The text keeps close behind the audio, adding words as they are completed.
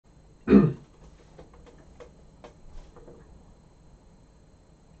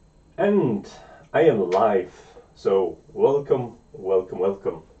And I am live, so welcome, welcome,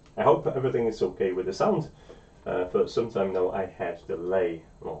 welcome. I hope everything is okay with the sound. For some time now I had delay,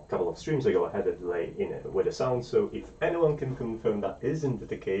 well, a couple of streams ago I had a delay in it with the sound, so if anyone can confirm that isn't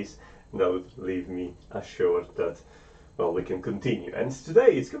the case, don't leave me assured that, well, we can continue. And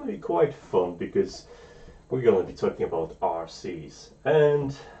today it's going to be quite fun because we're going to be talking about RCs.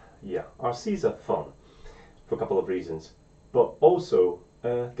 And yeah, RCs are fun for a couple of reasons, but also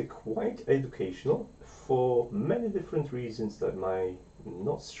they're quite educational for many different reasons that might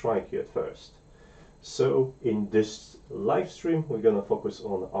not strike you at first. So in this live stream we're gonna focus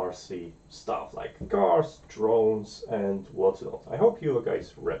on RC stuff like cars, drones and whatnot. I hope you are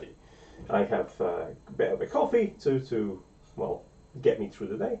guys ready. I have a bit of a coffee to well, get me through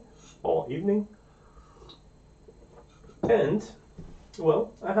the day or evening. And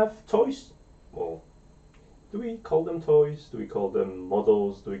well, I have toys. Well, do we call them toys? Do we call them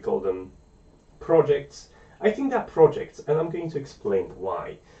models? Do we call them projects? I think they're projects, and I'm going to explain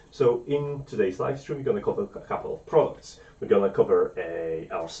why. So in today's live stream, we're going to cover a couple of products. We're going to cover a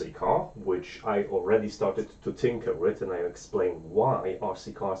RC car, which I already started to tinker with, and I explain why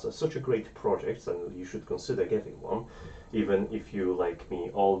RC cars are such a great project, and you should consider getting one, even if you, like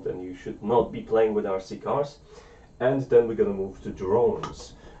me, old, and you should not be playing with RC cars. And then we're going to move to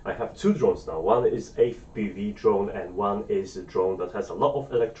drones. I have two drones now. One is FPV drone and one is a drone that has a lot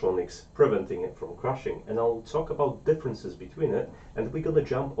of electronics preventing it from crashing. And I'll talk about differences between it. And we're gonna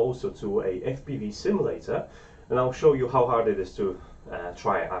jump also to a FPV simulator, and I'll show you how hard it is to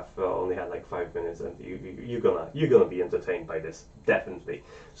try. I've only had like 5 minutes, and you're gonna be entertained by this, definitely.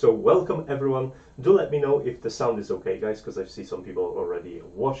 So welcome everyone. Do let me know if the sound is okay, guys, because I see some people already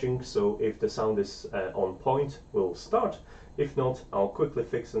watching. So if the sound is on point, we'll start. If not, I'll quickly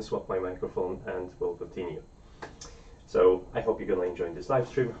fix and swap my microphone and we'll continue. So I hope you're gonna enjoy this live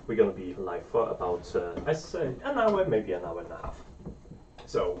stream. We're gonna be live for about I say an hour, maybe an hour and a half.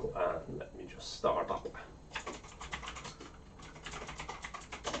 So let me just start up.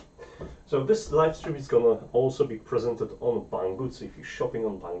 So this live stream is gonna also be presented on Banggood. So if you're shopping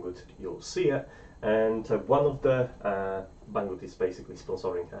on Banggood, you'll see it. And one of the Banggood is basically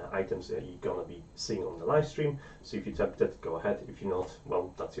sponsoring items that you're gonna be seeing on the live stream. So if you're tempted, go ahead. If you're not,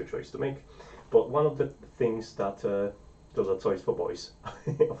 well, that's your choice to make. But one of the things that those are toys for boys.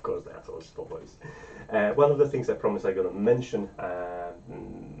 Of course, they are toys for boys. One of the things I promise I'm gonna mention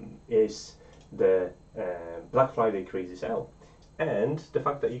is the Black Friday crazy sale, and the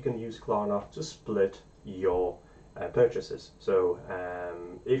fact that you can use Klarna to split your purchases. So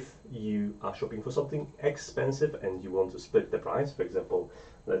if you are shopping for something expensive and you want to split the price, for example,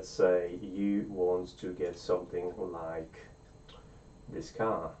 let's say you want to get something like this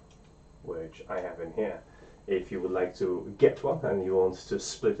car, which I have in here. If you would like to get one and you want to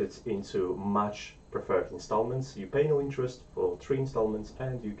split it into much preferred installments, you pay no interest for 3 installments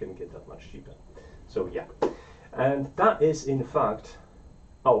and you can get that much cheaper. So yeah, and that is in fact,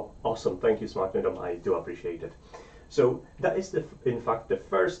 oh, awesome, thank you Smart Nerdom, I do appreciate it. So that is in fact the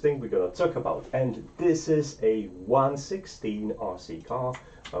first thing we're going to talk about, and this is a 116 RC car,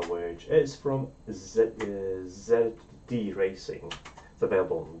 which is from ZD Racing. It's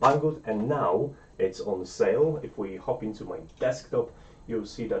available on Banggood, and now it's on sale. If we hop into my desktop, you'll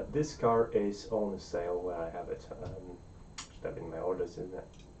see that this car is on sale. Where I have it, should have in my orders, isn't it?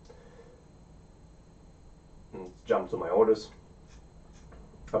 Let's jump to my orders.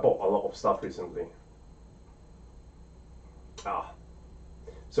 I bought a lot of stuff recently.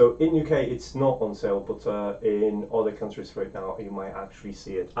 So in UK it's not on sale, but in other countries right now you might actually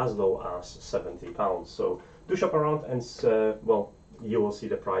see it as low as £70. So do shop around and well, you will see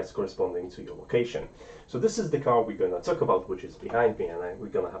the price corresponding to your location. So this is the car we're going to talk about, which is behind me, and we're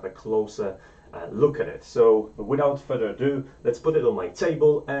going to have a closer look at it. So without further ado, let's put it on my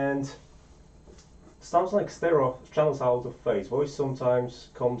table. And sounds like stereo channels out of phase. Voice sometimes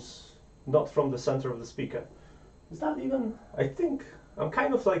comes not from the center of the speaker. Is that even? I think I'm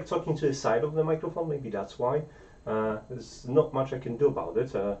kind of like talking to the side of the microphone, maybe that's why. There's not much I can do about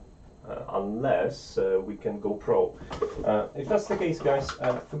it, unless we can go pro. If that's the case, guys,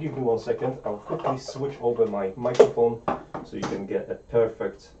 forgive me 1 second. I'll quickly switch over my microphone so you can get a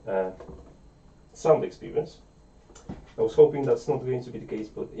perfect sound experience. I was hoping that's not going to be the case,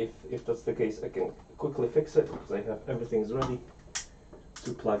 but if that's the case, I can quickly fix it because I have everything's ready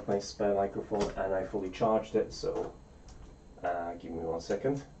to plug my spare microphone, and I fully charged it, so give me 1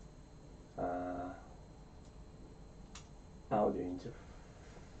 second. Audio interface.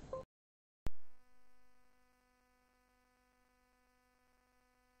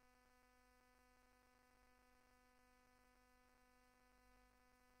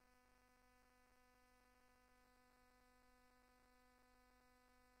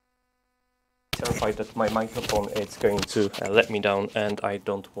 terrified that my microphone is going to let me down, and I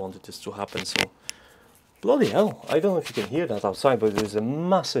don't want this to happen. So, bloody hell, I don't know if you can hear that outside, but there's a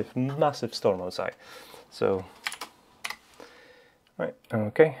massive, massive storm outside. So, right,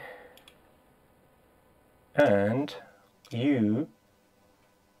 okay. And you...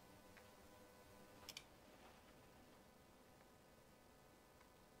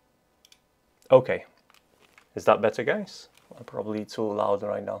 Okay. Is that better, guys? I'm probably too loud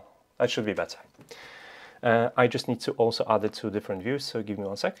right now. That should be better. I just need to also add it to different views, so give me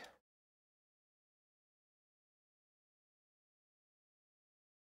 1 sec.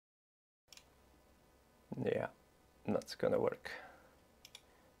 Yeah, that's gonna work.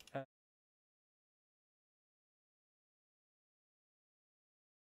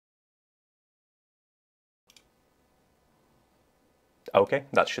 Okay,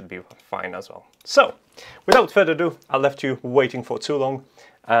 that should be fine as well. So, without further ado, I left you waiting for too long.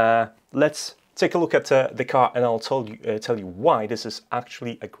 Let's take a look at the car, and I'll tell you why this is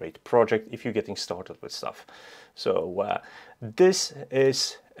actually a great project if you're getting started with stuff. So, this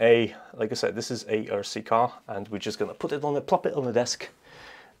is like I said, this is a RC car, and we're just gonna put it on plop it on the desk,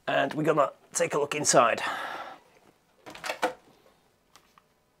 and we're gonna take a look inside.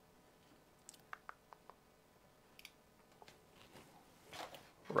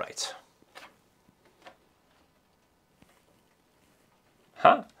 Right.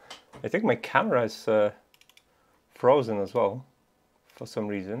 Huh? I think my camera is frozen as well, for some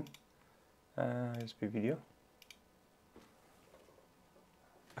reason. USB video.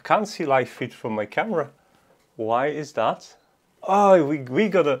 I can't see live feed from my camera. Why is that? Oh,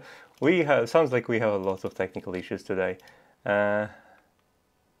 we have, sounds like we have a lot of technical issues today. Okay,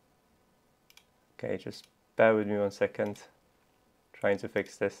 just bear with me 1 second. Trying to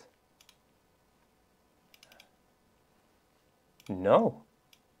fix this. No.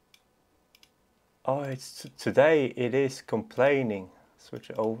 Oh, it's today it is complaining. Switch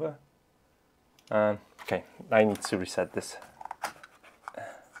it over. Okay, I need to reset this.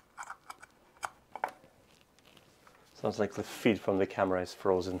 Sounds like the feed from the camera is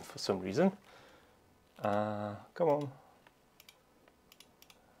frozen for some reason. Come on.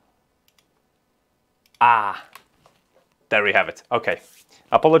 Ah, there we have it. Okay,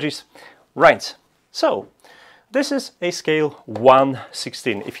 apologies. Right, so this is a scale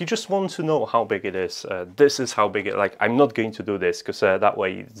 1/16. If you just want to know how big it is, this is how big it, like, I'm not going to do this because that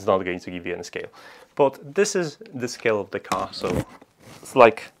way it's not going to give you any scale. But this is the scale of the car, so it's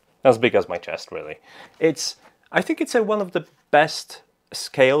like as big as my chest, really. I think it's one of the best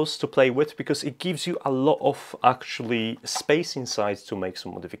scales to play with because it gives you a lot of actually space inside to make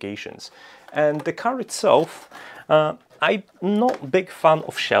some modifications. And the car itself, I'm not a big fan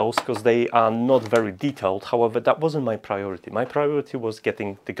of shells because they are not very detailed. However, that wasn't my priority. My priority was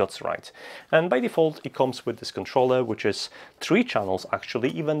getting the guts right. And by default, it comes with this controller, which is 3 channels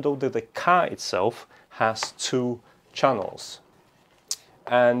actually, even though the car itself has 2 channels.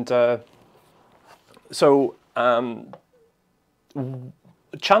 And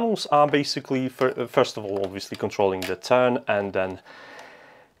channels are basically, first of all, obviously controlling the turn and then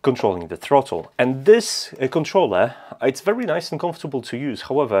controlling the throttle. And this controller, it's very nice and comfortable to use.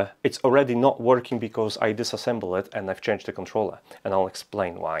 However, it's already not working because I disassembled it and I've changed the controller, and I'll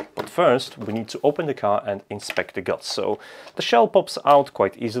explain why. But first, we need to open the car and inspect the guts. So the shell pops out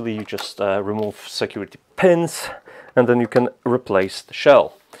quite easily. You just remove security pins and then you can replace the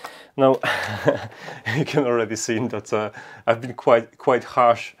shell. Now, you can already see that I've been quite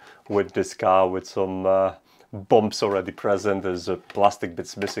harsh with this car, with some bumps already present. There's plastic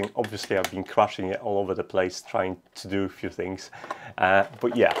bits missing. Obviously, I've been crushing it all over the place, trying to do a few things.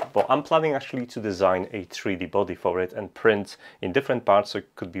 But I'm planning actually to design a 3D body for it and print in different parts so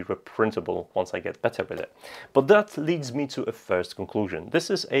it could be reprintable once I get better with it. But that leads me to a first conclusion. This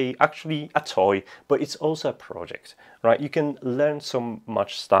is actually a toy, but it's also a project, right? You can learn so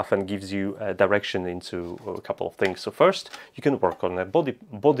much stuff and gives you direction into a couple of things. So first, you can work on the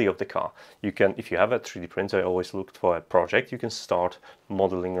body of the car. You can, if you have a 3D printer, I always looked for a project. You can start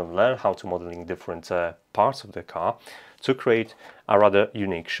modeling and learn how to modeling different parts of the car to create a rather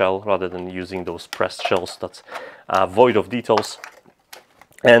unique shell rather than using those pressed shells that are void of details,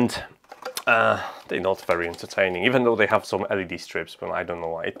 and they're not very entertaining, even though they have some LED strips. But I don't know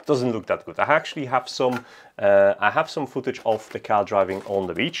why it doesn't look that good. I actually have some footage of the car driving on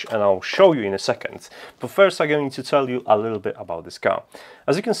the beach, and I'll show you in a second. But first, I'm going to tell you a little bit about this car.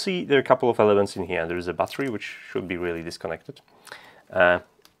 As you can see, there are a couple of elements in here. There is a battery, which should be really disconnected.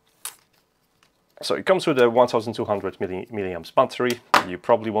 So it comes with a 1200 milliamps battery. You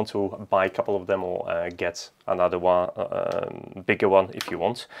probably want to buy a couple of them or get another one, bigger one if you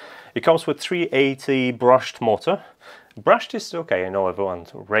want. It comes with 380 brushed motor. Brushed is okay, I know everyone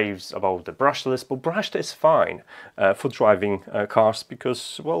raves about the brushless, but brushed is fine for driving cars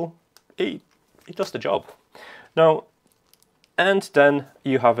because, well, it does the job. Now, and then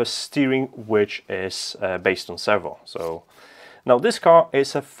you have a steering which is based on servo. So now this car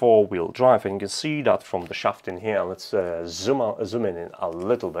is a four-wheel drive, and you can see that from the shaft in here. Let's zoom in a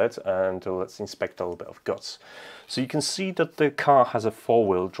little bit and let's inspect a little bit of guts. So you can see that the car has a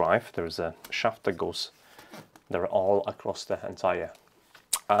four-wheel drive. There's a shaft that goes there all across the entire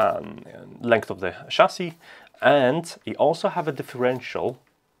length of the chassis, and you also have a differential.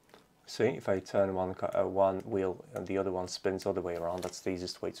 See, if I turn one wheel and the other one spins the other way around, that's the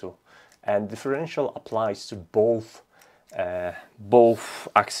easiest way to. And differential applies to both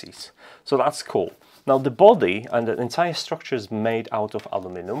axes, so that's cool. Now the body and the entire structure is made out of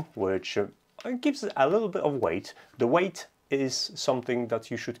aluminum, which gives it a little bit of weight. The weight is something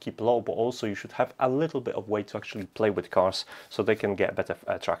that you should keep low, but also you should have a little bit of weight to actually play with cars so they can get better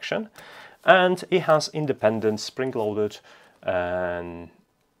traction. And it has independent spring-loaded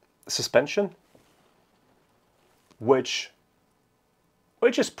suspension, which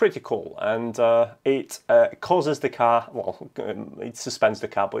is pretty cool, and it causes the car, well, it suspends the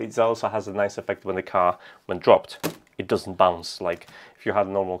car, but it also has a nice effect when the car, when dropped, it doesn't bounce. Like if you had a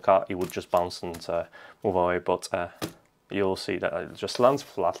normal car, it would just bounce and move away, but you'll see that it just lands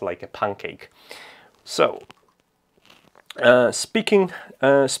flat like a pancake. So speaking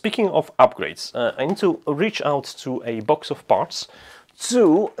of upgrades, I need to reach out to a box of parts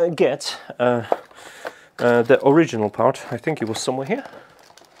to get the original part. I think it was somewhere here.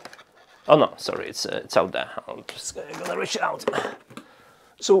 Oh no, sorry, it's out there. I'm just gonna reach it out.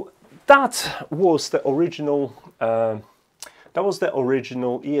 So that was the original. That was the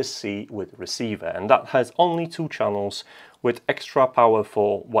original ESC with receiver, and that has only 2 channels with extra power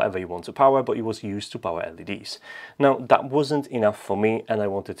for whatever you want to power, but it was used to power LEDs. Now that wasn't enough for me, and I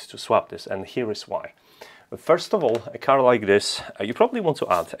wanted to swap this, and here is why. First of all, a car like this, you probably want to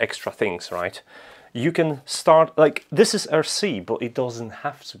add extra things, right? You can start, like, this is RC, but it doesn't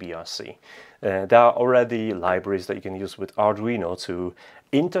have to be RC. There are already libraries that you can use with Arduino to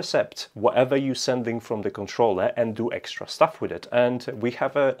intercept whatever you're sending from the controller and do extra stuff with it. And we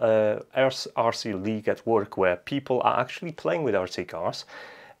have a RC league at work where people are actually playing with RC cars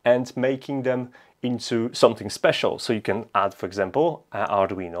and making them into something special. So you can add, for example,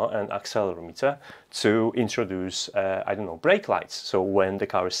 Arduino and accelerometer to introduce, I don't know, brake lights. So when the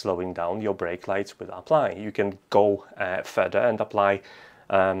car is slowing down, your brake lights will apply. You can go further and apply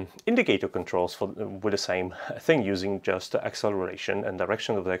indicator controls with the same thing, using just the acceleration and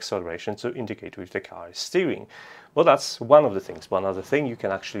direction of the acceleration to indicate if the car is steering. Well, that's one of the things. One other thing you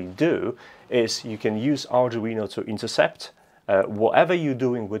can actually do is you can use Arduino to intercept whatever you're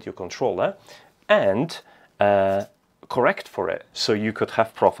doing with your controller and correct for it. So you could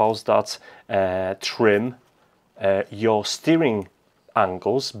have profiles that trim your steering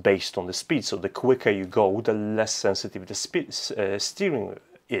angles based on the speed. So the quicker you go, the less sensitive the steering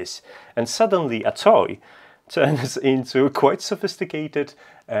is. And suddenly a toy turns into a quite sophisticated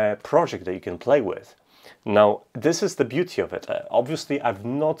project that you can play with. Now, this is the beauty of it. Obviously, I've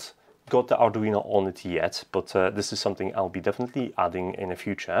not got the Arduino on it yet, but this is something I'll be definitely adding in the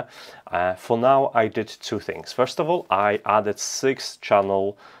future. For now, I did 2 things. First of all, I added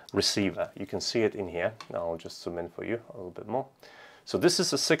 6-channel receiver. You can see it in here. I'll just zoom in for you a little bit more. So this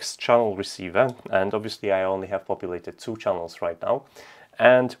is a 6-channel receiver, and obviously I only have populated 2 channels right now.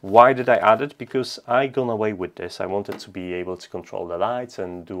 And why did I add it? Because I gone away with this. I wanted to be able to control the lights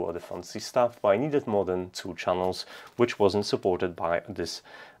and do all the fancy stuff, but I needed more than 2 channels, which wasn't supported by this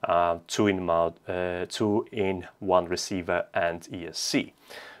 2-in-1 receiver and ESC.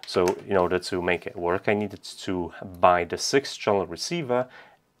 So in order to make it work, I needed to buy the 6-channel receiver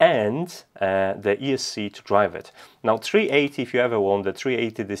and the ESC to drive it. Now 380, if you ever want the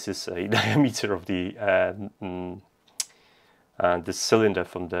 380, this is a diameter of the cylinder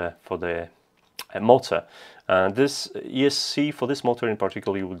for the motor. This ESC, for this motor in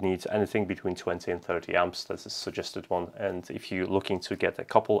particular, you would need anything between 20 and 30 amps. That's a suggested one. And if you're looking to get a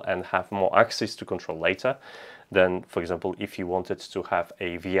couple and have more access to control later, then, for example, if you wanted to have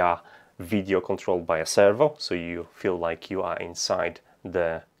a VR video controlled by a servo, so you feel like you are inside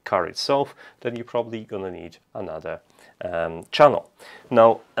the car itself, then you're probably gonna need another channel.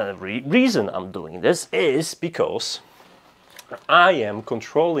 Now, the reason I'm doing this is because I am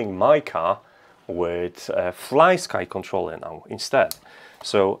controlling my car with FlySky controller now instead.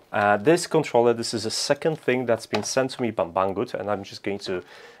 So this controller, this is a second thing that's been sent to me by Banggood, and I'm just going to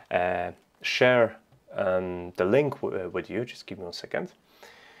share the link with you. Just give me 1 second.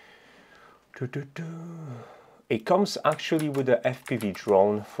 It comes actually with the FPV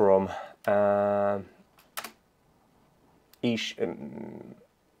drone from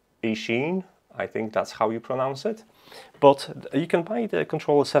Ishin, I think that's how you pronounce it. But you can buy the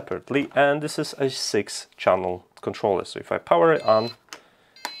controller separately, and this is a 6-channel controller. So if I power it on,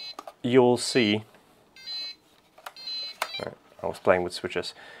 you'll see, I was playing with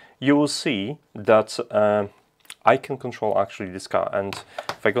switches, you will see that I can control actually this car. And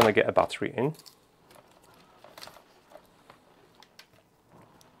if I'm gonna get a battery in,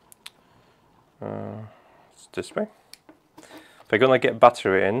 it's this way. If I'm gonna get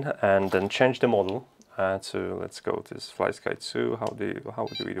battery in and then change the model to, let's go to this FlySky 2, how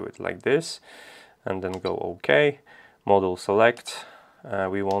do we do it? Like this, and then go OK, model select,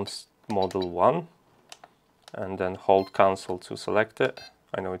 we want model 1, and then hold cancel to select it.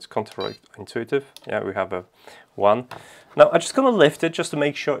 I know it's counterintuitive. Yeah, we have a 1. Now I'm just gonna lift it just to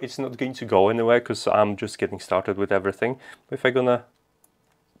make sure it's not going to go anywhere, because I'm just getting started with everything. But if I'm gonna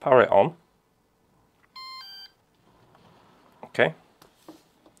power it on, okay,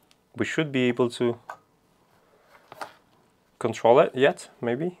 we should be able to control it yet,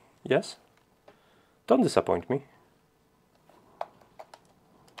 maybe, yes. Don't disappoint me.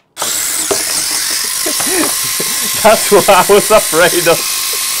 That's what I was afraid of.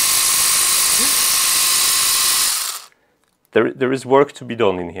 There is work to be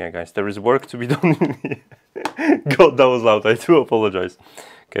done in here, guys. There is work to be done in here. God, that was loud. I do apologize.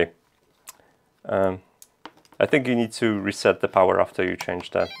 Okay. I think you need to reset the power after you change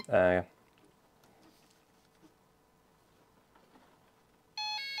that.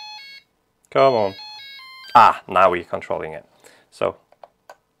 Come on. Ah, now we're controlling it. So.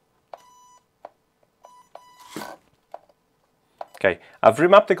 Okay, I've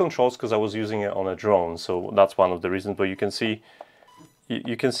remapped the controls because I was using it on a drone, so that's one of the reasons. But you can see,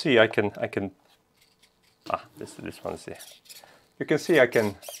 you can see I can. This one is here. You can see I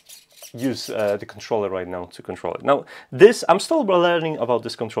can use the controller right now to control it. Now this, I'm still learning about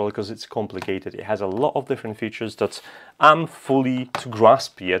this controller because it's complicated. It has a lot of different features that I'm fully to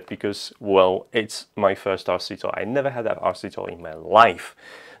grasp yet, because, well, it's my first RC toy. I never had an RC toy in my life.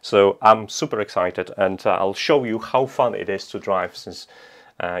 So I'm super excited, and I'll show you how fun it is to drive, since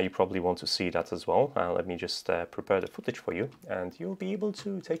you probably want to see that as well. Let me just prepare the footage for you, and you'll be able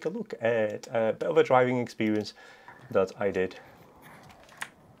to take a look at a bit of a driving experience that I did.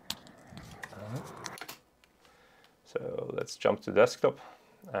 So let's jump to desktop,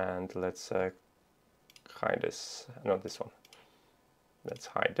 and let's hide this, not this one. Let's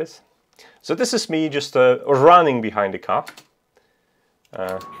hide this. So this is me just running behind the car.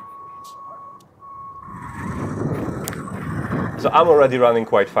 So I'm already running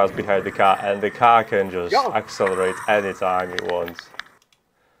quite fast behind the car, and the car can just accelerate anytime it wants.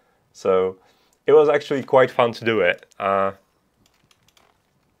 So it was actually quite fun to do it.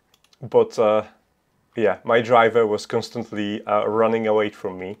 But yeah, my driver was constantly running away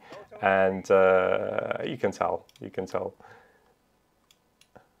from me, and you can tell.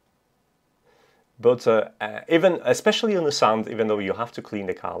 But especially on the sand, even though you have to clean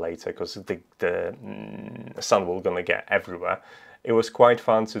the car later because the sand will gonna get everywhere, it was quite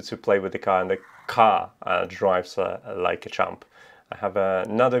fun to play with the car, and the car drives like a champ. I have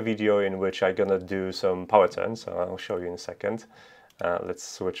another video in which I'm gonna do some power turns, so I'll show you in a second. Let's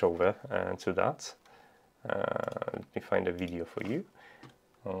switch over to that. Let me find a video for you.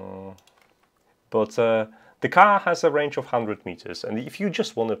 The car has a range of 100 meters, and if you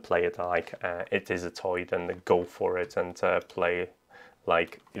just want to play it like it is a toy, then go for it and play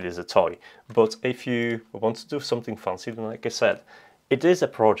like it is a toy. But if you want to do something fancy, then like I said, it is a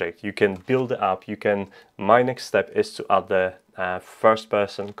project. You can build it up. My next step is to add the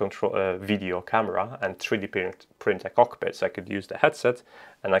first-person control video camera and 3D print a cockpit, so I could use the headset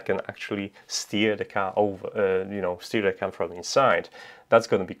and I can actually steer the car over, steer the car from inside. That's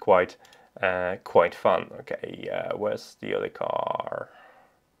going to be quite fun. Okay, where's the other car?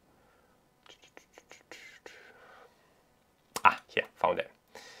 Ah, yeah, found it.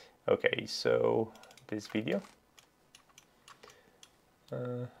 Okay, so this video.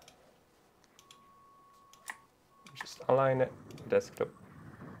 Just align it, desktop.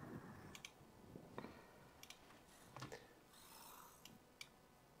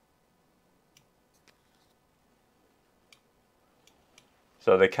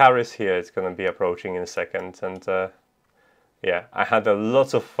 So the car is here, it's going to be approaching in a second, and yeah, I had a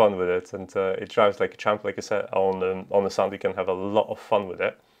lot of fun with it, and it drives like a champ. Like I said, on the sound, you can have a lot of fun with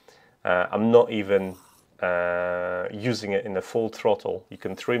it. I'm not even using it in the full throttle. You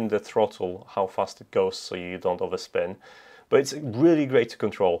can trim the throttle how fast it goes so you don't overspin, but it's really great to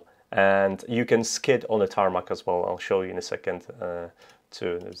control, and you can skid on the tarmac as well. I'll show you in a second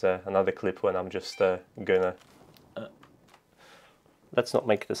too. There's another clip when I'm just gonna let's not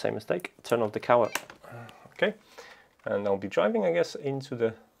make the same mistake. Turn off the car. Okay, and I'll be driving, I guess, into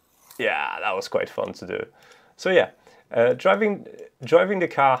the, yeah, that was quite fun to do. So yeah, driving the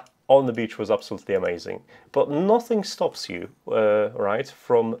car on the beach was absolutely amazing, but nothing stops you, right,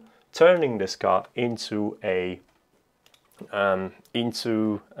 from turning this car into a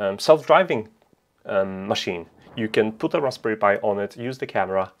self-driving machine. You can put a Raspberry Pi on it, use the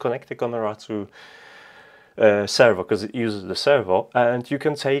camera, connect the camera to servo because it uses the servo, and you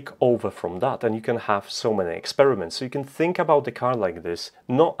can take over from that, and you can have so many experiments. So you can think about the car like this,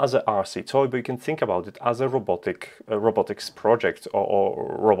 not as an RC toy, but you can think about it as a robotics project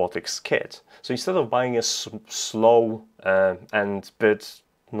or robotics kit. So instead of buying a slow and bit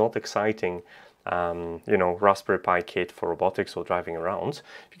not exciting you know, Raspberry Pi kit for robotics or driving around,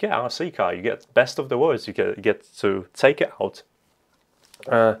 if you get an RC car, you get best of the worlds. You get to take it out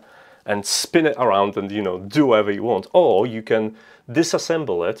and spin it around and, you know, do whatever you want, or you can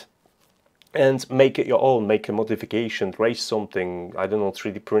disassemble it and make it your own, make a modification, raise something, I don't know,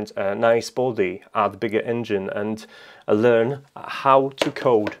 3D print a nice body, add bigger engine, and learn how to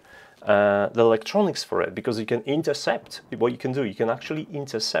code the electronics for it, because you can intercept. What you can do, you can actually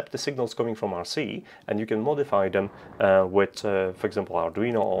intercept the signals coming from RC, and you can modify them with, for example,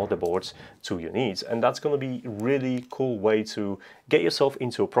 Arduino or other boards to your needs. And that's going to be a really cool way to get yourself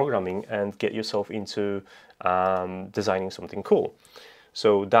into programming and get yourself into designing something cool.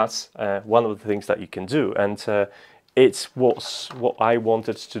 So that's one of the things that you can do, and it's what I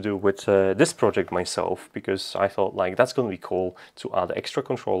wanted to do with this project myself, because I thought like that's going to be cool to add extra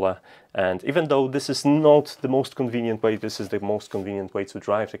controller. And even though this is not the most convenient way, this is the most convenient way to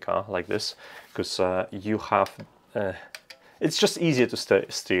drive the car like this, because you have it's just easier to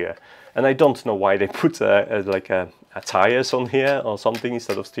steer. And I don't know why they put like a tires on here or something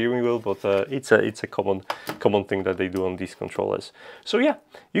instead of steering wheel, but it's a common thing that they do on these controllers. So yeah,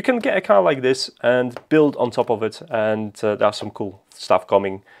 you can get a car like this and build on top of it, and there's some cool stuff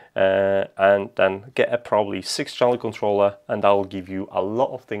coming. And then get a probably 6-channel controller, and that will give you a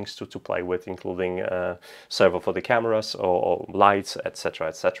lot of things to play with, including servo for the cameras or lights, etc,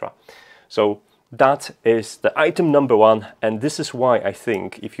 etc. So that is the item number 1, and this is why I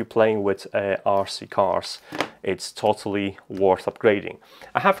think if you're playing with RC cars, it's totally worth upgrading.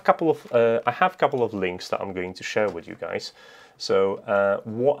 I have a couple of links that I'm going to share with you guys. So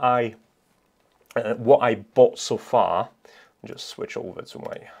what I bought so far, just switch over to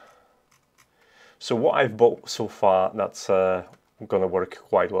my. So what I've bought so far that's gonna work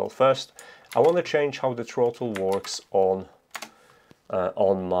quite well. First, I want to change how the throttle works on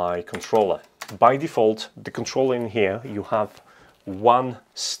my controller. By default, the controller in here, you have one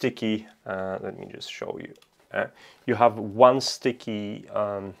sticky, let me just show you. You have one sticky,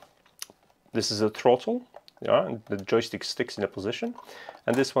 this is a throttle, yeah, and the joystick sticks in a position,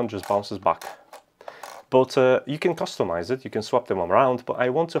 and this one just bounces back. But you can customize it, you can swap them around, but I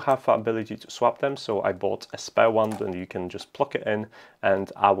want to have the ability to swap them, so I bought a spare one, and you can just plug it in,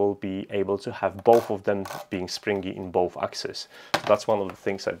 and I will be able to have both of them being springy in both axes. So that's one of the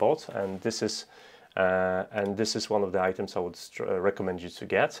things I bought, and this is one of the items I would recommend you to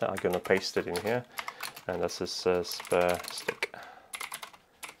get. I'm gonna paste it in here, and that's this spare stick.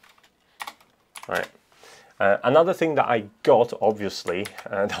 All right. Another thing that I got, obviously,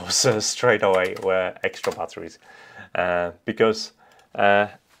 that was straight away, were extra batteries, because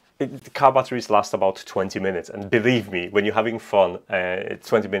car batteries last about 20 minutes, and believe me, when you're having fun,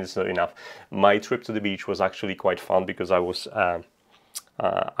 20 minutes is not enough. My trip to the beach was actually quite fun, because I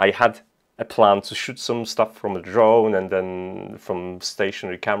had a plan to shoot some stuff from a drone and then from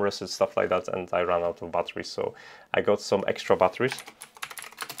stationary cameras and stuff like that, and I ran out of batteries, so I got some extra batteries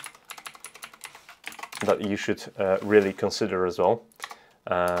that you should really consider as well,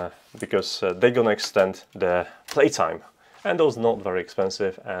 because they're gonna extend the playtime, and those not very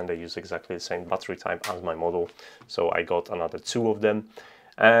expensive, and they use exactly the same battery type as my model, so I got another 2 of them.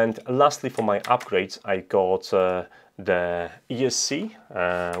 And lastly, for my upgrades, I got the ESC,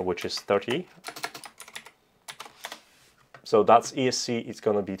 which is 30. So that's ESC. It's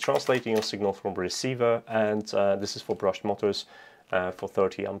going to be translating your signal from receiver, and this is for brushed motors for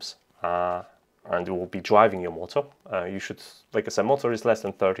 30 amps. And it will be driving your motor. You should, like I said, motor is less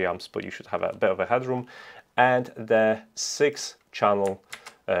than 30 amps, but you should have a bit of a headroom. and the 6-channel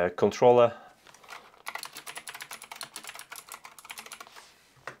controller.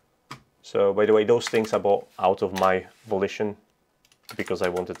 So, by the way, those things I bought out of my volition because I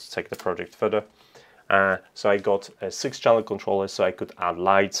wanted to take the project further. So I got a 6-channel controller, so I could add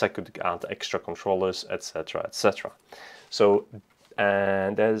lights, I could add extra controllers, etc, etc. So,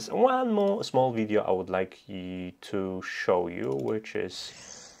 and there's one more small video I would like to show you, which is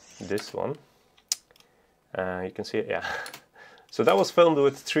this one. You can see it, yeah. So that was filmed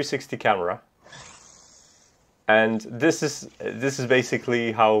with 360 camera, and this is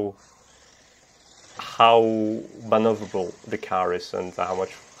basically how maneuverable the car is and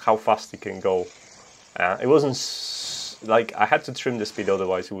how fast it can go. It wasn't like I had to trim the speed,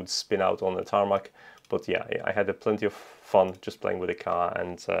 otherwise it would spin out on the tarmac. But yeah, I had plenty of fun just playing with the car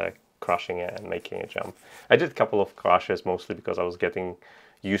and crashing it and making a jump. I did a couple of crashes, mostly because I was getting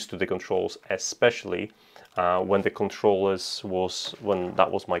used to the controls, especially when that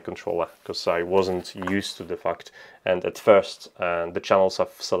was my controller, because I wasn't used to the fact. And at first, the channels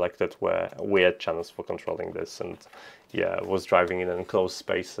I've selected were weird channels for controlling this, and yeah, I was driving in an enclosed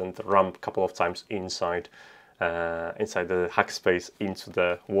space and ramp a couple of times inside the hack space into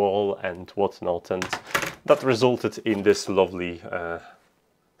the wall and whatnot, and that resulted in this lovely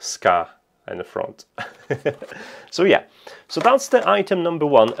scar in the front. So yeah, so that's the item number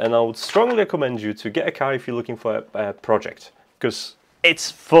 1, and I would strongly recommend you to get a car if you're looking for a project, because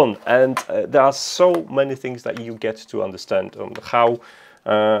it's fun, and there are so many things that you get to understand on how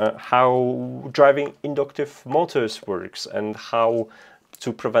driving inductive motors works, and how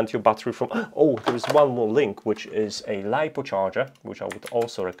to prevent your battery from... Oh, there is one more link, which is a LiPo charger, which I would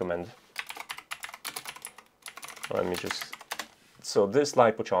also recommend. Let me just... So this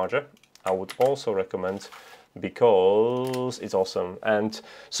LiPo charger I would also recommend, because it's awesome. And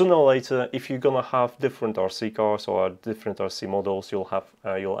sooner or later, if you're gonna have different RC cars or different RC models, you'll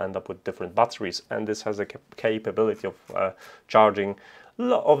end up with different batteries, and this has a capability of charging a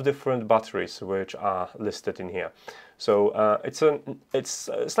lot of different batteries, which are listed in here. So it's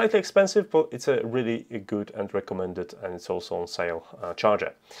slightly expensive, but it's a really good and recommended, and it's also on sale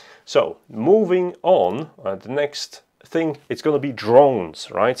charger. So moving on, the next thing, it's going to be drones,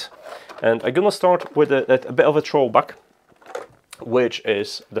 right? And I'm going to start with a bit of a throwback, which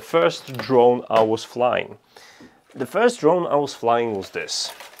is the first drone I was flying. The first drone I was flying was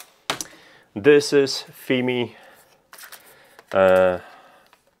this. This is FPV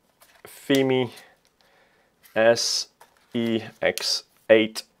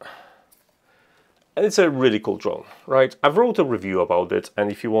SEX8. And it's a really cool drone, right? I've wrote a review about it,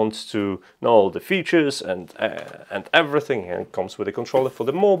 and if you want to know all the features and everything, and it comes with a controller for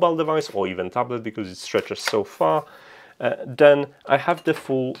the mobile device or even tablet because it stretches so far, then I have the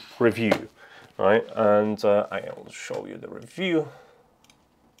full review, right? And I will show you the review.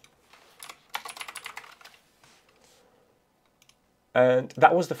 And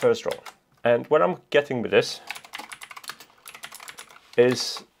that was the first drone. And what I'm getting with this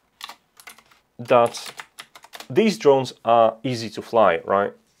is that these drones are easy to fly,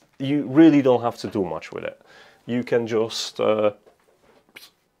 right? You really don't have to do much with it. You can just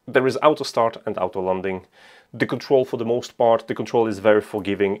there is auto start and auto landing. The control, for the most part, the control is very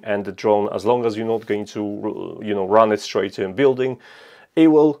forgiving, and the drone, as long as you're not going to run it straight to a building, it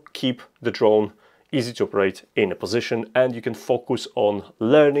will keep the drone easy to operate in a position, and you can focus on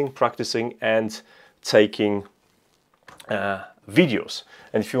learning, practicing, and taking videos.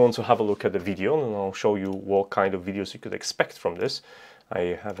 And if you want to have a look at the video, and I'll show you what kind of videos you could expect from this,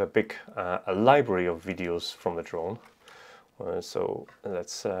 I have a big a library of videos from the drone. So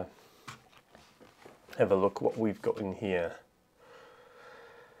let's have a look what we've got in here.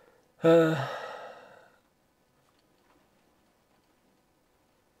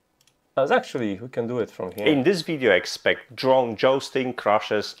 Actually, we can do it from here. In this video I expect drone jousting,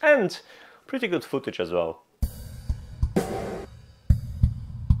 crashes, and pretty good footage as well.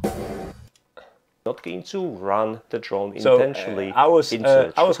 Not going to run the drone intentionally. I was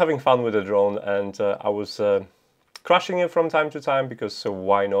having fun with the drone, and I was crashing it from time to time, because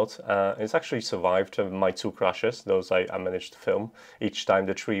why not? It's actually survived my 2 crashes. Those I managed to film. Each time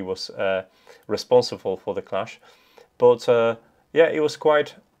the tree was responsible for the crash. But yeah, it was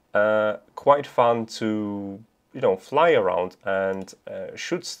quite fun to fly around and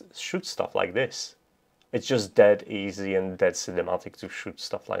shoot stuff like this. It's just dead easy and dead cinematic to shoot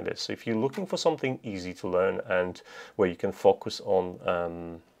stuff like this. So if you're looking for something easy to learn and where you can focus on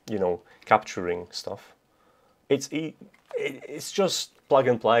capturing stuff, it's just plug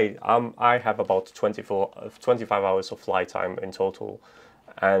and play. I have about 25 hours of flight time in total,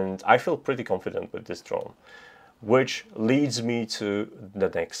 and I feel pretty confident with this drone. Which leads me to the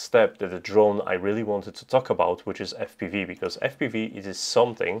next step, that the drone I really wanted to talk about, which is FPV, because FPV it is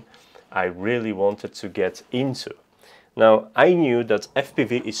something I really wanted to get into. Now, I knew that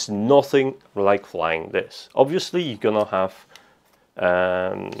FPV is nothing like flying this. Obviously, you're gonna have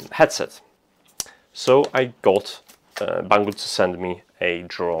headset. So I got Banggood to send me a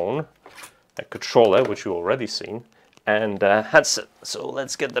drone, a controller, which you already seen, and a headset. So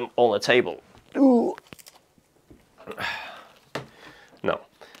let's get them on the table. Ooh. Now,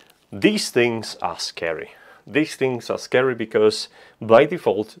 these things are scary. These things are scary because by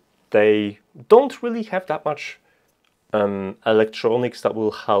default they don't really have that much electronics that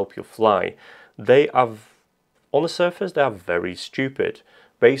will help you fly. They are, on the surface, they are very stupid.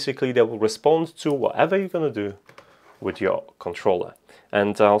 Basically, they will respond to whatever you're gonna do with your controller.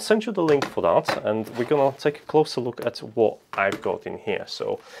 And I'll send you the link for that, and we're gonna take a closer look at what I've got in here.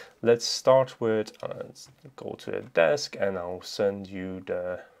 So let's start with, let's go to the desk, and I'll send you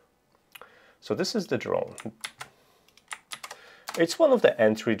the, so this is the drone. It's one of the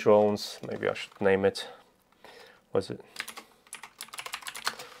entry drones, maybe I should name it, was it?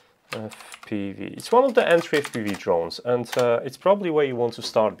 FPV. It's one of the entry FPV drones, and it's probably where you want to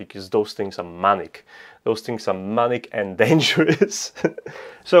start because those things are manic. Those things are manic and dangerous.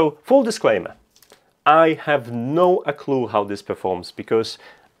 So, full disclaimer, I have no clue how this performs because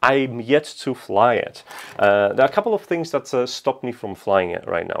I'm yet to fly it. There are a couple of things that stop me from flying it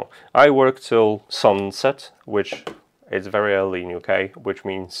right now. I work till sunset, which is very early in UK, which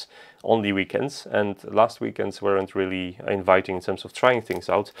means only weekends, and last weekends weren't really inviting in terms of trying things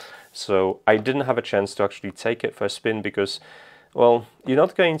out, so I didn't have a chance to actually take it for a spin because, well, you're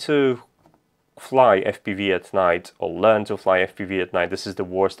not going to fly FPV at night or learn to fly FPV at night. This is the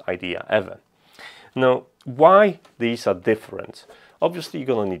worst idea ever. Now, why these are different? Obviously, you're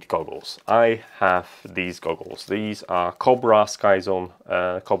gonna need goggles. I have these goggles. These are Cobra Skyzone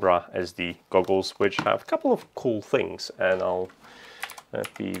Cobra SD goggles, which have a couple of cool things, and I'll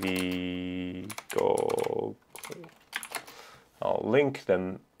FPV go. I'll link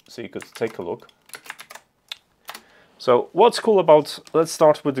them so you could take a look. So what's cool about, let's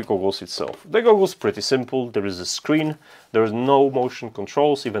start with the goggles itself. The goggles pretty simple. There is a screen, there is no motion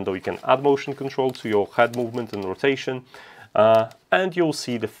controls, even though you can add motion control to your head movement and rotation. And you'll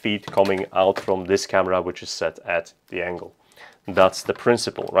see the feed coming out from this camera, which is set at the angle. That's the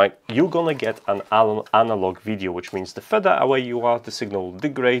principle, right? You're gonna get an analog video, which means the further away you are, the signal will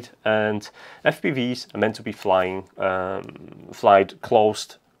degrade, and FPVs are meant to be flown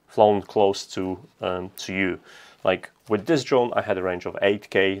close to you. Like with this drone, I had a range of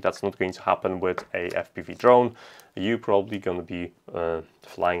 8K. That's not going to happen with a FPV drone. You're probably going to be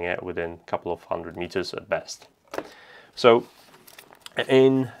flying it within a couple of 100 meters at best. So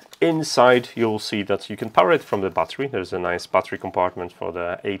inside, you'll see that you can power it from the battery. There's a nice battery compartment for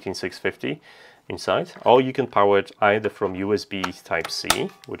the 18650 inside, or you can power it either from USB Type-C,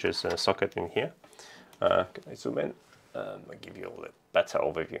 which is a socket in here. Can I zoom in? I'll give you a little better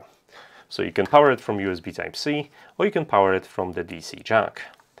overview. So you can power it from USB Type-C, or you can power it from the DC jack.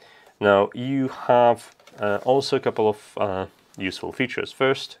 Now you have also a couple of useful features.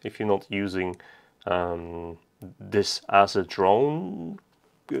 First, if you're not using this as a drone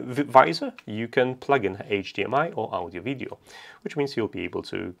visor, you can plug in HDMI or audio video, which means you'll be able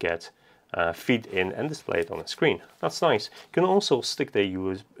to get feed in and display it on the screen. That's nice. You can also stick the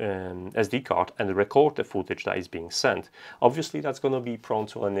SD card and record the footage that is being sent. Obviously, that's going to be prone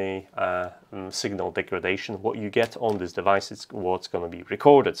to any signal degradation. What you get on this device is what's going to be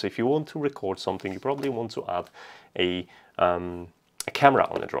recorded. So if you want to record something, you probably want to add a camera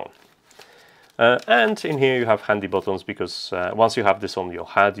on the drone. And in here you have handy buttons because once you have this on your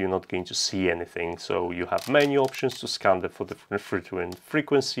head, you're not going to see anything. So you have menu options to scan for the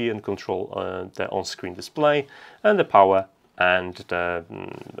frequency and control the on-screen display, and the power and the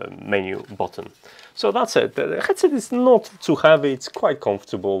menu button. So that's it. The headset is not too heavy, it's quite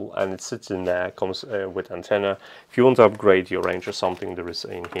comfortable, and it sits in there, comes with antenna. If you want to upgrade your range or something, there is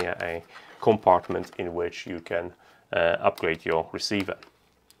in here a compartment in which you can upgrade your receiver.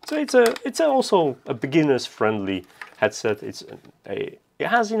 So it's also a beginner's friendly headset. It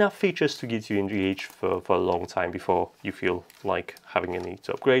has enough features to get you engaged for a long time before you feel like having a need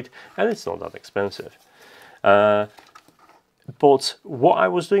to upgrade, and it's not that expensive. But what I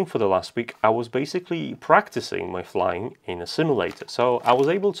was doing for the last week, I was basically practicing my flying in a simulator. So I was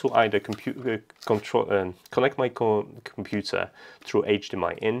able to either connect my computer through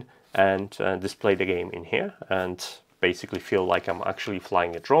HDMI in and display the game in here and basically feel like I'm actually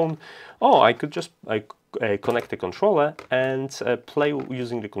flying a drone, or I could just connect the controller and play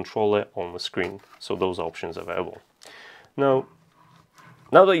using the controller on the screen. So those options are available. Now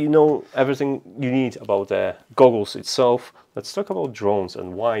that you know everything you need about the goggles itself, let's talk about drones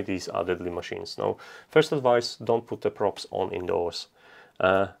and why these are deadly machines. Now, first advice, don't put the props on indoors.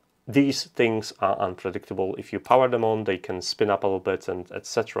 These things are unpredictable. If you power them on, they can spin up a little bit and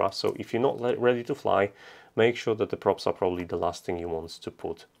etc. So if you're not ready to fly, make sure that the props are probably the last thing you want to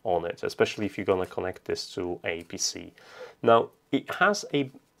put on it, especially if you're going to connect this to a PC. Now, it has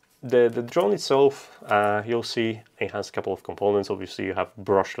the drone itself, you'll see it has a couple of components. Obviously, you have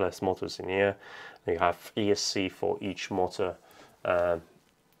brushless motors in here. You have ESC for each motor.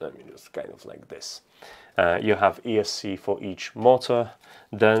 Let me just kind of like this. You have ESC for each motor.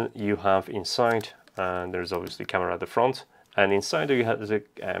 Then you have inside, there's obviously camera at the front. And inside you have the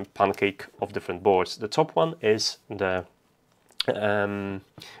pancake of different boards. The top one is the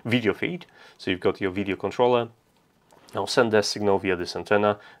video feed. So you've got your video controller. I'll send the signal via this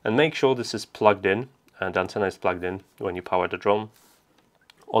antenna, and make sure this is plugged in, and the antenna is plugged in when you power the drone.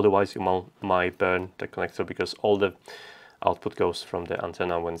 Otherwise you might burn the connector, because all the output goes from the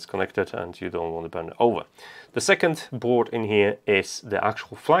antenna when it's connected, and you don't want to burn it over. The second board in here is the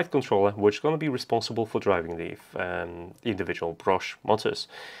actual flight controller, which is going to be responsible for driving the individual brush motors.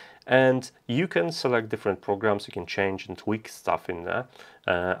 And you can select different programs, you can change and tweak stuff in there.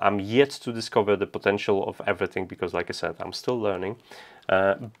 I'm yet to discover the potential of everything, because like I said, I'm still learning.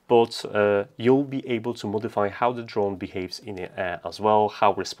 But you'll be able to modify how the drone behaves in the air as well,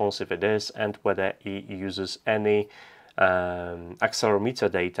 how responsive it is, and whether it uses any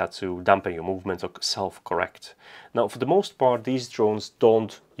accelerometer data to dampen your movement or self-correct. Now, for the most part, these drones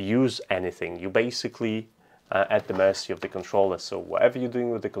don't use anything. You basically at the mercy of the controller. So whatever you're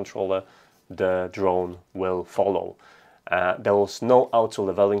doing with the controller, the drone will follow. There was no auto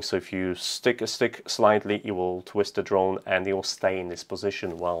leveling, so if you stick a stick slightly, it will twist the drone and it will stay in this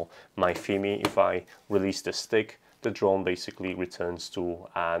position. While my FIMI, if I release the stick, the drone basically returns to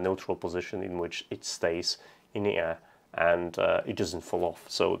a neutral position in which it stays in the air and it doesn't fall off.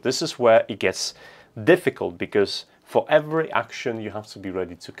 So this is where it gets difficult, because for every action you have to be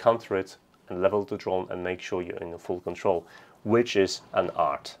ready to counter it and level the drone and make sure you're in full control, which is an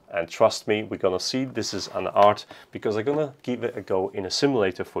art. And trust me, we're gonna see this is an art, because I'm gonna give it a go in a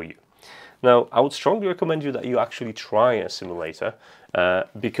simulator for you. Now, I would strongly recommend you that you actually try a simulator,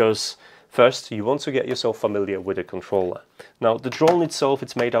 because first you want to get yourself familiar with the controller. Now, the drone itself,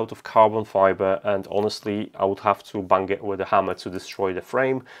 it's made out of carbon fiber, and honestly I would have to bang it with a hammer to destroy the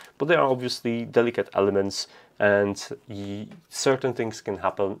frame, but there are obviously delicate elements, and certain things can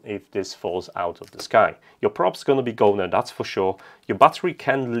happen if this falls out of the sky. Your prop's gonna be going there, that's for sure. Your battery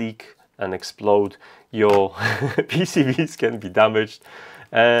can leak and explode, your PCBs can be damaged,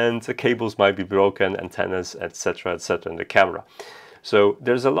 and the cables might be broken, antennas, etc., etc. in the camera. So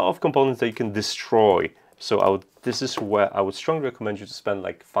there's a lot of components that you can destroy. So this is where I would strongly recommend you to spend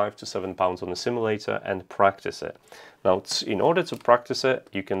like £5 to £7 on a simulator and practice it. Now, in order to practice it,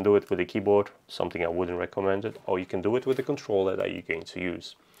 you can do it with a keyboard, something I wouldn't recommend it, or you can do it with the controller that you're going to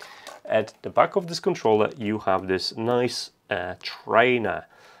use. At the back of this controller, you have this nice trainer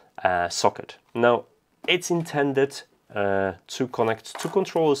socket. Now, it's intended to connect two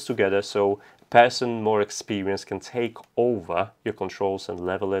controllers together, so person more experienced can take over your controls and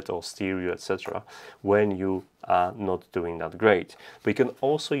level it or steer you, etc. when you are not doing that great. But you can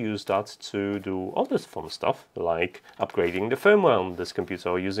also use that to do other fun stuff, like upgrading the firmware on this computer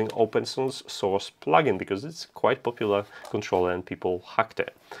or using open source plugin, because it's quite popular controller and people hacked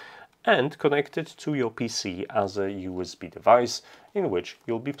it. And connect it to your PC as a USB device in which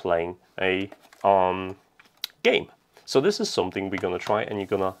you'll be playing a game. So this is something we're gonna try, and you're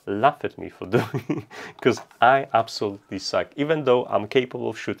gonna laugh at me for doing, because I absolutely suck. Even though I'm capable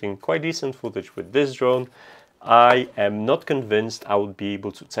of shooting quite decent footage with this drone, I am not convinced I would be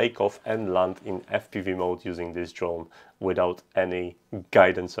able to take off and land in FPV mode using this drone without any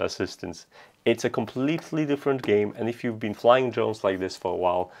guidance or assistance. It's a completely different game, and if you've been flying drones like this for a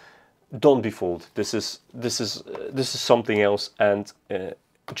while, don't be fooled. This is something else, and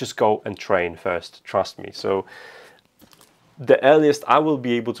just go and train first. Trust me. So the earliest I will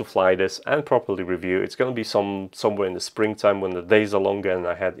be able to fly this and properly review, it's going to be somewhere in the springtime when the days are longer and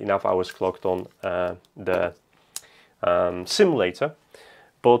I had enough hours clocked on the simulator.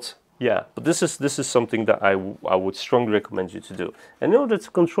 But yeah, but this is something that I would strongly recommend you to do. And in order to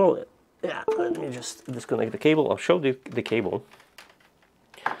control it, yeah, let me just disconnect the cable. I'll show the cable.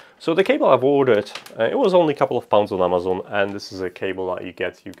 So the cable I've ordered, it was only a couple of pounds on Amazon, and this is a cable that you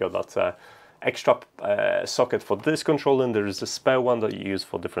get. You've got that extra socket for this controller, and there is a spare one that you use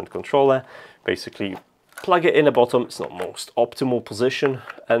for different controller. Basically, plug it in the bottom. It's not most optimal position,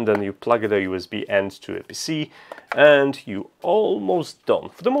 and then you plug the USB end to a PC, and you almost done.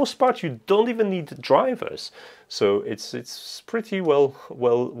 For the most part, you don't even need drivers, so it's pretty well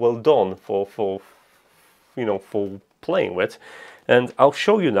done for you know, for playing with. And I'll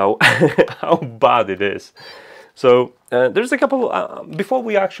show you now how bad it is. So there's a couple, before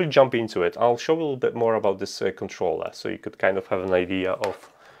we actually jump into it, I'll show you a little bit more about this controller, so you could kind of have an idea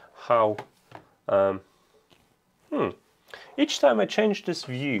of how, each time I change this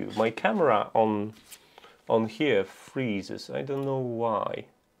view, my camera on here freezes. I don't know why.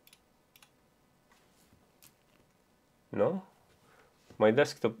 No? My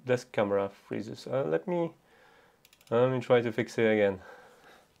desk camera freezes. Let me try to fix it again.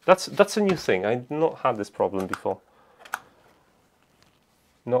 That's a new thing. I've not had this problem before.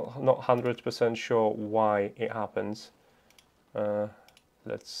 Not 100% sure why it happens.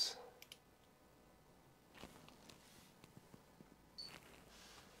 Let's.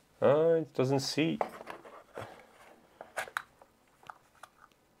 It doesn't see.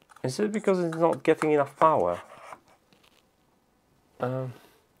 Is it because it's not getting enough power?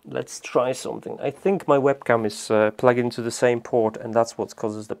 Let's try something. I think my webcam is plugged into the same port, and that's what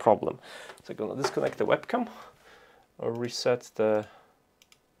causes the problem. So I'm gonna disconnect the webcam, or reset the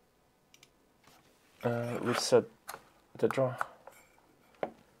draw,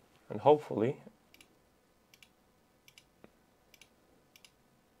 and hopefully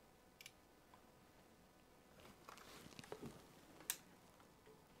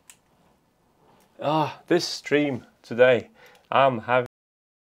this stream today, I'm having.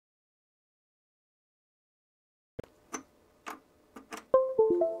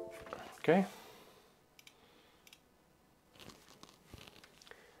 Okay.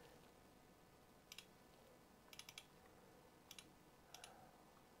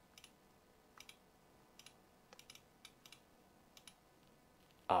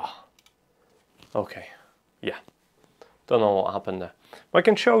 Okay. Yeah. Don't know what happened there. I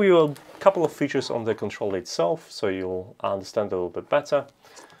can show you a couple of features on the controller itself, so you'll understand a little bit better.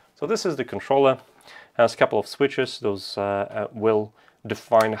 So this is the controller. It has a couple of switches. Those will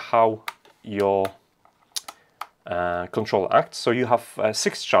define how your controller acts. So you have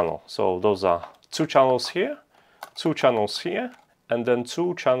 6 channels. So those are 2 channels here, 2 channels here, and then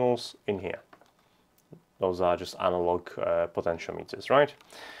 2 channels in here. Those are just analog potentiometers, right?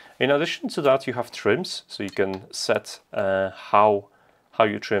 In addition to that, you have trims, so you can set how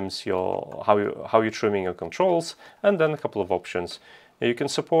you're trimming your controls, and then a couple of options. You can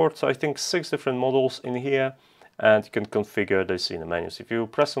support, I think, 6 different models in here, and you can configure this in the menus. If you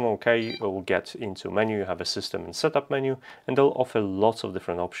press on OK, you will get into menu. You have a system and setup menu, and they'll offer lots of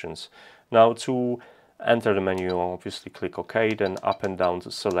different options. Now, to enter the menu, obviously click OK, then up and down to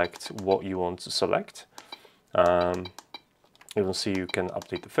select what you want to select. You will see you can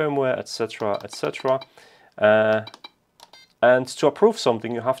update the firmware, etc., etc. And to approve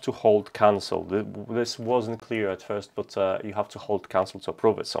something, you have to hold cancel. This wasn't clear at first, but you have to hold cancel to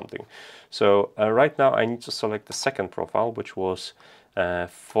approve it something. So right now I need to select the second profile, which was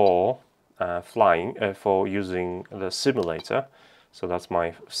for flying, for using the simulator. So that's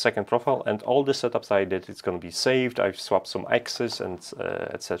my second profile, and all the setups I did, it's going to be saved. I've swapped some X's and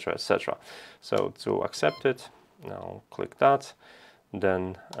etc., etc. So to accept it, now click that,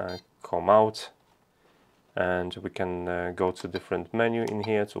 then come out, and we can go to different menu in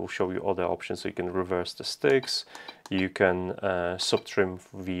here to show you other options. So you can reverse the sticks, you can sub-trim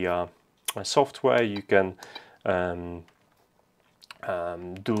via software, you can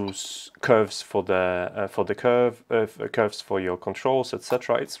do curves for the curves for your controls,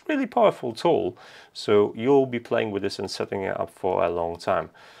 etc. It's a really powerful tool, so you'll be playing with this and setting it up for a long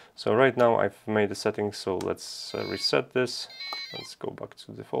time. So right now I've made the settings, so let's reset this. Let's go back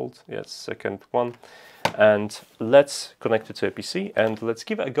to default. Yes, second one, and let's connect it to a PC and let's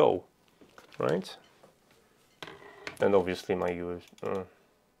give it a go, right? And obviously my USB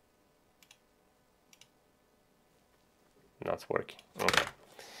not working. Okay.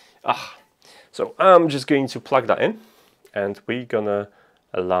 So I'm just going to plug that in, and we're gonna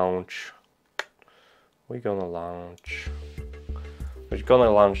launch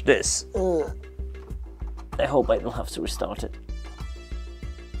this. I hope I don't have to restart it.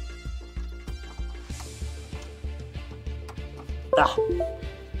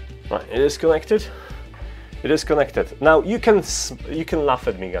 Right, it is connected. It is connected. Now you can laugh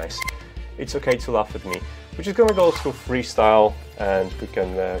at me, guys. It's okay to laugh at me. We're just gonna go through freestyle, and we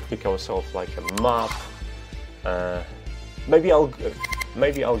can pick ourselves like a map. Maybe I'll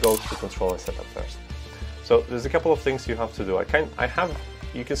go to the controller setup first. So there's a couple of things you have to do. I have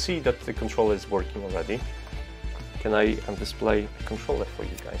you can see that the controller is working already. Can I display a controller for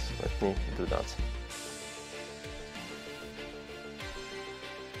you guys? Let me do that.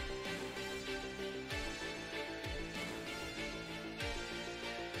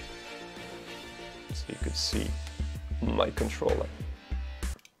 So you could see my controller.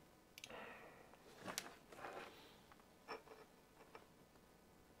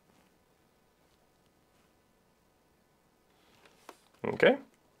 Okay,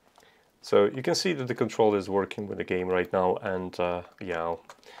 so you can see that the controller is working with the game right now, and yeah,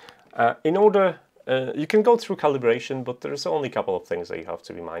 in order, you can go through calibration, but there's only a couple of things that you have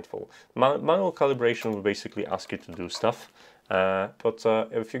to be mindful. Manual calibration will basically ask you to do stuff, but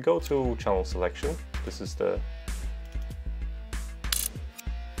if you go to channel selection, this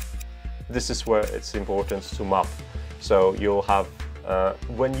is where it's important to map. So you'll have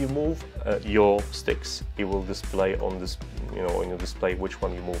when you move your sticks, it will display on this, on your display which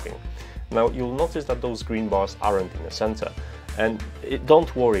one you're moving. Now you'll notice that those green bars aren't in the center, and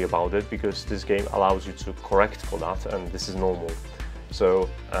don't worry about it, because this game allows you to correct for that, and this is normal. So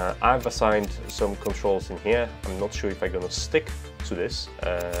I've assigned some controls in here. I'm not sure if I'm gonna stick to this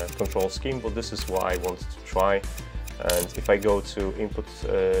control scheme, but this is what I wanted to try. And if I go to input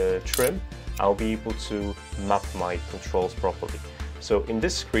trim, I'll be able to map my controls properly. So in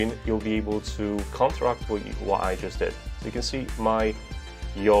this screen, you'll be able to counteract what I just did. So you can see my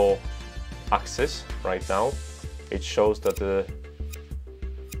yaw axis right now. It shows that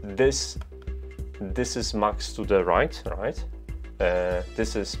this is max to the right,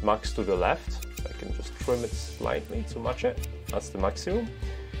 this is max to the left. I can just trim it slightly to match it. That's the maximum.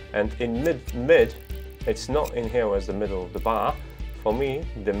 And in mid, it's not in here as the middle of the bar. For me,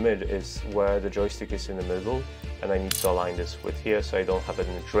 the mid is where the joystick is in the middle, and I need to align this with here so I don't have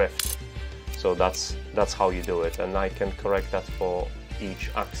any drift. So that's how you do it, and I can correct that for each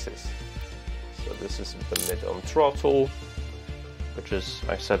axis. So this is the mid on throttle, which is,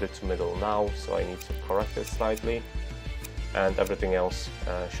 I've set it to middle now, so I need to correct it slightly, and everything else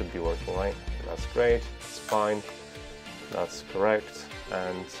should be working right. That's great, that's fine, that's correct,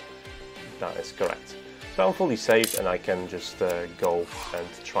 and that is correct. So I'm fully saved, and I can just go and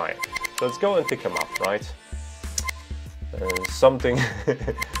try it. So let's go and pick them up, right? Something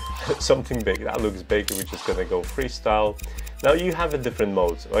something big, that looks big. We're just gonna go freestyle. Now you have a different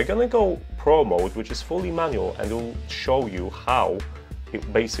mode. We're gonna go pro mode, which is fully manual, and it will show you how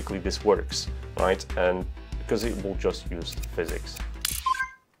basically this works, right? And because it will just use the physics.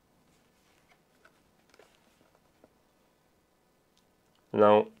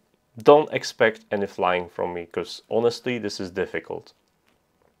 Now, don't expect any flying from me, because honestly, this is difficult.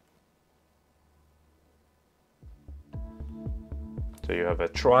 So you have a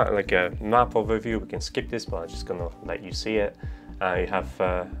map overview. We can skip this, but I'm just gonna let you see it. You have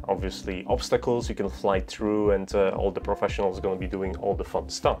obviously obstacles you can fly through, and all the professionals are gonna be doing all the fun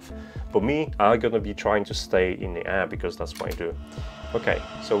stuff. But me, I'm gonna be trying to stay in the air, because that's what I do. Okay,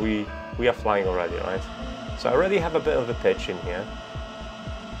 so we are flying already, right? So I already have a bit of a pitch in here.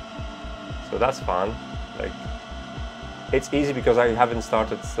 So that's fun. Like, it's easy because I haven't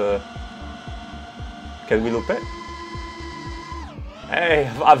started. Can we loop it?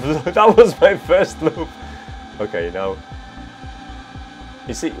 Hey, that was my first loop. Okay, now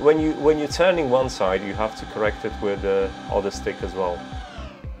you see, when you're turning one side, you have to correct it with the other stick as well,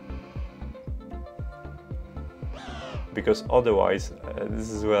 because otherwise, this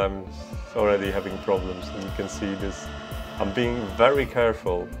is where I'm already having problems. And you can see this. I'm being very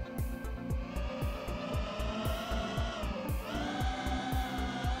careful.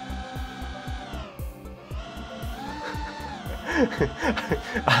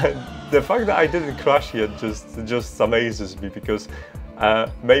 The fact that I didn't crash yet just amazes me, because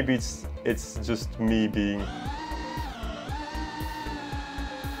maybe it's just me being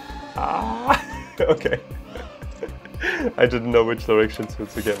okay. I didn't know which direction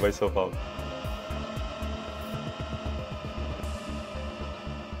to get myself out.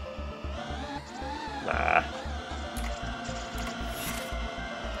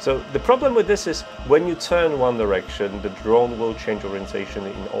 So the problem with this is, when you turn one direction, the drone will change orientation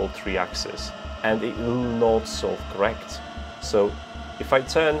in all three axes, and it will not self-correct. So if I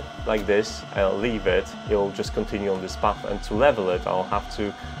turn like this, I'll leave it, it'll just continue on this path, and to level it, I'll have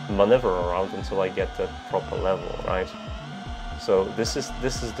to maneuver around until I get the proper level, right? So this is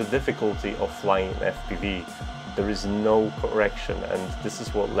the difficulty of flying FPV. There is no correction, and this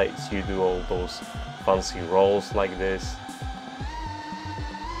is what lets you do all those fancy rolls like this.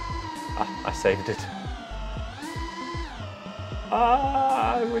 I saved it.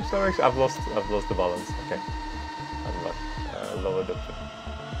 Which direction? I've lost the balance. Okay, I'm back. Lowered it.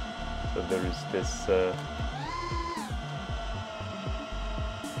 So there is this,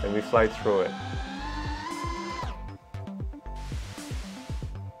 and we fly through it.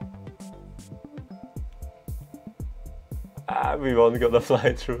 We won't gonna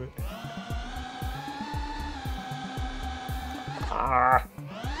fly through it.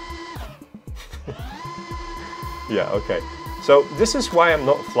 Yeah, okay. So this is why I'm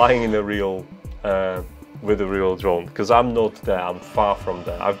not flying in a real, with a real drone, because I'm not there, I'm far from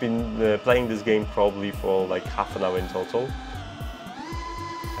there. I've been playing this game probably for like half an hour in total,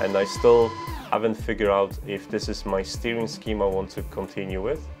 and I still haven't figured out if this is my steering scheme I want to continue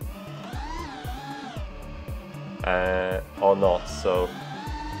with or not, so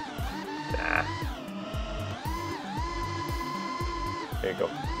nah. There you go.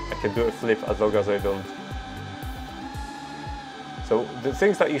 I can do a flip as long as I don't. So the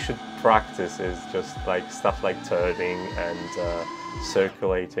things that you should practice is just like stuff like turning and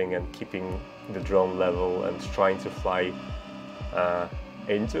circulating and keeping the drone level and trying to fly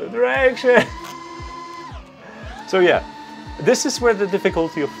into a direction. So yeah, this is where the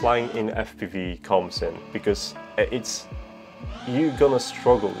difficulty of flying in FPV comes in, because you're gonna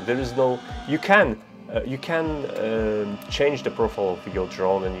struggle. There is no, you can change the profile of your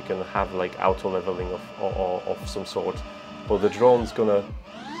drone and you can have like auto leveling of some sort, but the drone's gonna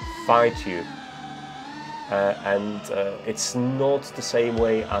fight you, and it's not the same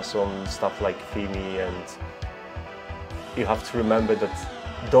way as on stuff like FPV, and you have to remember that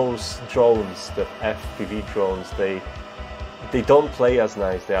those drones, the FPV drones, they don't play as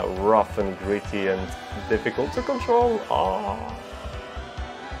nice. They are rough and gritty and difficult to control. I'm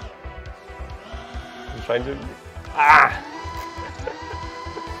trying to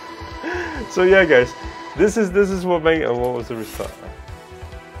So yeah, guys, this is what made. What was the restart?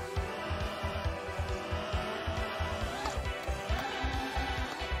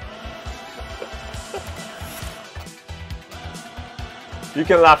 You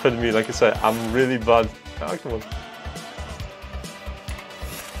can laugh at me, like I said, I'm really bad. Oh, come on.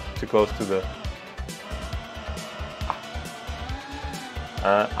 Too close to the...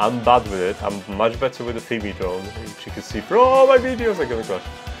 I'm bad with it. I'm much better with the FPV drone, which you can see from all my videos are gonna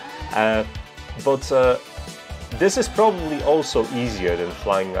crash. But this is probably also easier than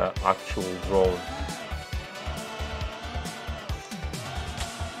flying an actual drone.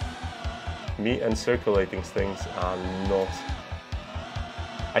 Me and circulating things are not...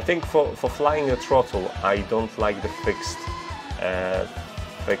 I think for flying a throttle, I don't like the fixed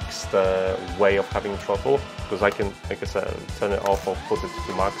way of having throttle, because I can, like I said, turn it off or put it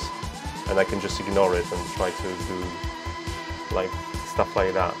to max, and I can just ignore it and try to do like stuff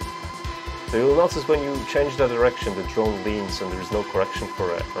like that. So you'll notice when you change the direction, the drone leans and there is no correction for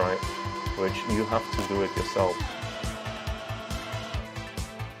it, right? Which you have to do it yourself.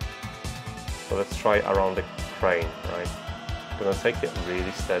 So let's try around the crane, right? I'm gonna take it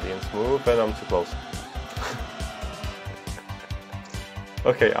really steady and smooth, and I'm too close.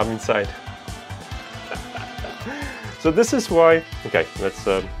 Okay, I'm inside. So this is why. Okay, let's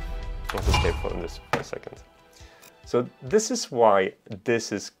escape from this for a second. So this is why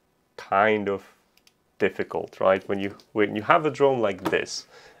this is kind of difficult, right? When you have a drone like this,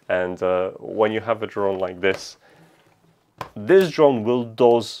 and when you have a drone like this drone will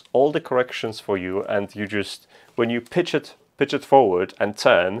does all the corrections for you, and you just, when you pitch it forward and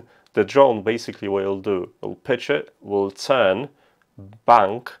turn, the drone basically what it'll do, it'll pitch it, will turn,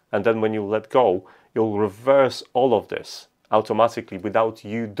 bank, and then when you let go, you'll reverse all of this automatically without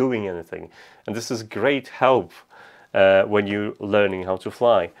you doing anything. And this is great help when you're learning how to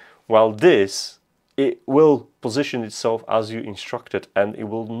fly. While this, it will position itself as you instructed, and it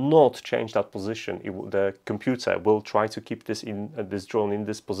will not change that position. The computer will try to keep this drone in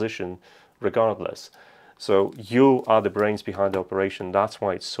this position regardless. So you are the brains behind the operation. That's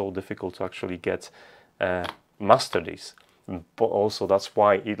why it's so difficult to actually get master these. But also that's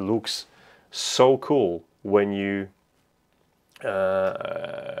why it looks so cool when you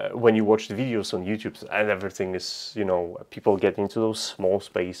watch the videos on YouTube, and everything is, you know, people get into those small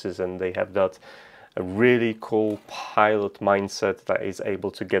spaces and they have that a really cool pilot mindset that is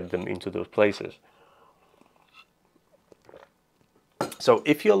able to get them into those places. So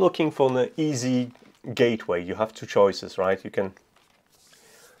if you're looking for an easy gateway, you have two choices, right? You can,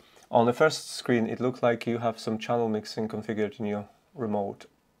 on the first screen it looks like you have some channel mixing configured in your remote.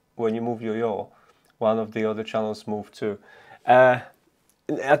 When you move your yaw, one of the other channels move too. I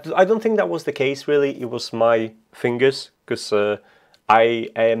don't think that was the case really. It was my fingers, because I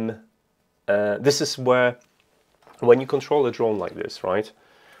am this is where, when you control a drone like this, right,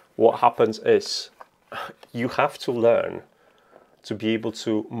 what happens is you have to learn to be able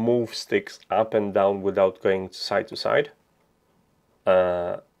to move sticks up and down without going side to side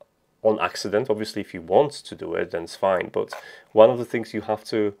on accident. Obviously, if you want to do it, then it's fine. But one of the things you have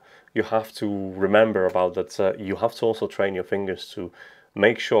to remember about that, you have to also train your fingers to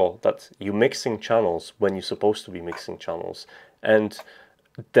make sure that you're mixing channels when you're supposed to be mixing channels. And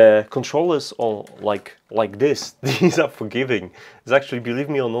the controllers are like this. These are forgiving. It's actually, believe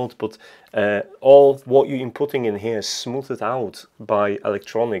me or not, but all what you're inputting in here is smoothed out by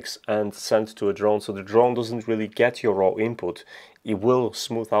electronics and sent to a drone, so the drone doesn't really get your raw input. It will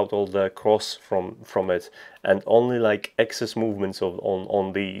smooth out all the cross from it, and only like excess movements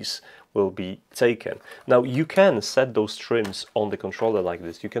on these will be taken. Now you can set those trims on the controller like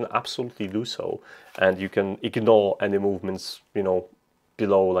this. You can absolutely do so, and you can ignore any movements, you know,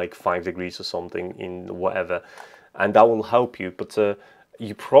 below like 5 degrees or something in whatever, and that will help you. But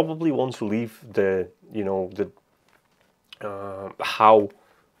you probably want to leave the, you know, the how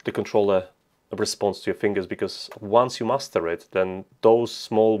the controller responds to your fingers, because once you master it, then those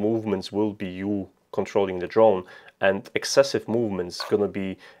small movements will be you controlling the drone, and excessive movements going to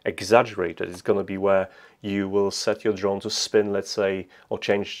be exaggerated. It's going to be where you will set your drone to spin, let's say, or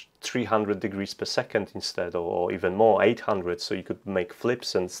change 300 degrees per second instead, or even more, 800, so you could make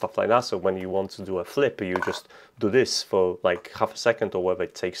flips and stuff like that. So when you want to do a flip, you just do this for like half a second or whatever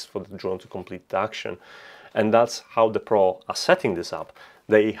it takes for the drone to complete the action. And that's how the pro are setting this up.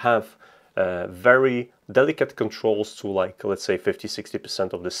 They have very delicate controls to, like, let's say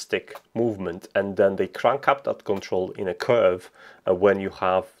 50-60% of the stick movement, and then they crank up that control in a curve when you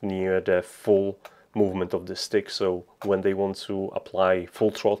have near the full movement of the stick. So when they want to apply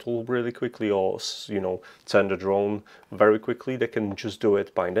full throttle really quickly, or, you know, turn the drone very quickly, they can just do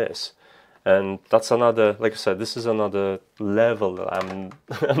it by this. And that's another, like I said, this is another level that I'm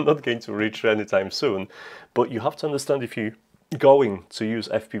not going to reach anytime soon. But you have to understand, if you're going to use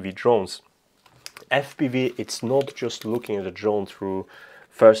FPV drones, FPV, it's not just looking at the drone through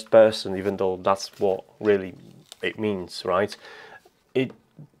first person, even though that's what really it means, right?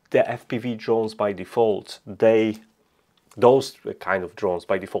 The FPV drones by default, those kind of drones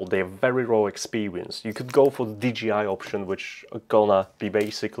by default, they have very raw experience. You could go for the DJI option, which are gonna be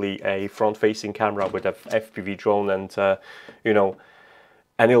basically a front-facing camera with a FPV drone, and you know,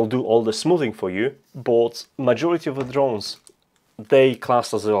 and it'll do all the smoothing for you. But majority of the drones, they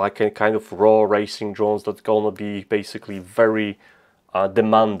class as like a kind of raw racing drones that's gonna be basically very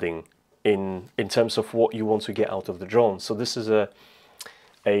demanding in terms of what you want to get out of the drone. So this is a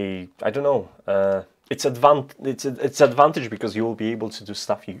I don't know, it's advantage because you will be able to do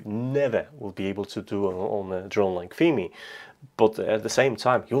stuff you never will be able to do on a drone like FPV. But at the same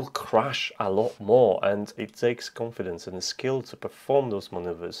time, you'll crash a lot more, and it takes confidence and skill to perform those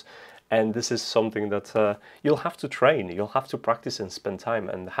maneuvers. And this is something that you'll have to train, you'll have to practice and spend time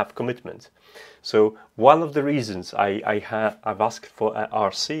and have commitment. So one of the reasons I've asked for an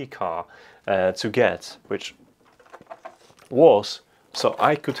RC car to get, which was so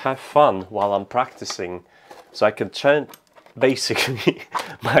I could have fun while I'm practicing, so I can turn, basically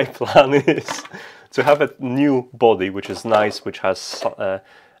my plan is to have a new body which is nice, which has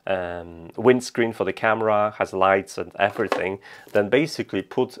windscreen for the camera, has lights and everything, then basically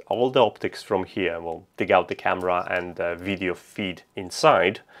put all the optics from here, we'll dig out the camera and video feed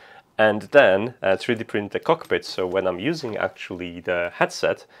inside, and then 3D print the cockpit, so when I'm using actually the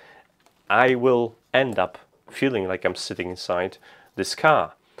headset, I will end up feeling like I'm sitting inside this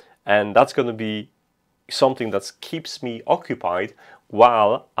car. And that's going to be something that keeps me occupied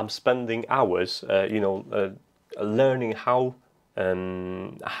while I'm spending hours, learning how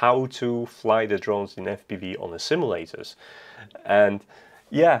to fly the drones in FPV on the simulators. And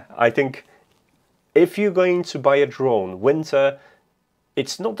yeah, I think if you're going to buy a drone, winter,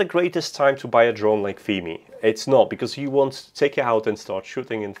 it's not the greatest time to buy a drone like FPV. It's not, because you want to take it out and start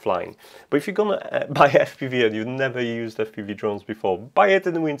shooting and flying. But if you're gonna buy FPV and you've never used FPV drones before, buy it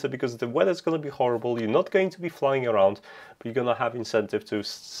in the winter, because the weather's gonna be horrible. You're not going to be flying around, but you're gonna have incentive to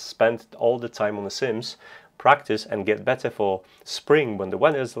spend all the time on the sims, practice and get better for spring when the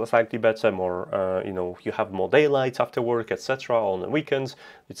weather is slightly better, more you have more daylight after work, etc. On the weekends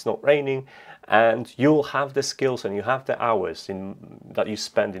it's not raining, and you'll have the skills and you have the hours that you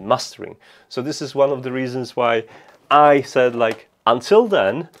spend in mastering. So this is one of the reasons why I said, like, until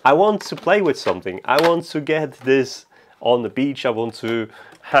then I want to play with something. I want to get this on the beach. I want to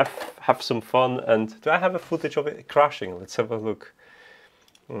have some fun. And do I have a footage of it crashing? Let's have a look.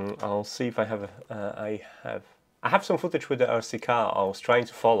 I'll see if I have I have some footage with the RC car I was trying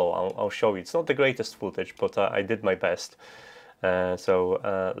to follow. I'll show you. It's not the greatest footage, but I did my best. Let's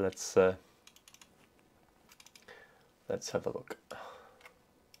Let's have a look.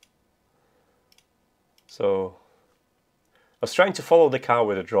 So I was trying to follow the car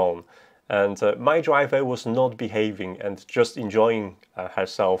with a drone, and my driver was not behaving and just enjoying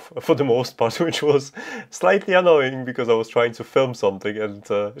herself for the most part, which was slightly annoying because I was trying to film something and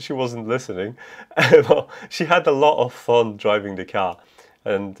she wasn't listening. Well, she had a lot of fun driving the car,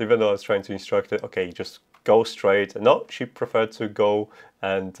 and even though I was trying to instruct her, okay, just go straight. No, she preferred to go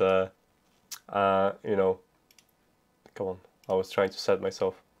and, you know, come on, I was trying to set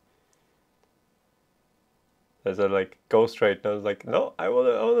myself. As I like, go straight, and I was like, no, I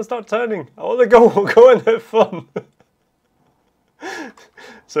wanna start turning. I wanna go and have fun.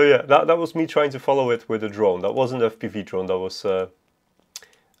 So yeah, that was me trying to follow it with a drone. That wasn't an FPV drone. That was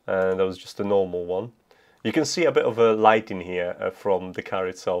just a normal one. You can see a bit of a light in here from the car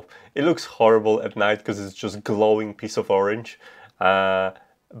itself. It looks horrible at night because it's just glowing piece of orange. Yeah,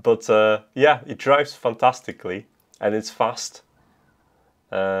 it drives fantastically and it's fast.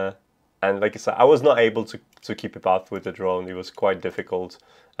 And like I said, I was not able to keep it up with the drone. It was quite difficult.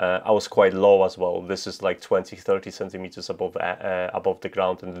 I was quite low as well. This is like 20-30 centimeters above the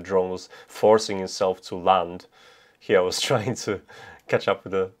ground, and the drone was forcing itself to land. Here I was trying to catch up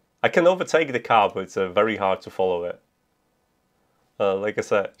with the... I can overtake the car, but it's very hard to follow it. Like I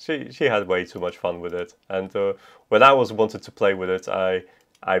said, she had way too much fun with it. And when I wanted to play with it,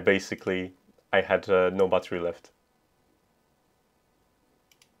 I basically had no battery left.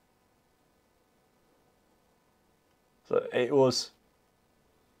 So it was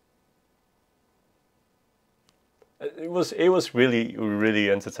really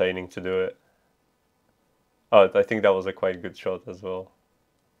entertaining to do it. Oh, I think that was a quite good shot as well.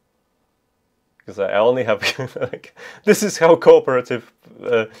 Because I only have like, this is how cooperative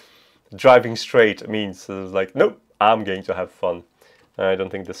driving straight means. So it's like, nope, I'm going to have fun. I don't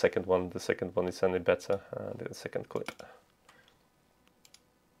think the second one is any better. The second clip.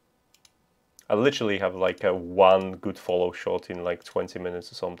 I literally have like one good follow shot in like 20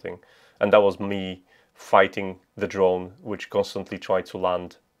 minutes or something. And that was me fighting the drone, which constantly tried to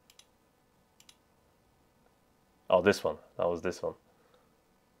land. Oh, this one. That was this one.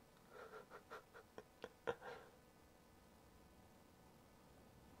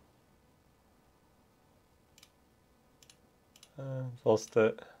 Lost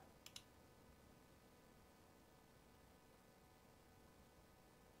it.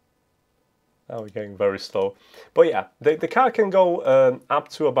 Now we're going very slow. But yeah, the car can go up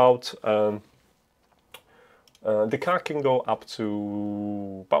to about... the car can go up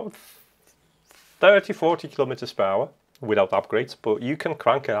to about 30-40 kilometers per hour without upgrades, but you can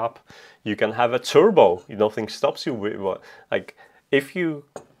crank it up. You can have a turbo. Nothing stops you with, like, if you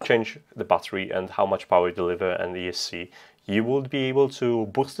change the battery and how much power you deliver and ESC, you would be able to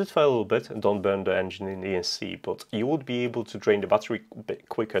boost it for a little bit and don't burn the engine in ESC, but you would be able to drain the battery a bit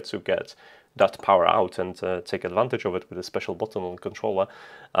quicker to get that power out and take advantage of it with a special button on the controller.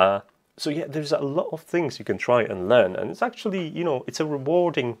 So yeah, there's a lot of things you can try and learn, and it's actually, you know, it's a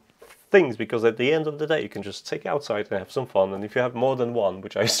rewarding things, because at the end of the day you can just take it outside and have some fun. And if you have more than one,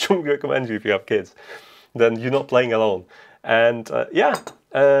 which I strongly recommend you if you have kids, then you're not playing alone. And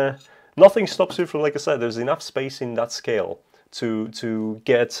nothing stops you from, like I said, there's enough space in that scale to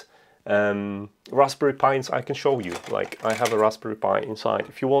get Raspberry Pis. I can show you, like, I have a Raspberry Pi inside.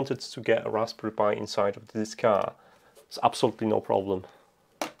 If you wanted to get a Raspberry Pi inside of this car, it's absolutely no problem.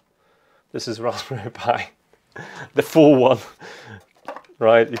 This is Raspberry Pi, the full one,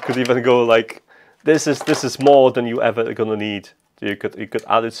 right? You could even go like, this is more than you ever gonna need. You could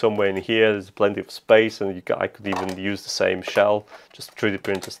add it somewhere in here. There's plenty of space, and I could even use the same shell, just 3D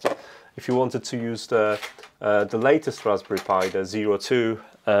printers. If you wanted to use the latest Raspberry Pi, the 02,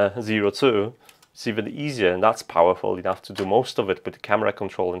 it's even easier, and that's powerful enough to do most of it with the camera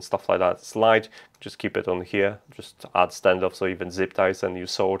control and stuff like that. Slide, just keep it on here, just add standoff, so even zip ties, and you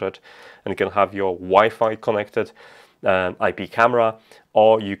sort it, and you can have your Wi-Fi connected IP camera,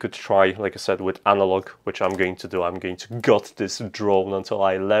 or you could try, like I said, with analog, which I'm going to do. I'm going to gut this drone until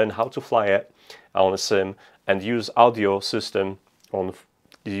I learn how to fly it on a sim, and use audio system on.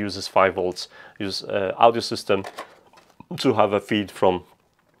 It uses 5 volts. Use audio system to have a feed from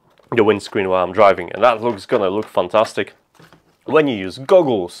the windscreen while I'm driving, and that gonna look fantastic when you use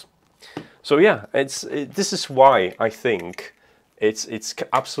goggles. So yeah, this is why I think it's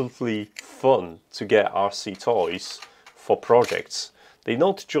absolutely fun to get RC toys for projects. They're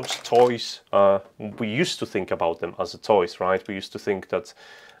not just toys. We used to think about them as toys, right? We used to think that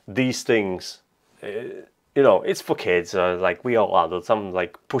these things, you know, it's for kids. Like, we all adults. I'm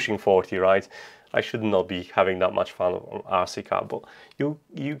like pushing 40, right? I should not be having that much fun on RC car, but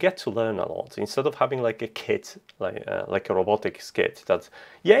you get to learn a lot instead of having like a kit, like a robotics kit that,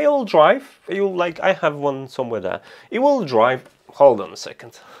 yeah, it'll drive. You'll like, I have one somewhere there. It will drive. Hold on a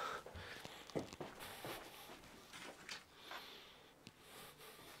second.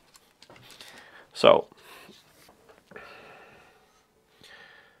 So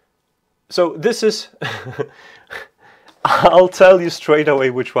this is, I'll tell you straight away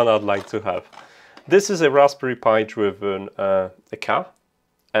which one I'd like to have. This is a Raspberry Pi driven a car,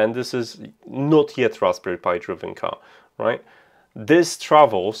 and this is not yet Raspberry Pi driven car, right? This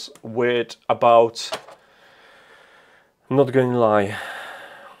travels with about, I'm not going to lie,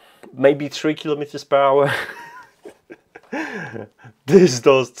 maybe 3 kilometers per hour. This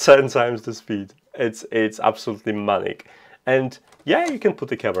does 10 times the speed. It's absolutely manic. And yeah, you can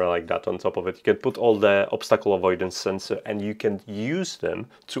put a camera like that on top of it. You can put all the obstacle avoidance sensor, and you can use them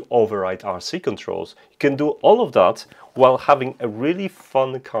to override RC controls. You can do all of that while having a really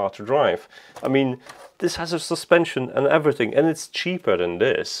fun car to drive. I mean, this has a suspension and everything, and it's cheaper than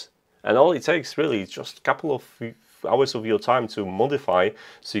this. And all it takes really is just a couple of hours of your time to modify,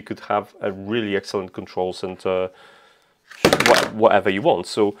 so you could have a really excellent controls and whatever you want.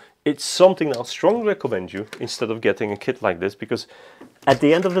 So it's something that I'll strongly recommend you instead of getting a kit like this, because at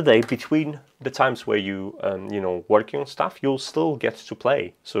the end of the day, between the times where you working on stuff, you'll still get to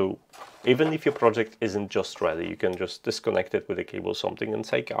play. So even if your project isn't just ready, you can just disconnect it with a cable or something and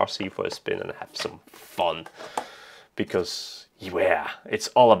take RC for a spin and have some fun, because yeah, it's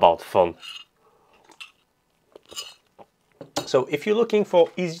all about fun. So if you're looking for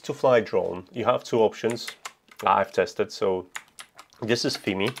easy to fly drone, you have two options I've tested. So this is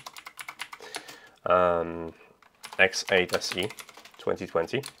FPV X8 SE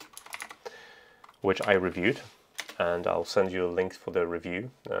 2020, which I reviewed, and I'll send you a link for the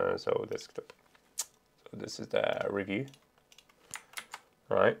review. So this is the review,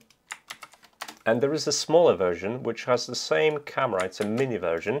 right? And there is a smaller version which has the same camera. It's a mini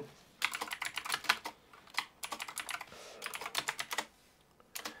version.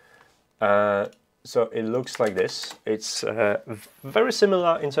 So it looks like this. It's very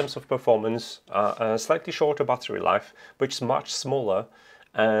similar in terms of performance, slightly shorter battery life, but it's much smaller,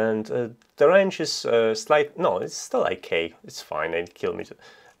 and the range is no, it's still 8K. It's fine. 8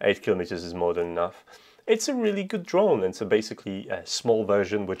 kilometers is more than enough. It's a really good drone. It's basically a small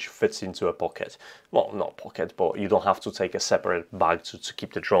version which fits into a pocket. Well, not pocket, but you don't have to take a separate bag to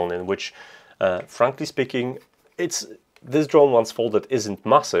keep the drone in, which, frankly speaking, this drone once folded isn't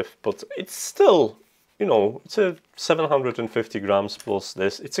massive, but it's still, it's a 750 grams plus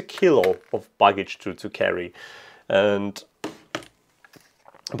this. It's a kilo of baggage to carry. But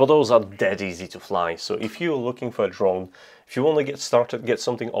those are dead easy to fly. So if you're looking for a drone, if you want to get started, get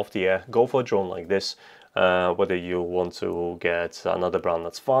something off the air, go for a drone like this. Whether you want to get another brand,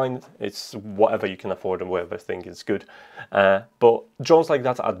 that's fine. It's whatever you can afford and whatever think is good. But drones like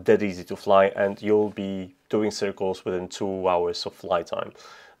that are dead easy to fly, and you'll be doing circles within 2 hours of flight time.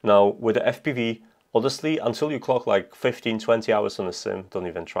 Now with the FPV, honestly, until you clock like 15-20 hours on a sim, don't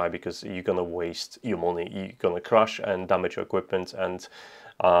even try, because you're gonna waste your money. You're gonna crash and damage your equipment, and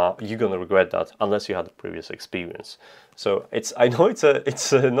you're gonna regret that unless you had a previous experience. So I know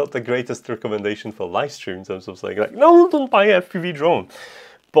it's not the greatest recommendation for live stream in terms of saying like, no, don't buy a FPV drone,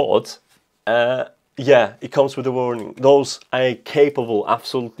 but yeah, it comes with a warning. Those are capable,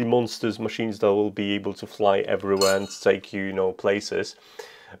 absolutely monsters machines that will be able to fly everywhere and take you, places,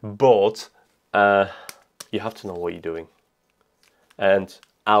 but you have to know what you're doing. And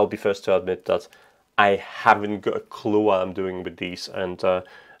I'll be first to admit that I haven't got a clue what I'm doing with these, and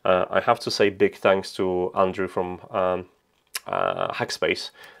I have to say big thanks to Andrew from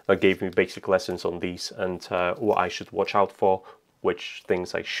Hackspace that gave me basic lessons on these, and what I should watch out for, which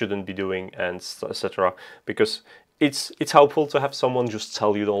things I shouldn't be doing, and etc. Because it's helpful to have someone just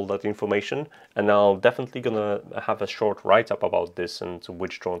tell you all that information, and I'll definitely gonna have a short write-up about this and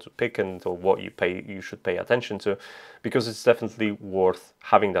which drone to pick and what you should pay attention to, because it's definitely worth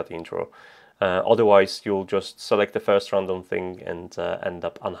having that intro. Otherwise, you'll just select the first random thing and end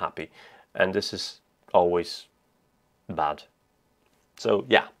up unhappy, and this is always bad. So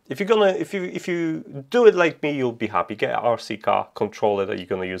yeah, if you do it like me, you'll be happy. Get an RC car controller that you're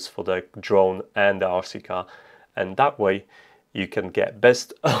gonna use for the drone and the RC car, and that way you can get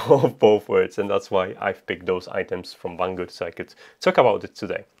best of both worlds. And that's why I've picked those items from Banggood, so I could talk about it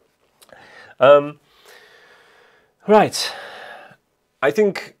today. Right, I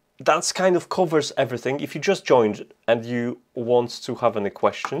think that's kind of covers everything. If you just joined and you want to have any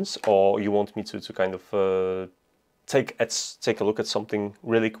questions, or you want me to kind of take a look at something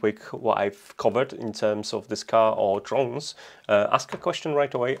really quick, what I've covered in terms of this car or drones, ask a question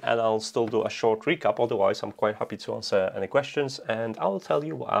right away and I'll still do a short recap. Otherwise, I'm quite happy to answer any questions and I'll tell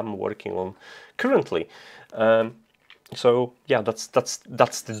you what I'm working on currently. So yeah, that's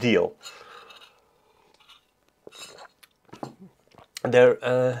the deal.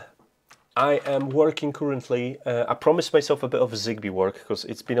 I am working currently. I promised myself a bit of Zigbee work because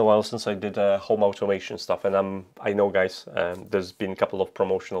it's been a while since I did home automation stuff, and I know, guys, there's been a couple of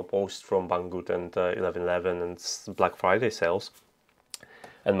promotional posts from Banggood and 1111 and Black Friday sales,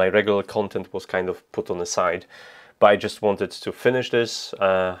 and my regular content was kind of put on the side. But I just wanted to finish this,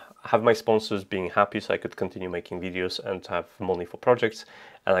 have my sponsors being happy so I could continue making videos and have money for projects.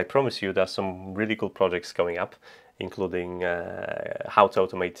 And I promise you there's some really cool projects coming up, including how to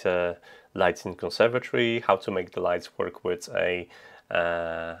automate lights in conservatory, how to make the lights work with a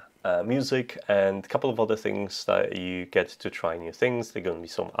music, and a couple of other things that you get to try new things. There are going to be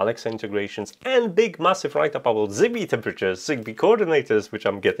some Alexa integrations and big massive write-up about Zigbee temperatures, Zigbee coordinators, which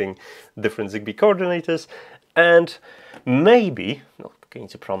I'm getting different Zigbee coordinators, and maybe, not going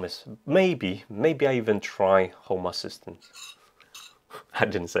to promise, maybe I even try Home Assistant. I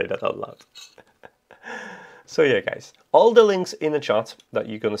didn't say that out loud. So yeah, guys, all the links in the chat that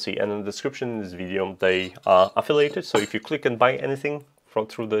you're gonna see and in the description in this video, they are affiliated. So if you click and buy anything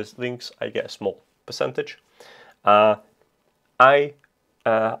through those links, I get a small percentage. I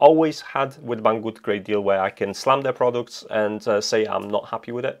always had with Banggood great deal where I can slam their products and say I'm not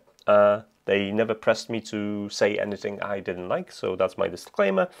happy with it. They never pressed me to say anything I didn't like, so that's my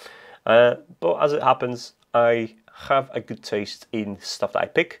disclaimer. But as it happens, I have a good taste in stuff that I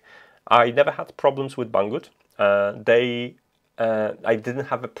pick. I never had problems with Banggood. I didn't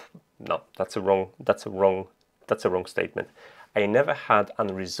have no, that's a wrong statement. I never had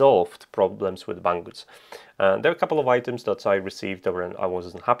unresolved problems with Banggoods. There are a couple of items that I received that I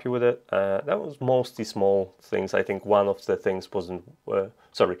wasn't happy with it. That was mostly small things. I think one of the things wasn't,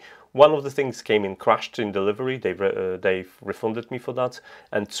 one of the things came in crashed in delivery. They've refunded me for that,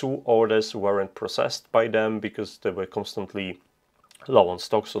 and 2 orders weren't processed by them because they were constantly low on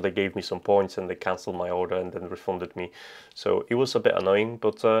stock, so they gave me some points and they cancelled my order and then refunded me. So it was a bit annoying,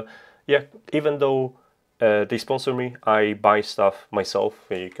 but yeah, even though they sponsor me, I buy stuff myself.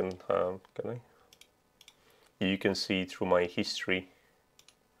 You can you can see through my history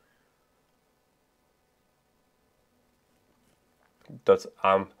that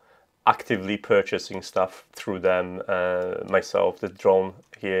I'm actively purchasing stuff through them myself. The drone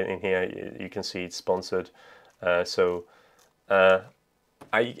here you can see it's sponsored, so and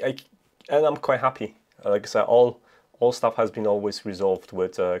I'm quite happy. Like I said, all stuff has been always resolved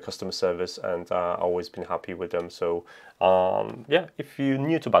with customer service, and always been happy with them. So yeah, if you're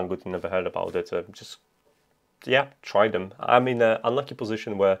new to Banggood, you never heard about it, just yeah, try them. I'm in an unlucky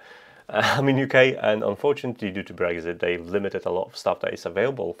position where I'm in UK, and unfortunately due to Brexit, they've limited a lot of stuff that is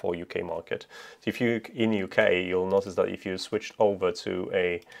available for UK market. So if you're in UK, you'll notice that if you switched over to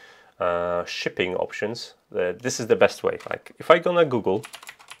a shipping options, this is the best way. Like if I gonna Google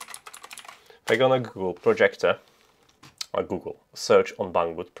projector, or Google search on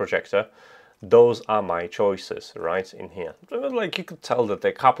Banggood projector, those are my choices right in here. Like you could tell that there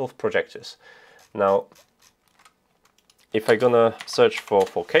are a couple of projectors. Now if I gonna search for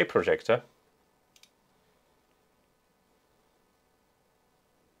 4K projector,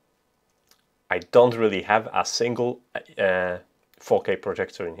 I don't really have a single 4K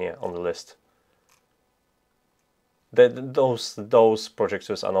projector in here on the list. Those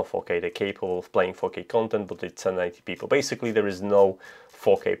projectors are not 4K. They're capable of playing 4K content, but it's 1080 people. Basically, there is no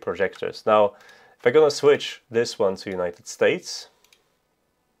 4K projectors. Now, if I'm gonna switch this one to United States,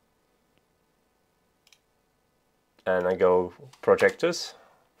 and I go projectors,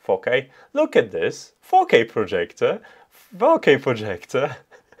 4K. Look at this, 4K projector, 4K projector,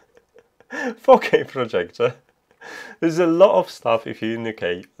 4K projector. There's a lot of stuff, if you're in the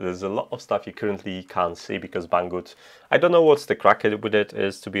UK, there's a lot of stuff you currently can't see because Banggood, I don't know what's the crack with it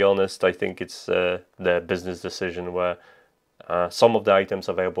is, to be honest. I think it's the business decision where some of the items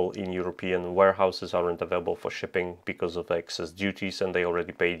available in European warehouses aren't available for shipping because of excess duties, and they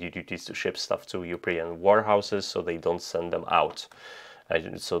already paid the duties to ship stuff to European warehouses, so they don't send them out,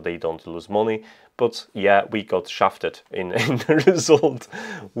 so they don't lose money. But yeah, we got shafted in the result,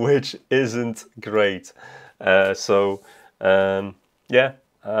 which isn't great. Yeah,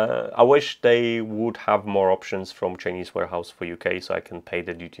 I wish they would have more options from Chinese warehouse for UK, so I can pay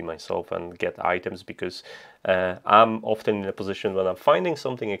the duty myself and get items, because I'm often in a position when I'm finding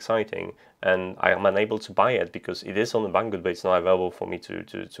something exciting and I am unable to buy it because it is on the Banggood, but it's not available for me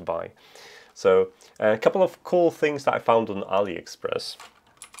to buy. So a couple of cool things that I found on AliExpress.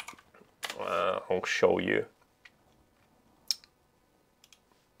 I'll show you.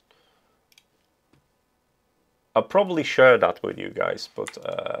 I'll probably share that with you guys, but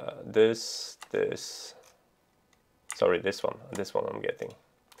sorry, this one I'm getting.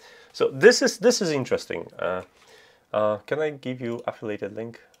 So this is interesting. Can I give you affiliated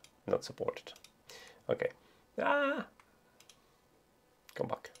link? Not supported. Okay. Come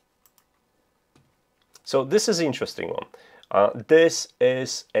back. So this is an interesting one. This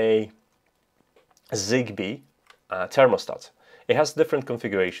is a Zigbee thermostat. It has different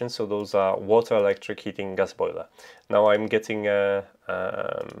configurations, so those are water, electric heating, gas boiler. Now I'm getting a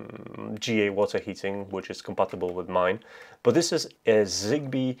GA water heating, which is compatible with mine. But this is a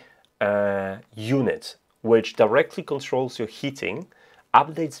Zigbee unit, which directly controls your heating,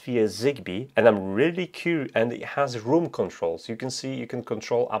 updates via Zigbee, and I'm really curious, and it has room controls. You can see you can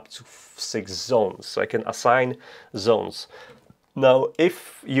control up to 6 zones, so I can assign zones. Now,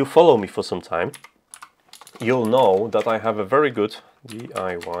 if you follow me for some time, you'll know that I have a very good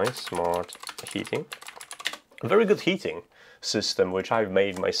DIY smart heating, a very good heating system which I've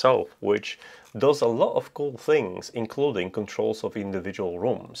made myself, which does a lot of cool things, including controls of individual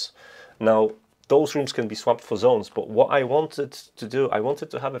rooms. Now, those rooms can be swapped for zones, but what I wanted to do, I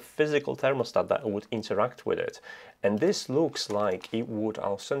wanted to have a physical thermostat that would interact with it. And this looks like it would,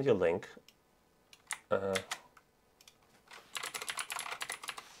 I'll send you a link.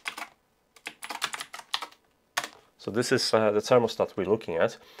 So this is the thermostat we're looking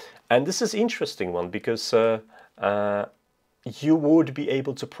at. And this is an interesting one because you would be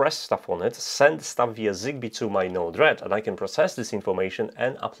able to press stuff on it, send stuff via Zigbee to my Node-RED, and I can process this information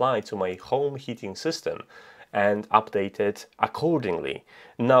and apply it to my home heating system and update it accordingly.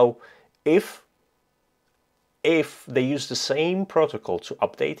 Now, if they use the same protocol to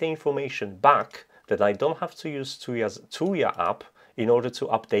update the information back, then I don't have to use Tuya app in order to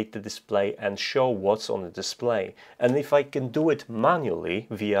update the display and show what's on the display. And if I can do it manually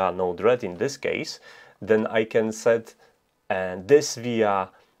via Node-RED in this case, then I can set this via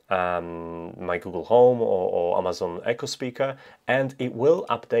my Google Home or Amazon Echo Speaker, and it will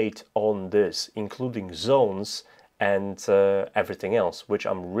update on this, including zones and everything else, which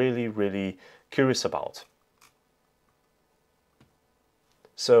I'm really, really curious about.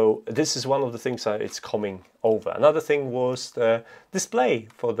 So this is one of the things that it's coming over. Another thing was the display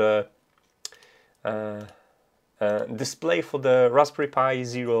for the Raspberry Pi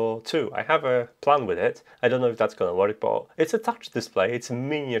 02. I have a plan with it. I don't know if that's going to work, but it's a touch display. It's a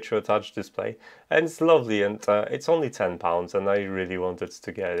miniature touch display, and it's lovely. And it's only £10, and I really wanted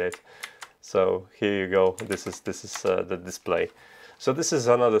to get it. So here you go. This is the display. So this is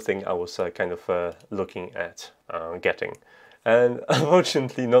another thing I was kind of looking at getting. And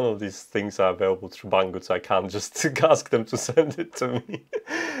unfortunately, none of these things are available through Banggood, so I can't just ask them to send it to me.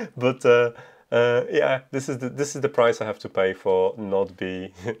 But yeah, this is the price I have to pay for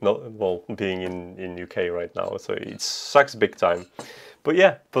being in UK right now. So it sucks big time. But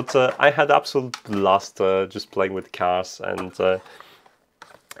yeah, I had absolute blast just playing with cars, and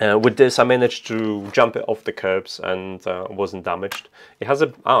with this I managed to jump it off the curbs and wasn't damaged. It has a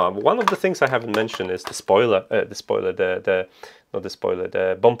one of the things I haven't mentioned is the spoiler.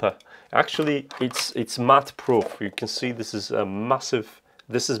 The bumper. Actually, it's matte proof. You can see this is a massive.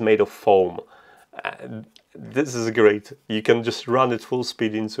 This is made of foam. This is great. You can just run it full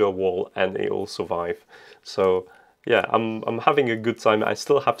speed into a wall and it will survive. So yeah, I'm having a good time. I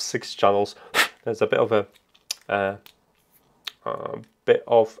still have 6 channels. There's a bit of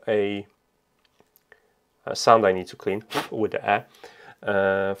a sound I need to clean with the air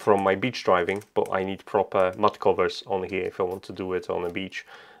from my beach driving, but I need proper mat covers on here if I want to do it on a beach.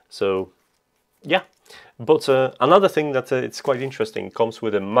 So yeah, but another thing that it's quite interesting, comes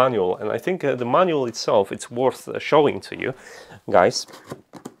with a manual, and I think the manual itself, it's worth showing to you guys,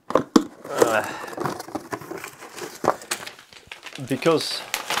 because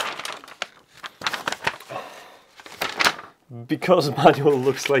manual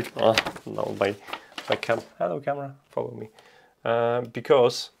looks like hello camera, follow me.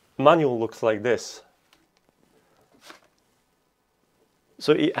 Because manual looks like this.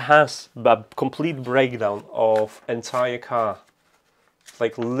 So it has a complete breakdown of entire car.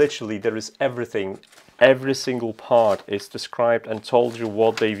 Like literally there is everything. Every single part is described and told you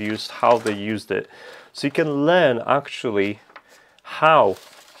what they've used, how they used it. So you can learn actually how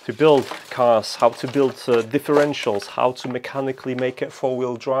to build cars, how to build differentials, how to mechanically make it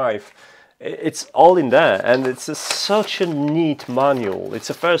 4-wheel drive. It's all in there, and it's such a neat manual. It's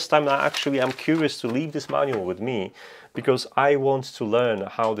the first time that actually I'm curious to leave this manual with me, because I want to learn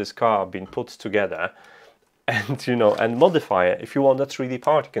how this car been put together, and you know, and modify it. If you want a 3D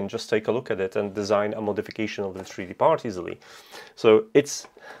part, you can just take a look at it and design a modification of the 3D part easily. So it's,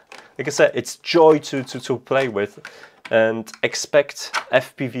 like I said, it's joy to play with, and expect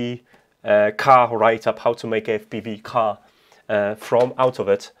FPV car write-up, how to make a FPV car from out of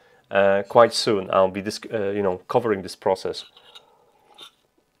it quite soon. I'll be you know, covering this process.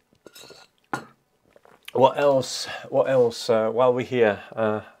 What else? What else? While we're here,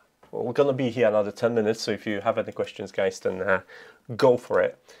 we're gonna be here another 10 minutes. So if you have any questions, guys, then go for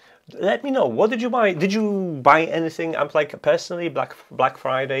it. Let me know. What did you buy? Did you buy anything? I'm like, personally, Black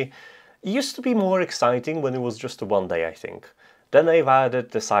Friday used to be more exciting when it was just a one day, I think. Then they've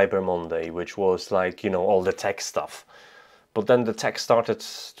added the Cyber Monday, which was like, you know, all the tech stuff. But then the tech started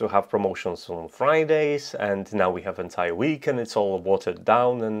to have promotions on Fridays, and now we have entire week, and it's all watered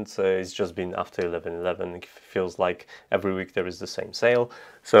down, and it's just been after 11/11. It feels like every week there is the same sale.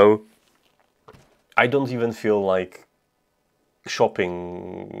 So I don't even feel like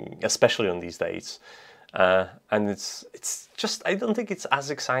shopping, especially on these days. And it's just, I don't think it's as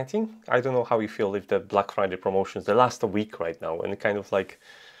exciting. I don't know how you feel if the Black Friday promotions, they last a week right now, and kind of like,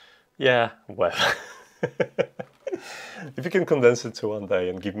 yeah, well, if you can condense it to one day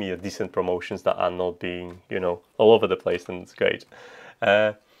and give me a decent promotions that are not being, you know, all over the place, then it's great.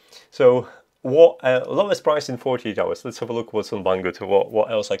 So what lowest price in 48 hours? Let's have a look what's on Banggood.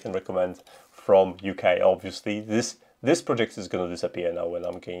 What else I can recommend from UK? Obviously, this project is going to disappear now when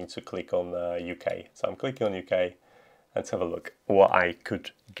I'm going to click on UK. So I'm clicking on UK. Let's have a look what I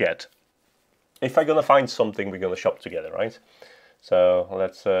could get. If I'm going to find something, we're going to shop together, right? So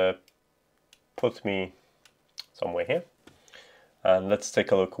let's put me somewhere here. And let's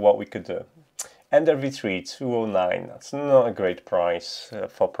take a look what we could do. Ender V3 209. That's not a great price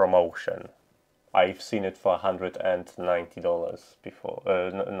for promotion. I've seen it for $190 before.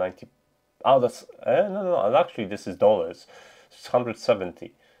 90. Oh, that's no. Actually, this is dollars. It's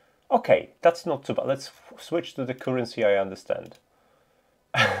 170. Okay, that's not too bad. Let's switch to the currency I understand.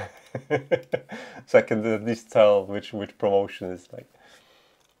 So I can at least tell which promotion is like.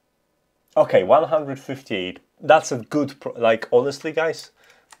 Okay, 158. That's a good like, honestly, guys,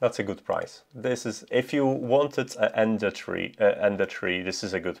 that's a good price. This is, if you wanted an Ender tree, this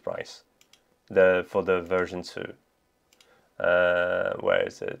is a good price. For the version 2. Where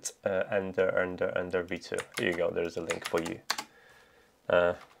is it? Ender V2. Here you go. There's a link for you.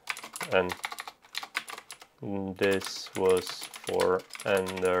 And this was for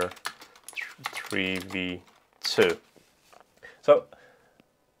Ender 3V2. So,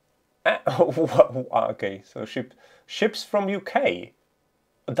 okay. So ships from UK.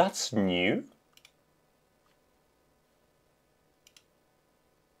 That's new.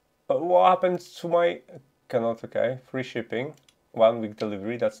 But what happened to my? Cannot, okay, free shipping, 1 week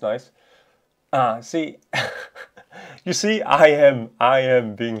delivery, that's nice. See, you see, I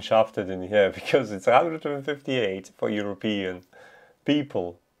am being shafted in here because it's 158 for European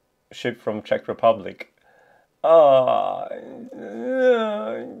people shipped from Czech Republic.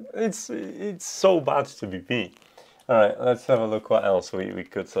 It's so bad to be me. All right, let's have a look what else we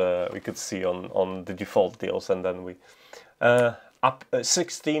could see on the default deals, and then we up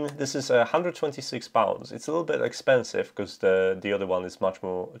 16. This is 126 pounds. It's a little bit expensive because the other one is much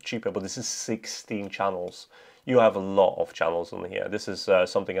more cheaper, but this is 16 channels. You have a lot of channels on here. This is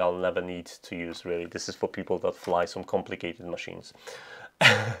something I'll never need to use, really. This is for people that fly some complicated machines.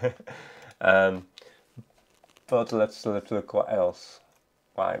 But let's look what else.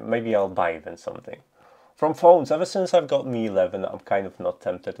 Maybe I'll buy even something. From phones, ever since I've got Mi 11, I'm kind of not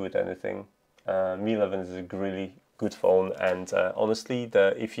tempted with anything. Mi 11 is a really good phone, and honestly,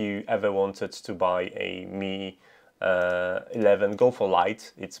 if you ever wanted to buy a Mi 11, go for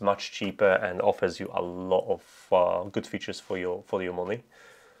Lite. It's much cheaper and offers you a lot of good features for your money.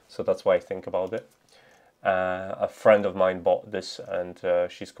 So that's why I think about it. A friend of mine bought this, and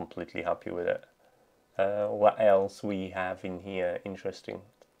she's completely happy with it. What else we have in here? Interesting.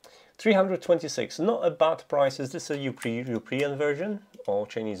 326. Not a bad price. Is this a European version or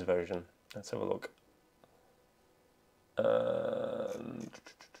Chinese version? Let's have a look.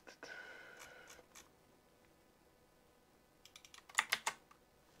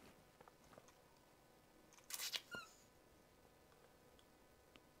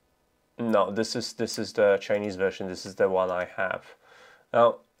 No, this is the Chinese version. This is the one I have.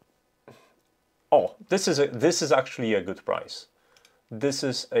 Now, oh, this is actually a good price. This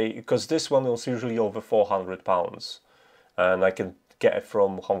is because this one was usually over £400, and I can get it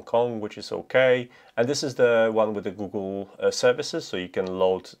from Hong Kong, which is okay. And this is the one with the Google services, so you can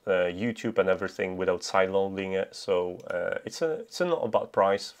load YouTube and everything without sideloading it. So it's a not a bad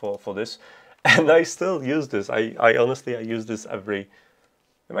price for this. And I still use this. I honestly use this every.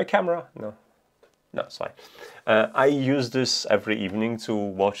 My camera? No, it's fine. I use this every evening to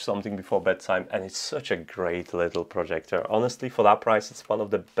watch something before bedtime, and it's such a great little projector. Honestly, for that price, it's one of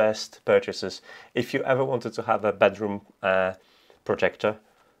the best purchases. If you ever wanted to have a bedroom projector,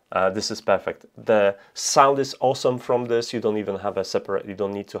 this is perfect. The sound is awesome from this. You don't even have a separate. You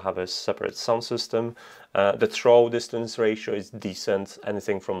don't need to have a separate sound system. The throw distance ratio is decent.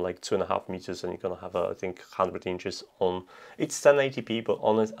 Anything from like 2.5 meters, and you're gonna have I think 100 inches on. It's 1080p, but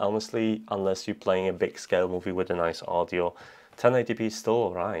honestly, unless you're playing a big scale movie with a nice audio, 1080p is still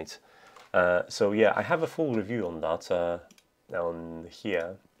alright. So yeah, I have a full review on that on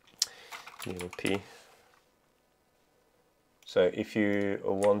here. ENP. So if you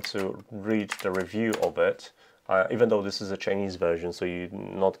want to read the review of it, even though this is a Chinese version, so you're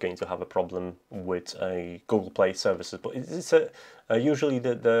not going to have a problem with a Google Play services, but it's usually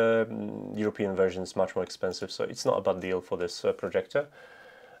the European version is much more expensive, so it's not a bad deal for this projector.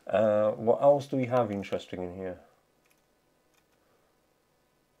 What else do we have interesting in here?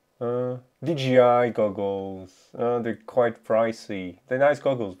 DJI goggles. They're quite pricey. They're nice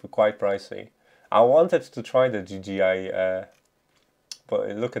goggles, but quite pricey. I wanted to try the DJI.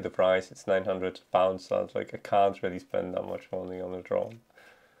 But look at the price, it's £900. So I like, I can't really spend that much money on a drone.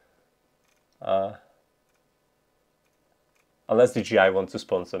 Unless DJI want to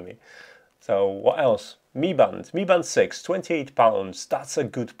sponsor me. So what else? Mi Band 6, £28. That's a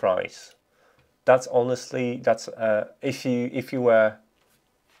good price. That's honestly, that's if you were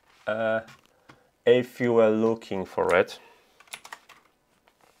looking for it.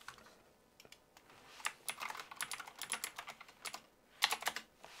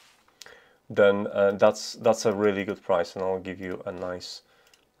 Then that's a really good price, and I'll give you a nice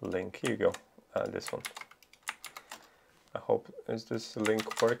link. Here you go, this one. I hope, is this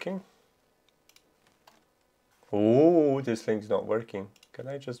link working? Oh, this link's not working. Can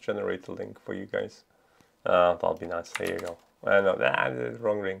I just generate a link for you guys? That'll be nice. Here you go. No, the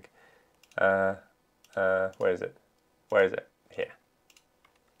wrong link. Where is it? Where is it? Here.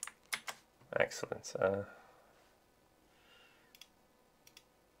 Excellent.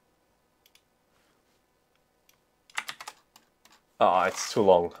 Oh, it's too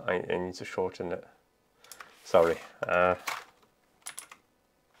long. I need to shorten it. Sorry. I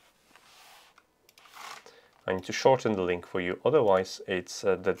need to shorten the link for you. Otherwise, it's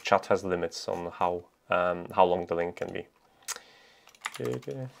the chat has limits on how long the link can be.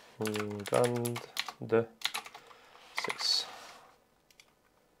 The 6.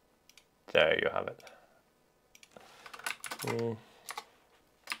 There you have it.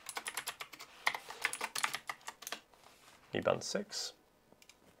 Mi Band 6.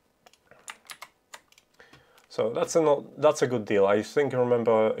 So that's a good deal. I think I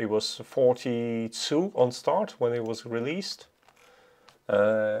remember it was 42 on start when it was released.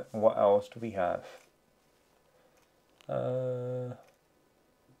 What else do we have?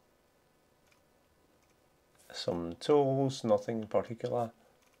 Some tools, nothing in particular.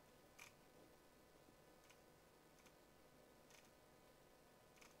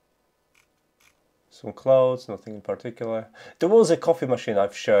 Some clothes, nothing in particular. There was a coffee machine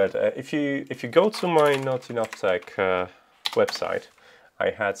I've shared. If you go to my Not Enough Tech website, I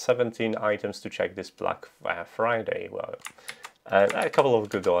had 17 items to check this Black Friday. Well, and a couple of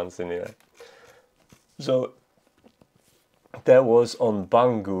good ones in there. So there was on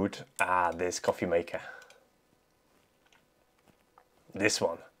Banggood this coffee maker. This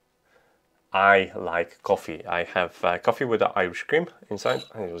one. I like coffee. I have coffee with the Irish cream inside,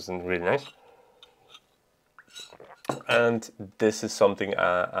 and it was really nice. And this is something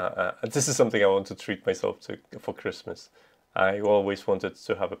I want to treat myself to for Christmas. I always wanted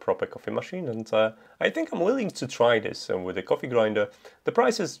to have a proper coffee machine, and I think I'm willing to try this with a coffee grinder. The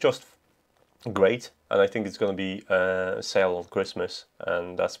price is just great, and I think it's going to be sale on Christmas,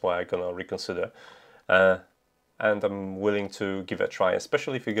 and that's why I'm going to reconsider. And I'm willing to give it a try,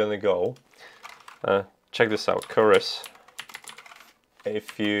 especially if you're going to go. Check this out, ENQUIRIES.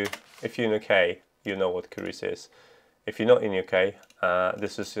 If you're in UK, you know what ENQUIRIES is. If you're not in UK,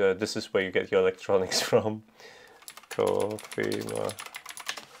 this is where you get your electronics from. Coffee.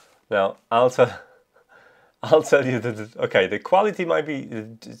 Now I'll tell you that okay, the quality might be,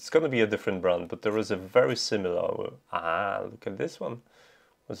 it's going to be a different brand, but there is a very similar. Look at this one.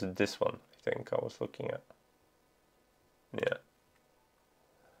 Was it this one? I think I was looking at. Yeah.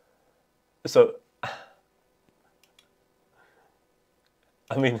 So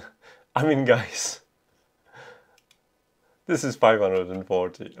I mean, guys, this is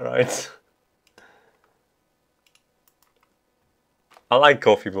 540, right? I like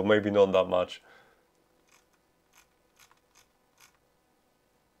coffee, but maybe not that much.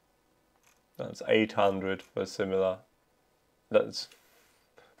 That's 800 for similar. That's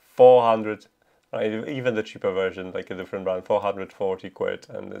 400. Right, even the cheaper version, like a different brand, 440 quid,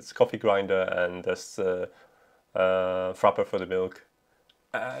 and it's coffee grinder and this frapper for the milk.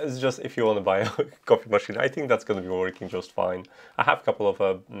 It's just if you want to buy a coffee machine, I think that's going to be working just fine. I have a couple of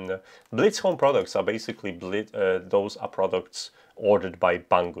Blitz Home products are basically those are products ordered by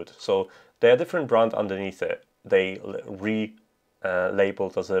Banggood, so they're a different brand underneath it. They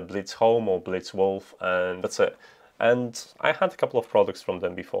labeled as a Blitz Home or Blitz Wolf, and that's it. And I had a couple of products from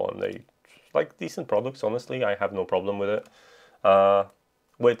them before, and they like decent products. Honestly, I have no problem with it.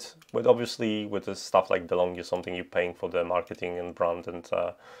 With obviously with the stuff like DeLonghi, something you're paying for the marketing and brand, and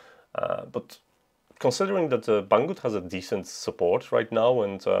but considering that Banggood has a decent support right now,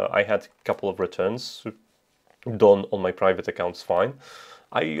 and I had a couple of returns done on my private accounts fine,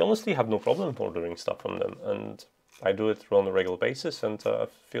 I honestly have no problem ordering stuff from them, and I do it on a regular basis, and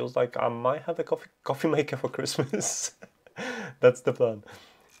feels like I might have a coffee maker for Christmas. That's the plan.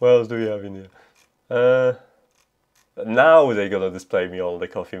 What else do we have in here? Now they're gonna display me all the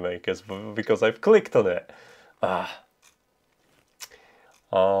coffee makers because I've clicked on it. I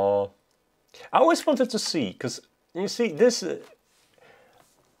always wanted to see, because you see this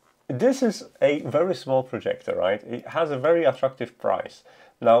is a very small projector, right? It has a very attractive price.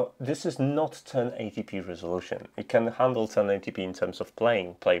 Now this is not 1080p resolution. It can handle 1080p in terms of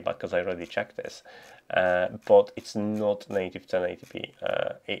playback, because I already checked this, but it's not native 1080p.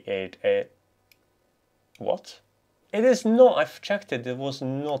 What? It is not. I've checked it. It was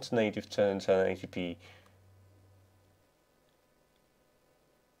not native 1080p.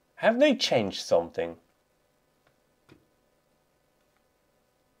 Have they changed something?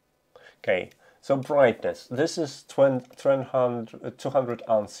 Okay, so brightness. This is 200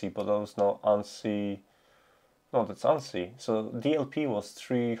 ANSI, but that was not ANSI. No, that's ANSI. So DLP was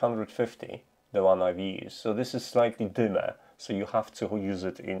 350, the one I've used. So this is slightly dimmer. So you have to use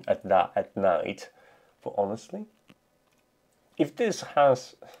it at night. But honestly, if this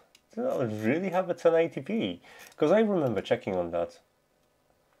has, does it really have a 1080p? Because I remember checking on that.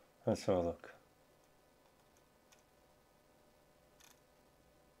 Let's have a look.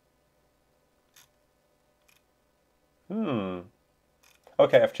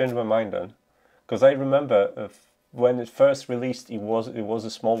 Okay, I've changed my mind then. Because I remember when it first released, it was a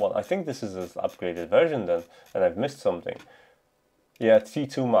small one. I think this is an upgraded version then, and I've missed something. Yeah,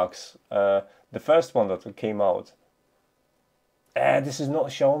 T2 Max. The first one that came out. This is not a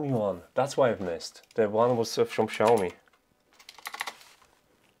Xiaomi one. That's why I've missed. The one was from Xiaomi.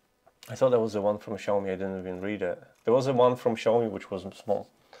 I thought there was the one from Xiaomi. I didn't even read it. There was a one from Xiaomi which was small.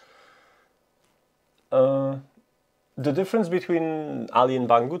 The difference between Ali and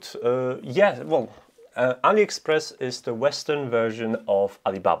Banggood, yeah, well, AliExpress is the Western version of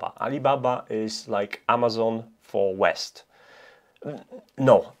Alibaba. Alibaba is like Amazon for West.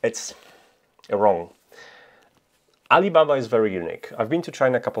 No, it's wrong. Alibaba is very unique. I've been to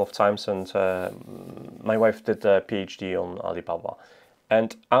China a couple of times, and my wife did a PhD on Alibaba.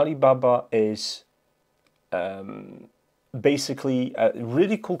 And Alibaba is basically a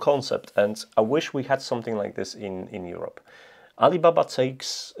really cool concept, and I wish we had something like this in Europe. Alibaba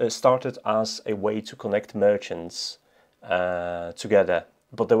started as a way to connect merchants together,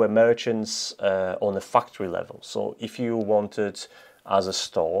 but there were merchants on a factory level. So if you wanted as a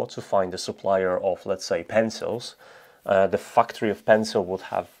store to find a supplier of, let's say, pencils, the factory of pencil would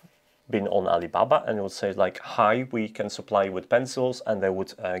have been on Alibaba, and it would say like, hi, we can supply you with pencils, and they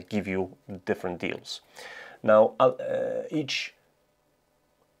would give you different deals. Now each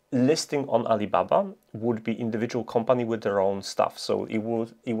listing on Alibaba would be individual company with their own stuff. So it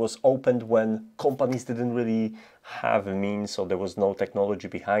was opened when companies didn't really have a means, or there was no technology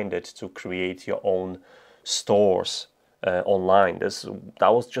behind it to create your own stores online.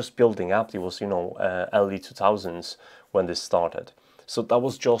 That was just building up. It was, you know, early 2000s when this started. So that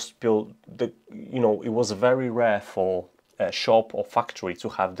was just built. You know, it was very rare for a shop or factory to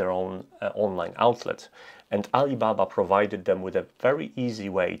have their own online outlet. And Alibaba provided them with a very easy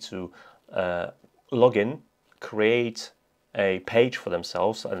way to log in, create a page for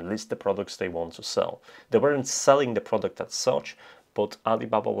themselves, and list the products they want to sell. They weren't selling the product as such, but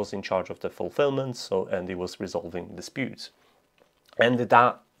Alibaba was in charge of the fulfillment, and it was resolving disputes. And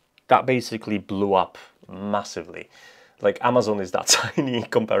that basically blew up massively. Like, Amazon is that tiny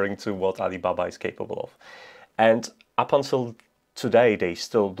comparing to what Alibaba is capable of. And up until today they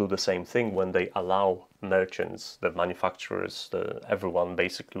still do the same thing when they allow merchants, the manufacturers, everyone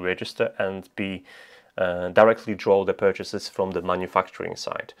basically register and be directly draw the purchases from the manufacturing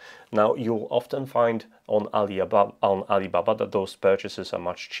side. Now you'll often find on Alibaba that those purchases are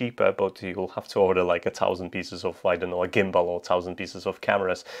much cheaper, but you'll have to order like 1,000 pieces of, I don't know, a gimbal or 1,000 pieces of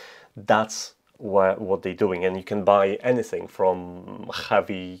cameras. That's what they're doing, and you can buy anything from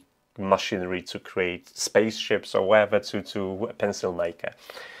heavy machinery to create spaceships or whatever to a pencil maker.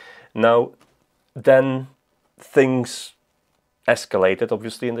 Now then things escalated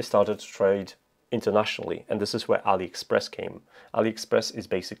obviously, and they started to trade internationally, and this is where AliExpress came. AliExpress is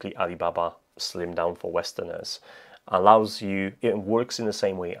basically Alibaba slimmed down for Westerners. Allows you, it works in the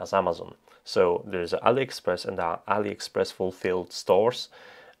same way as Amazon. So there's AliExpress, and there are AliExpress fulfilled stores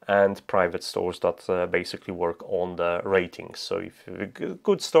and private stores that basically work on the ratings. So if you have a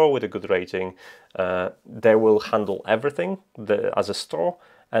good store with a good rating, they will handle everything as a store,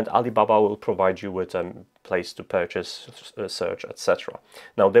 and Alibaba will provide you with a place to purchase, search, etc.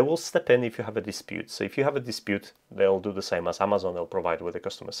 Now they will step in if you have a dispute. So if you have a dispute, they'll do the same as Amazon. They'll provide with a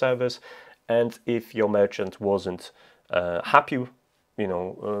customer service, and if your merchant wasn't happy,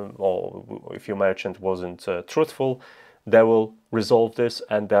 or if your merchant wasn't truthful, they will resolve this,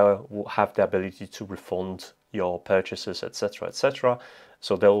 and they will have the ability to refund your purchases, etc., etc.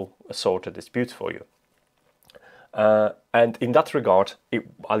 So they'll sort a dispute for you. And in that regard,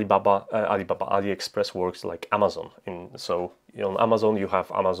 AliExpress works like Amazon. So on Amazon, you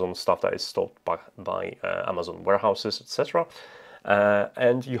have Amazon stuff that is stored by Amazon warehouses, etc.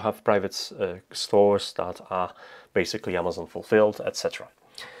 And you have private stores that are basically Amazon fulfilled, etc.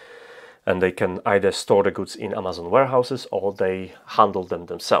 And they can either store the goods in Amazon warehouses or they handle them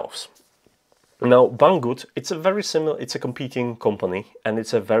themselves. Now, Banggood, it's a competing company, and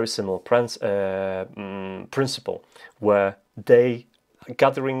it's a very similar principle, where they're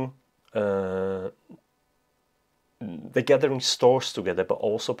gathering stores together, but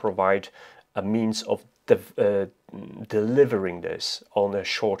also provide a means of delivering this on a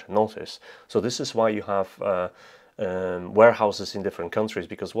short notice. So this is why you have warehouses in different countries,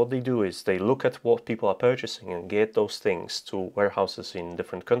 because what they do is they look at what people are purchasing and get those things to warehouses in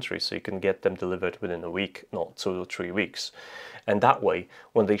different countries, so you can get them delivered within a week, not 2 or 3 weeks. And that way,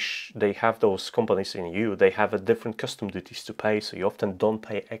 when they have those companies in EU, they have a different custom duties to pay, so you often don't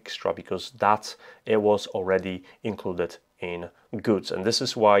pay extra because it was already included in goods. And this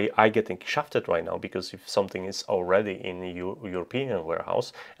is why I getting shafted right now, because if something is already in the European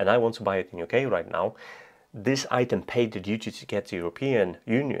warehouse and I want to buy it in UK right now, this item paid the duty to get to the European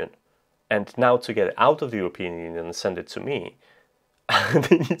Union, and now to get it out of the European Union and send it to me,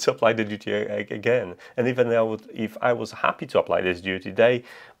 they need to apply the duty again. And even if I was happy to apply this duty, they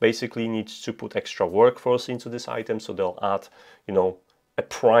basically need to put extra workforce into this item, so they'll add, a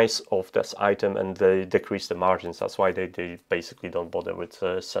price of this item, and they decrease the margins. That's why they basically don't bother with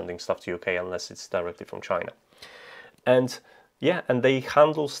sending stuff to UK unless it's directly from China. And yeah, and they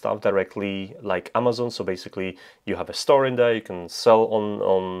handle stuff directly like Amazon. So basically you have a store in there, you can sell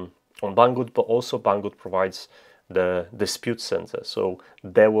on Banggood, but also Banggood provides the dispute center. So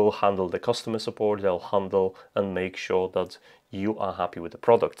they will handle the customer support, they'll handle and make sure that you are happy with the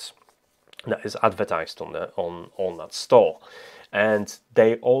products that is advertised on that store. And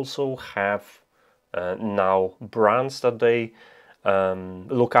they also have now brands that they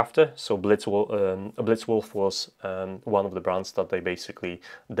look after. So Blitzwolf was one of the brands that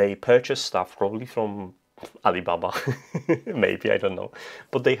they purchase stuff probably from Alibaba, maybe, I don't know,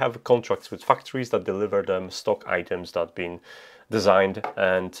 but they have contracts with factories that deliver them stock items that have been designed,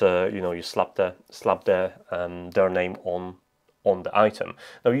 and you slap their name on the item.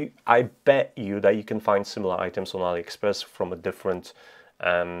 Now I bet you that you can find similar items on AliExpress from a different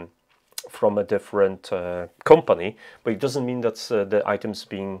company, but it doesn't mean that the items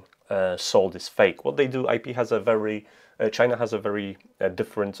being sold is fake. What they do, China has a very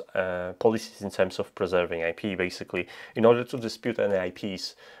different policies in terms of preserving IP. Basically, in order to dispute any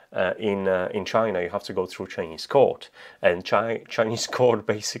IPs in China, you have to go through Chinese court, and Chinese court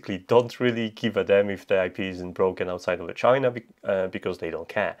basically don't really give a damn if the IP isn't broken outside of China, because they don't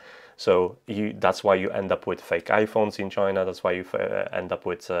care. So that's why you end up with fake iPhones in China. That's why you end up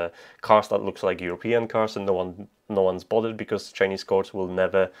with cars that looks like European cars, and no one's bothered, because Chinese courts will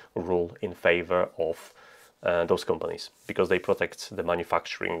never rule in favor of those companies, because they protect the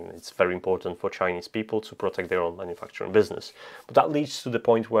manufacturing. It's very important for Chinese people to protect their own manufacturing business. But that leads to the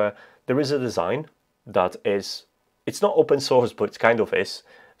point where there is a design that is, it's not open source, but it kind of is.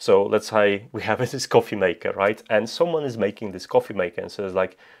 So let's say we have this coffee maker, right? And someone is making this coffee maker and says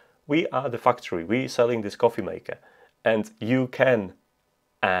like, we are the factory, we're selling this coffee maker. and you can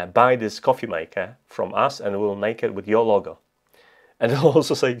buy this coffee maker from us and we'll make it with your logo. And they'll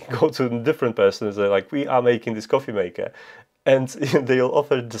also say, go to a different person and say, like, we are making this coffee maker. And they'll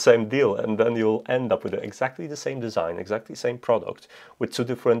offer the same deal, and then you'll end up with exactly the same design, exactly the same product, with 2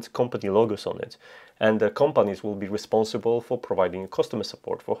 different company logos on it. And the companies will be responsible for providing customer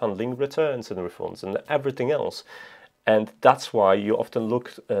support, for handling returns and refunds and everything else. And that's why you often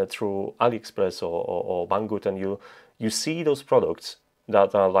look through AliExpress or Banggood, and you see those products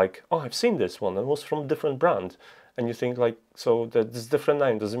that are like, oh, I've seen this one, and it was from a different brand. And you think, like, so this different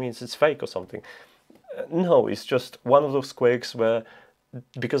name doesn't mean it's fake or something. No, it's just one of those quirks where,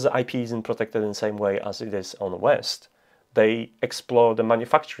 because the IP isn't protected in the same way as it is on the West, they explore the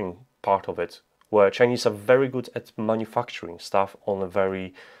manufacturing part of it, where Chinese are very good at manufacturing stuff on a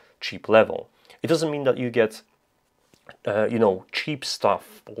very cheap level. It doesn't mean that you get cheap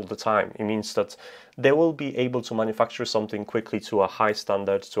stuff all the time. It means that they will be able to manufacture something quickly to a high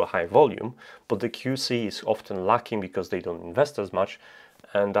standard, to a high volume, but the QC is often lacking because they don't invest as much,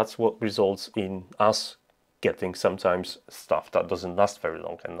 and that's what results in us getting sometimes stuff that doesn't last very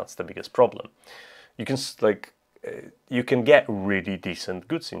long, and that's the biggest problem. You can get really decent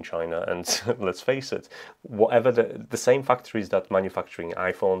goods in China, and let's face it, whatever the same factories that manufacturing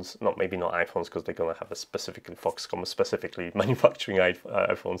iPhones, maybe not iPhones because they're gonna have a specifically Foxconn specifically manufacturing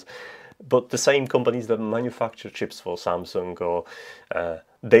iPhones, but the same companies that manufacture chips for Samsung, or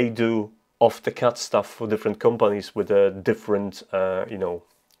they do off-the-cut stuff for different companies with a different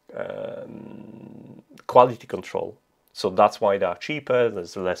quality control. So that's why they are cheaper.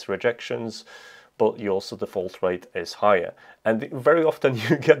 There's less rejections, but also the fault rate is higher. And very often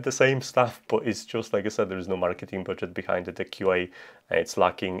you get the same stuff, but it's just, like I said, there is no marketing budget behind it. The QA, it's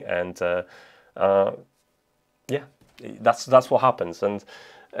lacking, and yeah, that's what happens. And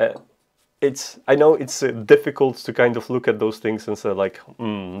I know it's difficult to kind of look at those things and say, like,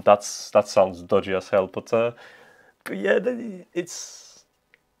 that sounds dodgy as hell, but yeah, it's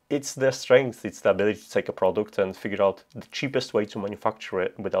their strength. It's the ability to take a product and figure out the cheapest way to manufacture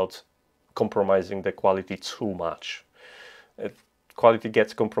it without compromising the quality too much. Quality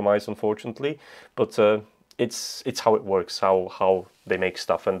gets compromised, unfortunately, but it's how it works, how they make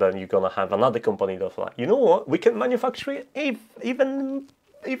stuff. And then you're gonna have another company that's like, you know what, we can manufacture it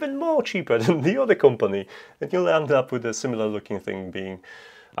even more cheaper than the other company, and you'll end up with a similar looking thing being,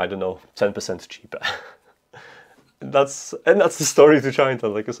 I don't know, 10% cheaper. That's the story to China.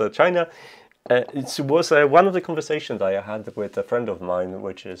 Like I said, China, it was one of the conversations I had with a friend of mine,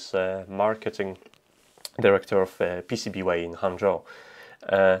 which is marketing director of PCBWay in Hangzhou.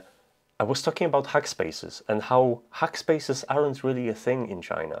 I was talking about hack spaces and how hack spaces aren't really a thing in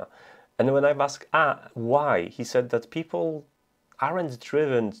China. And when I asked why, he said that people aren't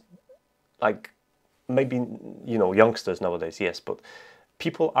driven, like, maybe, youngsters nowadays, yes, but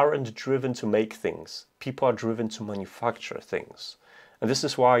people aren't driven to make things. People are driven to manufacture things. And this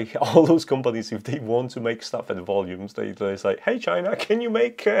is why all those companies, if they want to make stuff at volumes, they say, hey China, can you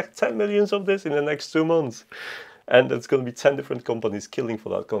make 10 millions of this in the next 2 months? And it's going to be 10 different companies killing for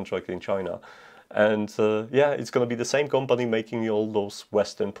that contract in China. And yeah, it's going to be the same company making all those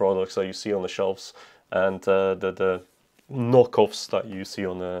Western products that you see on the shelves, and the knockoffs that you see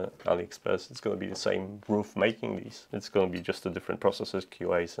on AliExpress. It's going to be the same group making these. It's going to be just the different processes,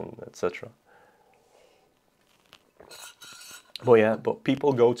 QAs, and etc. But yeah, but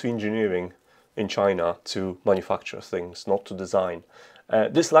people go to engineering in China to manufacture things, not to design.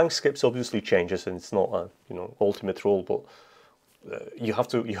 This landscape obviously changes, and it's not a ultimate rule, but you have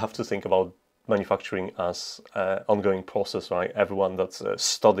to think about manufacturing as an ongoing process, right? Everyone that's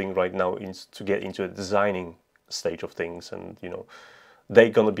studying right now to get into a designing stage of things, and they're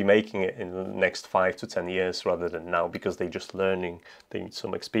gonna be making it in the next 5 to 10 years rather than now, because they're just learning. They need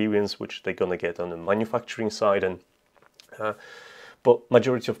some experience, which they're gonna get on the manufacturing side, and but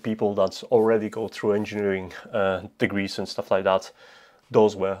majority of people that already go through engineering degrees and stuff like that,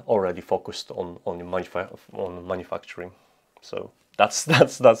 those were already focused on manufacturing. So that's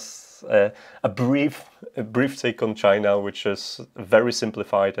a brief take on China, which is very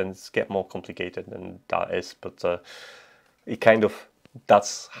simplified, and it's get more complicated than that is. But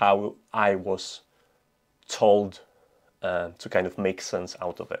that's how I was told to kind of make sense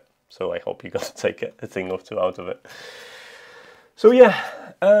out of it. So I hope you got to take a thing or two out of it. So yeah,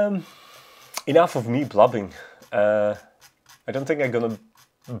 enough of me blabbing. I don't think I'm gonna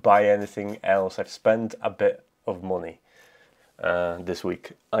buy anything else. I've spent a bit of money this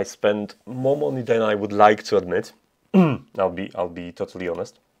week. I spent more money than I would like to admit. I'll be totally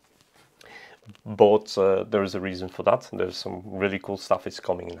honest. But there is a reason for that. There's some really cool stuff is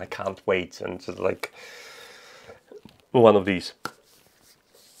coming, and I can't wait. And like, one of these.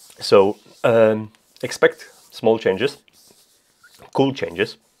 So expect small changes, cool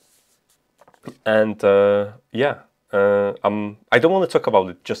changes, and yeah, I don't want to talk about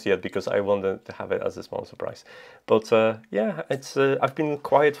it just yet because I wanted to have it as a small surprise. But yeah, it's I've been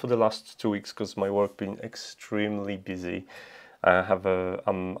quiet for the last 2 weeks because my work been extremely busy.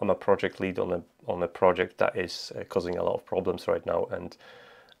 I'm a project lead on a project that is causing a lot of problems right now, and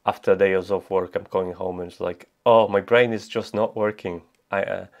after days of work, I'm going home and it's like, oh, my brain is just not working.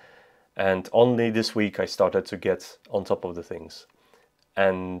 And only this week I started to get on top of the things,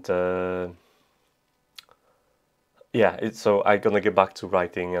 and yeah, so I'm gonna get back to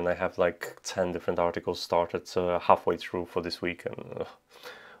writing, and I have like 10 different articles started halfway through for this week. And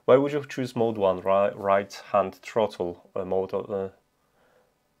why would you choose mode 1, right hand throttle mode?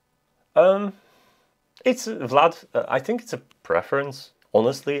 It's Vlad. I think it's a preference.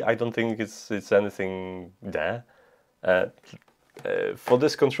 Honestly, I don't think it's anything there. For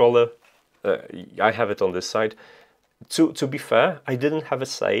this controller, I have it on this side. To be fair, I didn't have a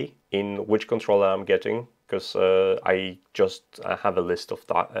say in which controller I'm getting, because I just have a list of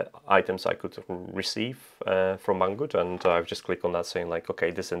items I could receive from Banggood, and I've just clicked on that saying like,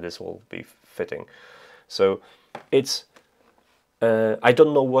 okay, this and this will be fitting. So it's I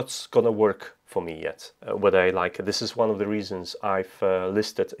don't know what's gonna work for me yet, whether I like it. This is one of the reasons I've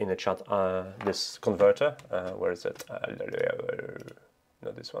listed in the chat this converter. Where is it?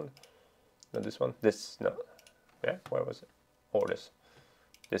 Not this one. Not this one. This, no. Yeah, where was it? Or this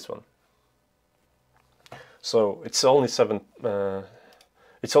one. So it's only £7.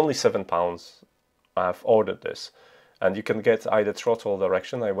 I've ordered this, and you can get either throttle or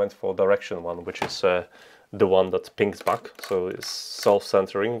direction. I went for direction one, which is the one that pings back, so it's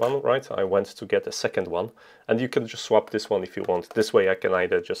self-centering one, right? I went to get a second one, and you can just swap this one if you want. This way I can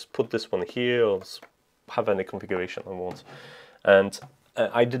either just put this one here or have any configuration I want. And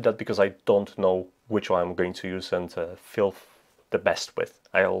I did that because I don't know which one I'm going to use and feel the best with.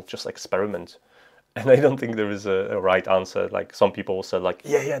 I'll just experiment. And I don't think there is a right answer. Like some people said like,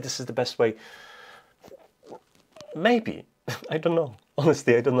 yeah, this is the best way. Maybe. I don't know.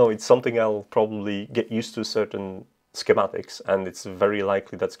 Honestly, I don't know. It's something I'll probably get used to certain schematics, and it's very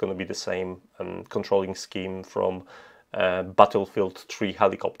likely that's going to be the same controlling scheme from Battlefield 3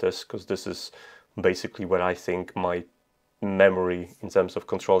 helicopters, because this is basically where I think my memory in terms of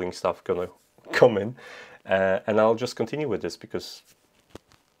controlling stuff gonna come in, and I'll just continue with this because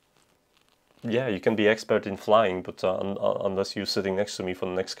yeah, you can be expert in flying, but unless you're sitting next to me for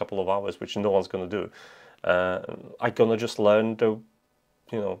the next couple of hours, which no one's gonna do, I'm gonna just learn the,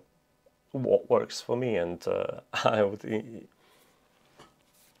 you know, what works for me, and I would,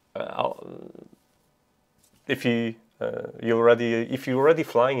 if you're already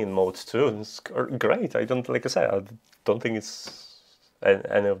flying in mode 2, it's great. I don't, like I said, I don't think it's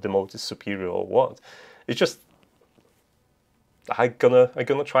any of the modes is superior or what. It's just I'm gonna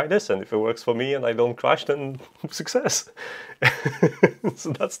try this, and if it works for me and I don't crash, then success.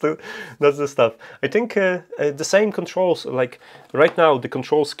 So that's the stuff. I think the same controls, like right now the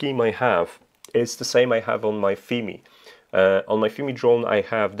control scheme I have is the same I have on my FPV. On my FPV drone I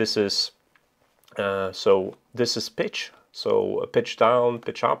have, this is so this is pitch, so pitch down,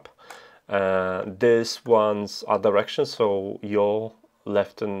 pitch up. This ones are directions, so your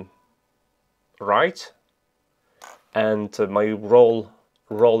left and right, and my roll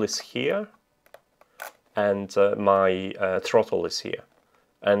is here, and my throttle is here,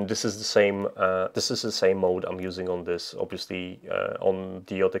 and this is the same. This is the same mode I'm using on this. Obviously, on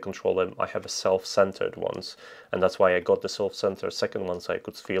the other controller, I have a self-centered ones, and that's why I got the self-centered second one, so I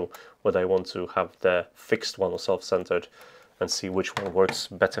could feel whether I want to have the fixed one or self-centered, and see which one works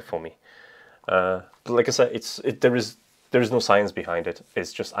better for me. Like I said, there is no science behind it.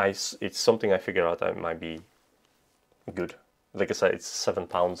 It's just it's something I figure out that might be good. Like I said, it's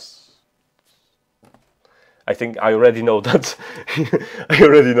 £7. I think I already know that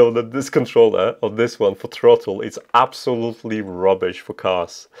this controller or this one for throttle is absolutely rubbish for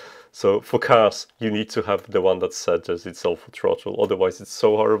cars. So for cars, you need to have the one that centers itself for throttle. Otherwise, it's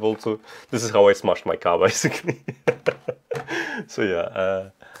so horrible to. This is how I smashed my car basically. So yeah,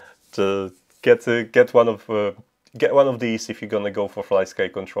 to get one of these if you're gonna go for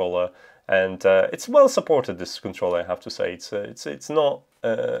FlySky controller. And it's well supported, this controller, I have to say. It's not.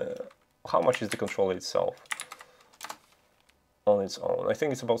 How much is the controller itself on its own? I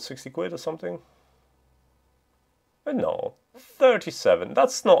think it's about 60 quid or something. No, 37.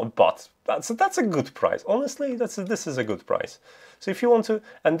 That's not a but. That's a good price. Honestly, this is a good price. So if you want to,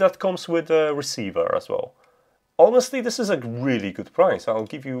 and that comes with a receiver as well. Honestly, this is a really good price. I'll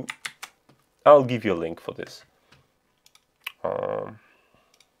give you a link for this. O,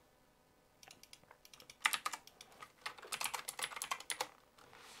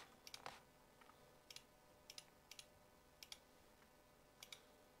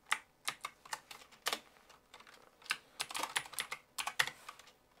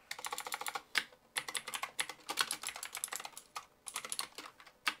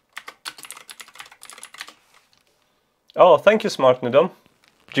 thank you, Smart Nydom.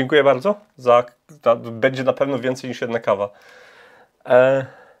 Dziękuję bardzo. Będzie na pewno więcej niż jedna kawa.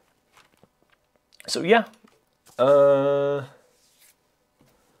 So yeah.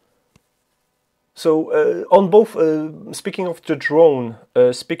 On both, speaking of the drone,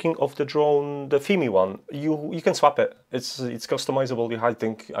 the Fimi one, you can swap it. It's customizable. I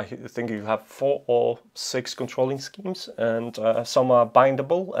think you have 4 or 6 controlling schemes, and some are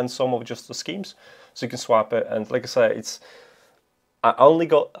bindable, and some are just the schemes. So you can swap it. And like I said, I only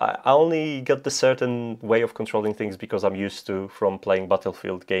got the certain way of controlling things because I'm used to from playing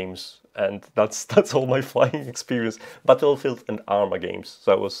Battlefield games, and that's all my flying experience. Battlefield and Arma games.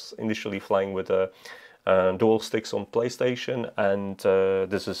 So I was initially flying with dual sticks on PlayStation, and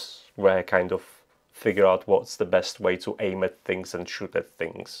this is where I kind of figure out what's the best way to aim at things and shoot at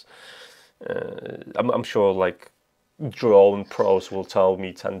things. I'm sure like drone pros will tell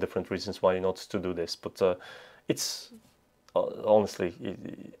me 10 different reasons why not to do this, but it's honestly,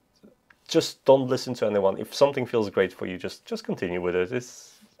 just don't listen to anyone. If something feels great for you, just continue with it.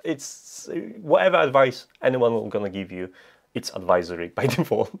 It's whatever advice anyone gonna give you, it's advisory by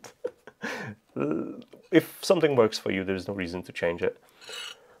default. If something works for you, there's no reason to change it.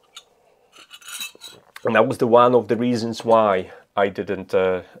 And that was one of the reasons why I didn't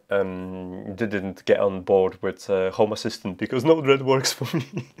get on board with Home Assistant, because Node-RED works for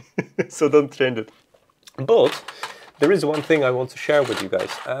me. So don't change it. But there is one thing I want to share with you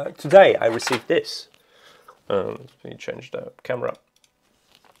guys. Today I received this. Let me change the camera.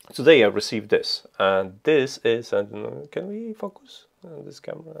 Today I received this, and this is, can we focus on this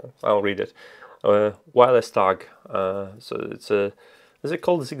camera? I'll read it. Wireless tag. So it's a, is it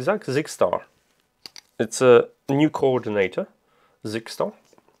called Zigstar? It's a new coordinator, Zigstar,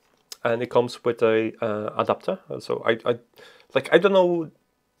 and it comes with a adapter. So I don't know.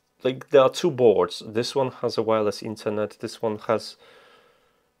 Like, there are 2 boards. This one has a wireless internet. This one has.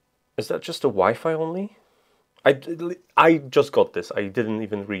 Is that just a Wi-Fi only? I just got this. I didn't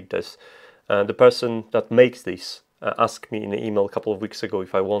even read this. The person that makes this asked me in an email a couple of weeks ago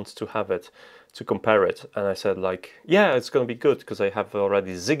if I want to have it to compare it, and I said like, yeah, it's gonna be good because I have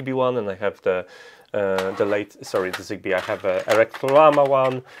already Zigbee one, and I have the Zigbee. I have a Erectorama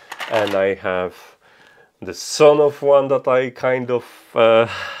one, and I have the Sonoff one that I kind of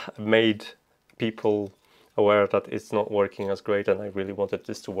made people aware that it's not working as great, and I really wanted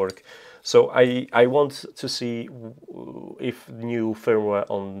this to work. So I want to see if new firmware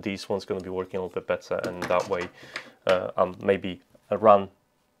on these ones going to be working a little bit better, and that way maybe run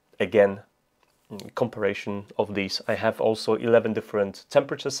again comparison of these. I have also 11 different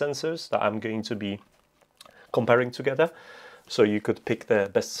temperature sensors that I'm going to be comparing together, so you could pick the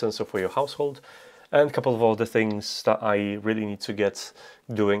best sensor for your household. And a couple of other things that I really need to get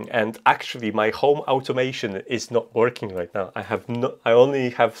doing. And actually, my home automation is not working right now. I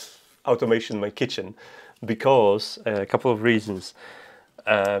only have automation in my kitchen because a couple of reasons.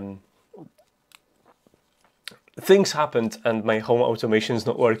 Things happened and my home automation is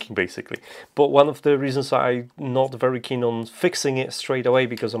not working, basically. But one of the reasons I'm not very keen on fixing it straight away,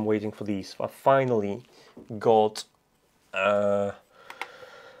 because I'm waiting for these. I finally got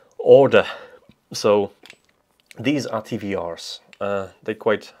order. So these are TVRs. They're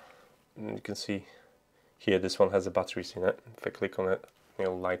quite, you can see here, this one has the batteries in it. If I click on it,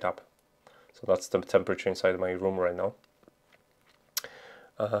 it'll light up. So that's the temperature inside my room right now.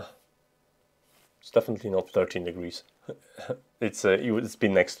 It's definitely not 13 degrees. It's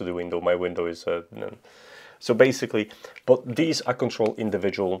been next to the window. My window is so basically, but these are controlled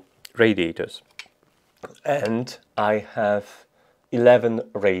individual radiators, and I have 11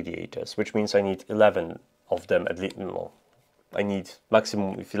 radiators, which means I need 11 of them at least. No, I need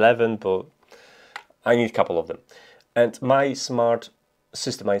maximum of 11, but I need a couple of them. And my smart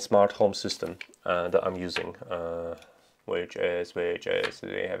system, my smart home system that I'm using, which is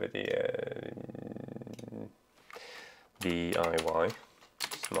they have it here, DIY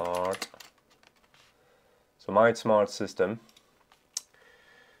smart. So my smart system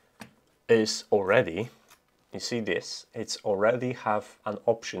is already, you see this, it's already have an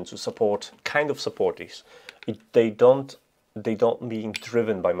option to support, kind of support this. They don't being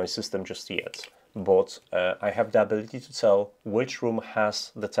driven by my system just yet, but I have the ability to tell which room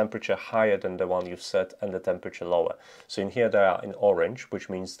has the temperature higher than the one you've set and the temperature lower. So in here they are in orange, which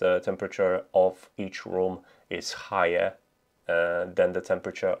means the temperature of each room is higher than the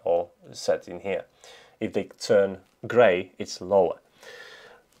temperature or set in here. If they turn grey, it's lower.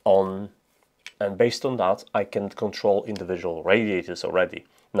 And based on that, I can control individual radiators already.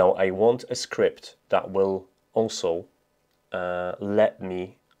 Now I want a script that will also let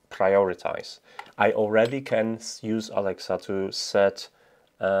me prioritize. I already can use Alexa to set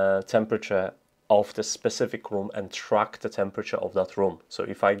temperature of the specific room and track the temperature of that room. So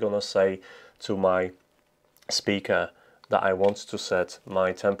if I'm gonna say to my speaker that I want to set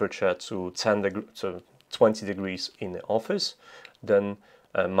my temperature to 20 degrees in the office, then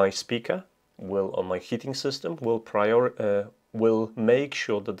my speaker will, on my heating system, will make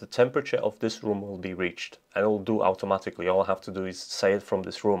sure that the temperature of this room will be reached, and it will do automatically. All I have to do is say it from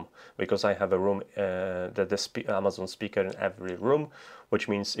this room, because I have a room, the Amazon speaker in every room, which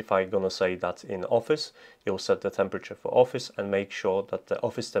means if I'm gonna say that in office, it'll set the temperature for office and make sure that the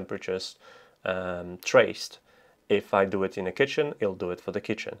office temperature is traced. If I do it in a kitchen, it'll do it for the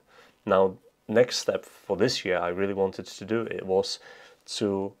kitchen. Now, next step for this year, I really wanted to do it was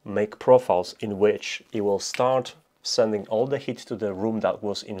to make profiles in which it will start sending all the heat to the room that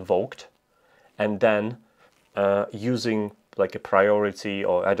was invoked, and then using like a priority,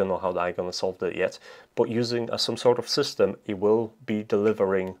 or I don't know how I'm gonna solve that yet, but using some sort of system, it will be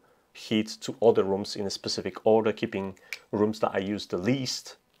delivering heat to other rooms in a specific order, keeping rooms that I use the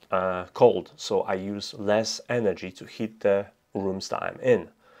least cold, so I use less energy to heat the rooms that I'm in.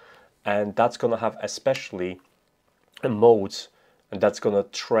 And that's gonna have especially a mode, and that's gonna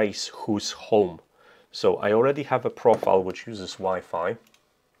trace who's home. So I already have a profile which uses Wi-Fi.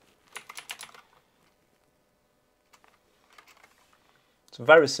 It's a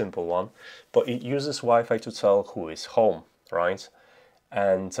very simple one, but it uses Wi-Fi to tell who is home, right?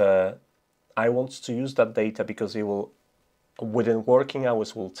 And I want to use that data because it will, within working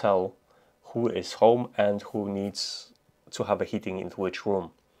hours, will tell who is home and who needs to have a heating into which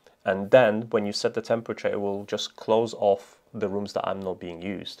room. And then when you set the temperature, it will just close off the rooms that are not being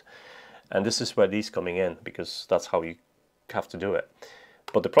used. And this is where these coming in, because that's how you have to do it.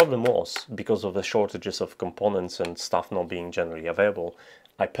 But the problem was, because of the shortages of components and stuff not being generally available,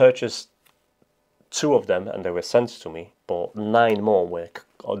 I purchased 2 of them and they were sent to me, but 9 more were,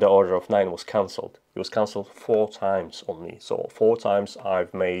 the order of 9 was cancelled. It was cancelled 4 times on me. So 4 times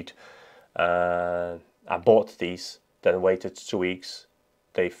I've made, I bought these, then waited 2 weeks.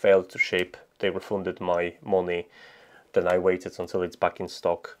 They failed to ship. They refunded my money. Then I waited until it's back in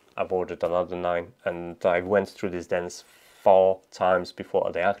stock. I've ordered another 9, and I went through this dance 4 times before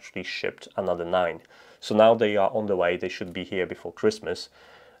they actually shipped another 9. So now they are on the way. They should be here before Christmas,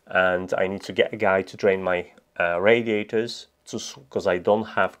 and I need to get a guy to drain my radiators, because I don't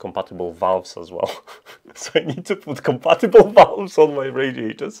have compatible valves as well. So I need to put compatible valves on my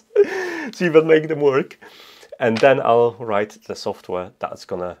radiators to even make them work. And then I'll write the software that's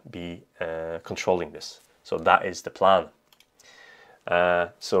gonna be controlling this. So that is the plan.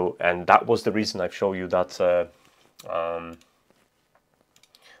 And that was the reason I've shown you that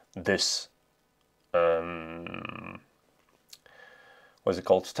this what's it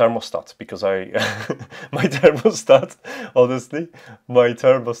called, thermostat, because I my thermostat, honestly, my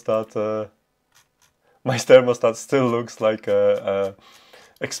thermostat still looks like a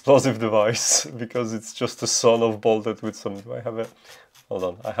explosive device, because it's just a son-of bolted with some, I have a, hold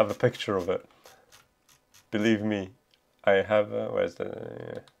on, I have a picture of it, believe me. I have, where's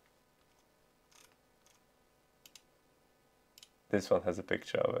the, this one has a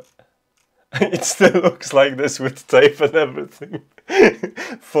picture of it. It still looks like this with tape and everything.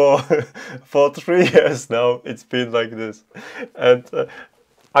 For 3 years now, it's been like this. And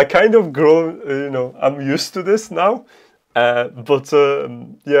I kind of grown, you know, I'm used to this now. But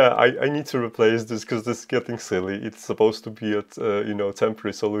yeah, I need to replace this because this is getting silly. It's supposed to be a you know,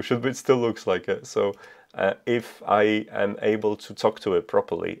 temporary solution, but it still looks like it. So if I am able to talk to it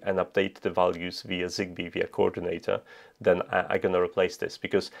properly and update the values via Zigbee, via coordinator, then I'm gonna replace this,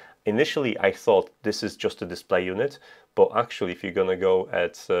 because initially I thought this is just a display unit, but actually if you're gonna go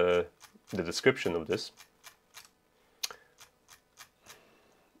at the description of this,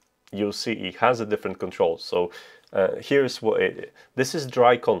 you'll see it has a different control. So here's what this is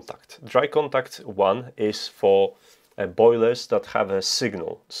dry contact. Dry contact 1 is for boilers that have a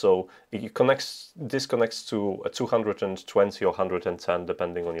signal. So it disconnects to a 220 or 110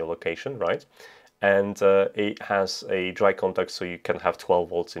 depending on your location, right? And it has a dry contact, so you can have 12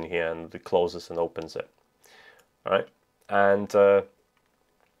 volts in here, and it closes and opens it. All right, and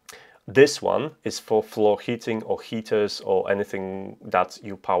This one is for floor heating or heaters or anything that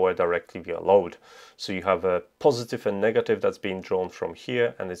you power directly via load. So you have a positive and negative that's being drawn from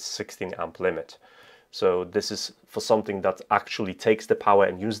here, and it's 16 amp limit. So this is for something that actually takes the power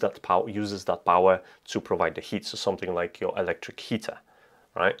and uses that power to provide the heat. So something like your electric heater,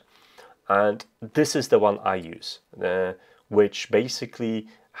 right? And this is the one I use, which basically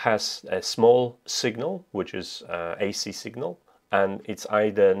has a small signal, which is AC signal, and it's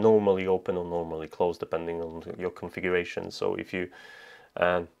either normally open or normally closed depending on your configuration. So if you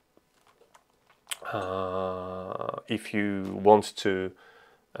want to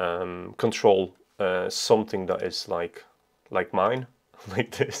control something that is like mine,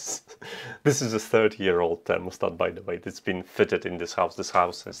 like this. This is a 30-year-old thermostat, by the way. It's been fitted in this house. This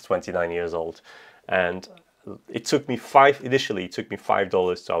house is 29 years old, and it took me initially it took me $5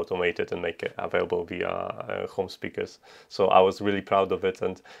 to automate it and make it available via home speakers. So I was really proud of it,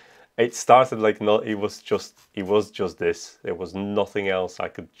 and it started like it was just this. There was nothing else. I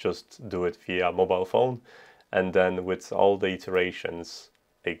could just do it via mobile phone, and then with all the iterations,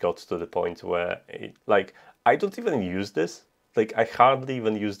 it got to the point where I don't even use this. Like, I hardly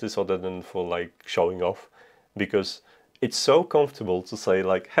even use this other than for like showing off, because it's so comfortable to say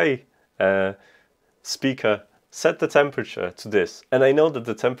like, hey, speaker, set the temperature to this. And I know that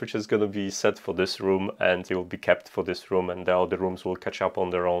the temperature is going to be set for this room, and it will be kept for this room, and the other rooms will catch up on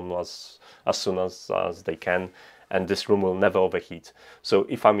their own as soon as they can, and this room will never overheat. So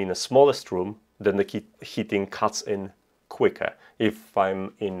if I'm in a smallest room, then the heating cuts in quicker. If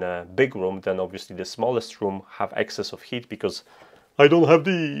I'm in a big room, then obviously the smallest room have excess of heat because I don't have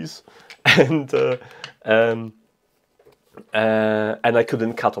these, and I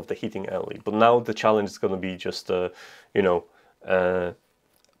couldn't cut off the heating early. But now the challenge is going to be just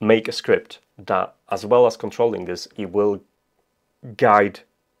make a script that, as well as controlling this, it will guide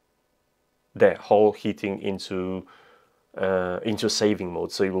the whole heating into saving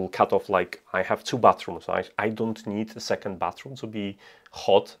mode. So it will cut off, like, I have 2 bathrooms, right? I don't need a second bathroom to be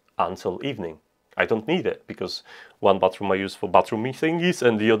hot until evening. I don't need it, because one bathroom I use for bathroom thingies,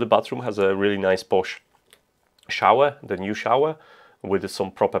 and the other bathroom has a really nice posh shower, the new shower, with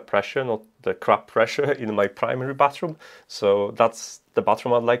some proper pressure, not the crap pressure in my primary bathroom. So that's the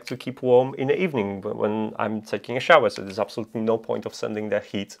bathroom I'd like to keep warm in the evening when I'm taking a shower. So there's absolutely no point of sending the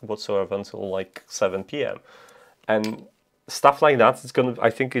heat whatsoever until like 7 p.m. And stuff like that, I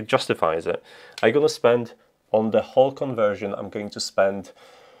think it justifies it. I'm gonna spend on the whole conversion, I'm going to spend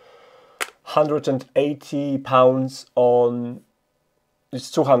 £180 on,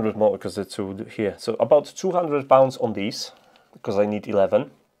 it's 200 more because it's 2 here. So about £200 on these, because I need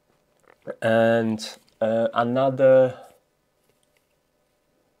 11. And another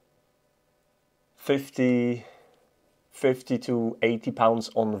 50 to £80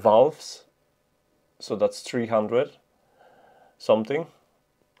 on valves. So that's 300 something.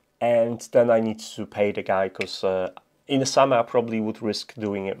 And then I need to pay the guy, because in the summer I probably would risk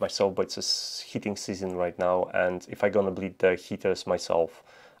doing it myself, but it's a heating season right now, and if I'm gonna bleed the heaters myself,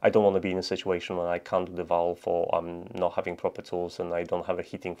 I don't want to be in a situation where I can't do the valve, or I'm not having proper tools and I don't have a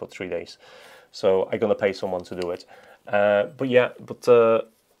heating for 3 days. So I'm gonna pay someone to do it. But yeah,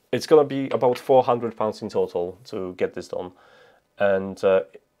 it's gonna be about £400 in total to get this done. And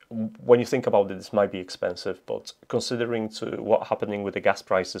when you think about it, this might be expensive, but considering what's happening with the gas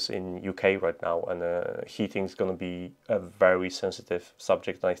prices in UK right now, and heating is going to be a very sensitive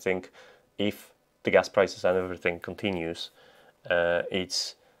subject. And I think if the gas prices and everything continues,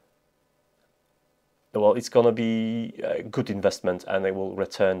 it's going to be a good investment, and it will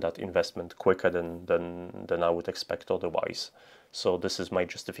return that investment quicker than I would expect otherwise. So this is my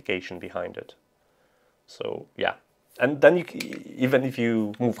justification behind it. So yeah. And then even if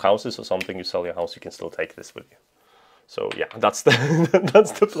you move houses or something, you sell your house, you can still take this with you. So yeah, that's the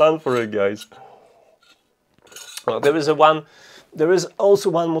that's the plan for it, guys. There is also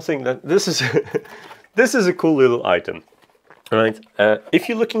one more thing, that this is this is a cool little item, right? If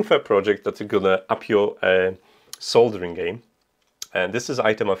you're looking for a project that's gonna up your soldering game, and this is an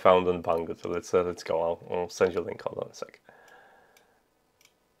item I found on Banggood. So let's go. I'll send you a link. Hold on a sec.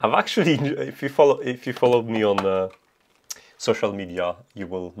 I've actually, if you follow me on social media, you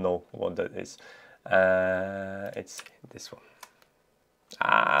will know what that is. It's this one.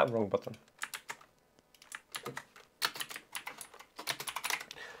 Wrong button.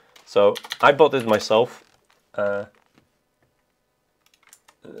 So I bought it myself.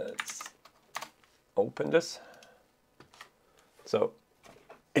 Let's open this. So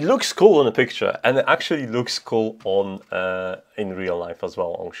it looks cool on a picture, and it actually looks cool on in real life as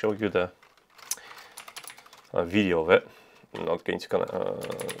well. I'll show you the video of it. not going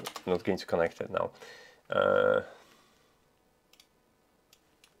to connect it now.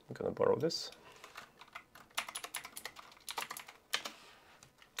 I'm gonna borrow this.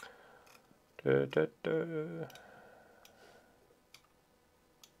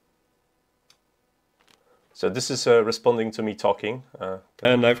 So this is responding to me talking.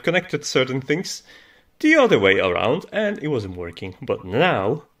 And I've connected certain things the other way around and it wasn't working. But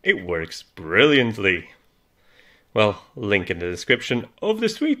now it works brilliantly. Well, link in the description of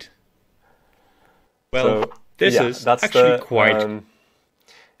this tweet. Well, so, this is actually quite...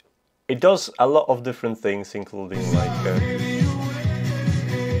 it does a lot of different things, including like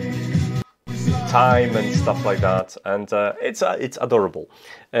time and stuff like that, and it's adorable.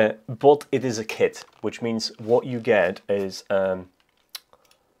 But it is a kit, which means what you get is the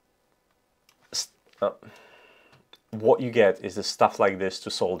stuff like this to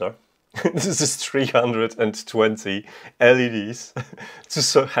solder. This is 320 LEDs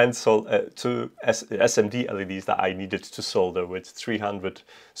to SMD LEDs that I needed to solder with 300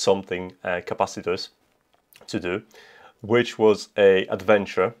 something capacitors to do, which was a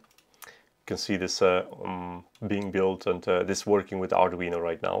adventure. You can see this being built and this working with Arduino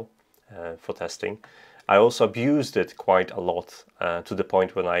right now for testing. I also abused it quite a lot to the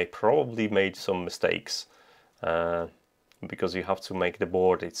point when I probably made some mistakes. Because you have to make the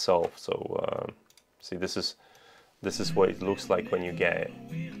board itself. So see, this is what it looks like when you get it.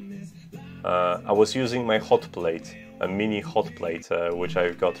 I was using my hot plate, a mini hot plate, which I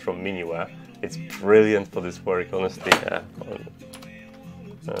got from Miniware. It's brilliant for this work, honestly.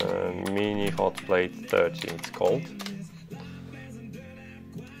 Mini hot plate 30, it's called.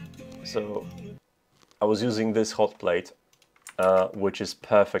 So I was using this hot plate, which is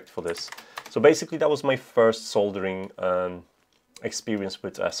perfect for this. So basically that was my first soldering experience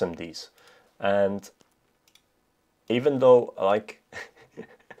with SMDs, and even though, like,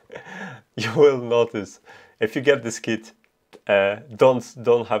 you will notice if you get this kit,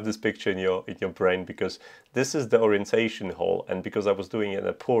 don't have this picture in your brain, because this is the orientation hole, and because I was doing it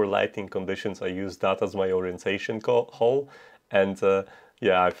in poor lighting conditions, I used that as my orientation hole, and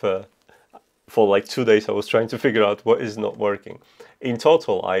yeah, for like 2 days I was trying to figure out what is not working. In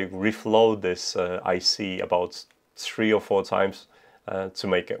total, I reflowed this IC about 3 or 4 times to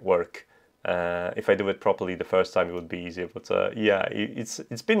make it work. If I do it properly the first time, it would be easier. But yeah, it's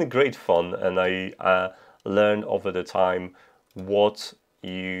been great fun, and I learned over the time what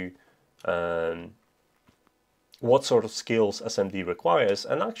sort of skills SMD requires.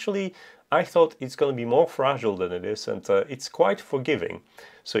 And actually, I thought it's going to be more fragile than it is, and it's quite forgiving.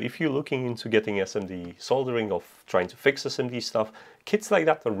 So if you're looking into getting SMD soldering or trying to fix SMD stuff, kits like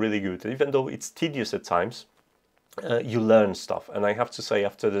that are really good. Even though it's tedious at times, you learn stuff. And I have to say,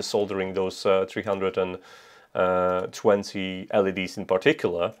 after the soldering those 320 LEDs in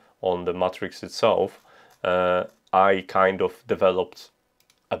particular on the matrix itself, I kind of developed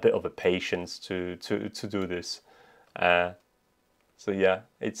a bit of a patience to do this. So yeah,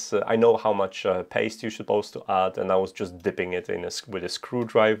 it's I know how much paste you're supposed to add, and I was just dipping it in with a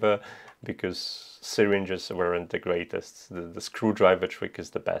screwdriver, because syringes weren't the greatest. The screwdriver trick is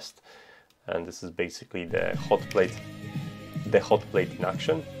the best. And this is basically the hot plate in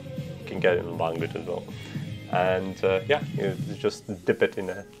action. You can get it in Banggood as well. And yeah, you just dip it in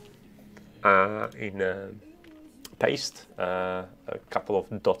a paste, a couple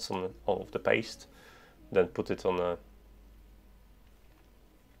of dots on all of the paste, then put it on a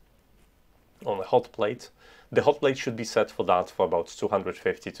hot plate. The hot plate should be set for that for about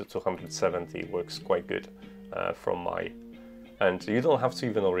 250 to 270. It works quite good from my... And you don't have to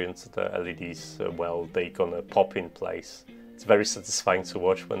even orient the LEDs well, they're gonna pop in place. It's very satisfying to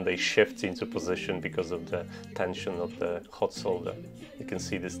watch when they shift into position because of the tension of the hot solder. You can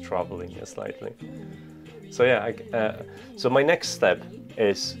see this traveling slightly. So yeah, so my next step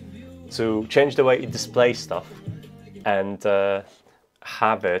is to change the way it displays stuff and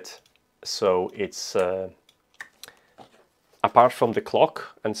have it so it's apart from the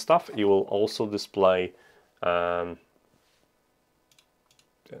clock and stuff, it will also display apart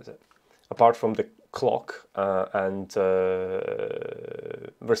from the clock and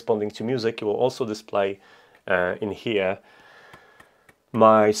responding to music, it will also display in here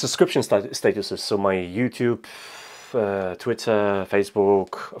my subscription statuses, so my YouTube, Twitter,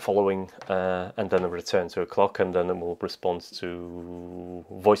 Facebook, following, and then a return to a clock, and then it will respond to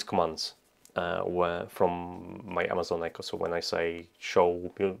voice commands from my Amazon Echo. So when I say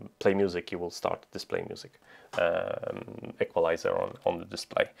play music, it will start displaying music. Equalizer on the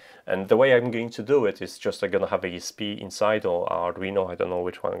display. And the way I'm going to do it is just I'm going to have a ESP inside or Arduino, I don't know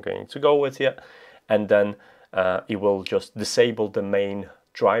which one I'm going to go with yet, and then it will just disable the main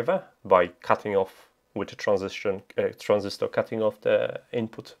driver by cutting off with the transistor, cutting off the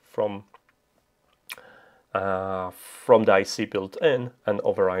input from the IC built in, and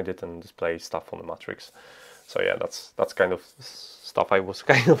override it and display stuff on the matrix. So yeah, that's kind of stuff I was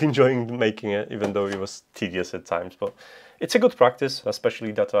kind of enjoying making it, even though it was tedious at times. But it's a good practice,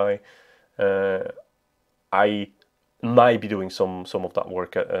 especially that I might be doing some of that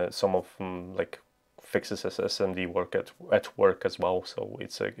work, some of like fixes as SMD work at work as well. So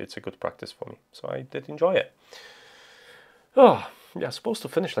it's a good practice for me. So I did enjoy it. Oh yeah, supposed to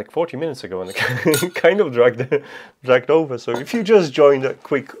finish like 40 minutes ago, and it kind of dragged over. So if you just joined, a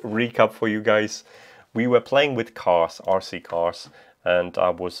quick recap for you guys. We were playing with cars, RC cars, and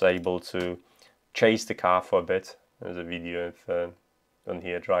I was able to chase the car for a bit. There's a video of on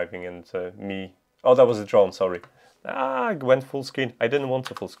here driving, and me. Oh, that was a drone. Sorry. I went full screen. I didn't want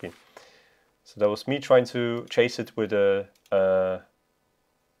to full screen. So that was me trying to chase it with a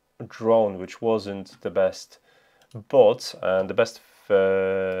drone, which wasn't the best. But the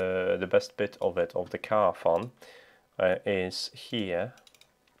best bit of it, of the car fun, is here.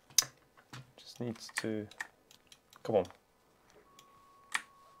 Just needs to come on.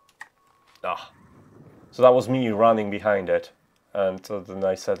 So that was me running behind it, and then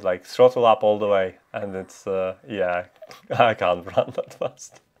I said like throttle up all the way, and it's yeah, I can't run that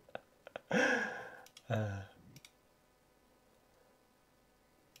fast.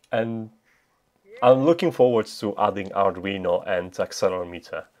 And I'm looking forward to adding Arduino and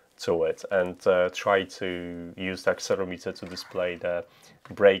accelerometer to it, and try to use the accelerometer to display the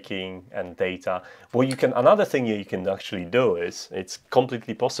braking and data. Well, another thing you can actually do is, it's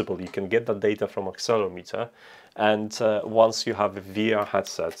completely possible, you can get that data from accelerometer, and once you have a VR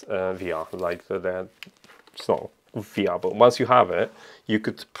headset, VR, like it's not VR, but once you have it, you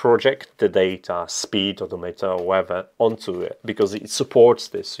could project the data, speed, odometer, or whatever, onto it, because it supports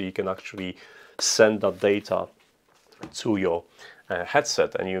this, so you can actually send that data to your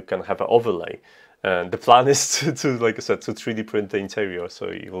headset, and you can have an overlay. The plan is to, like I said, to 3D print the interior, so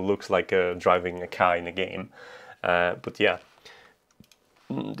it looks like driving a car in a game. But yeah,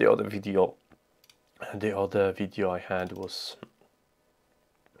 the other video I had was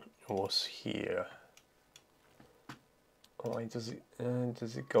here. Why does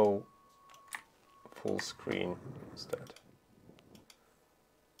it go full screen instead?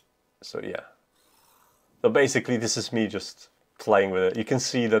 So yeah. So basically, this is me just playing with it. You can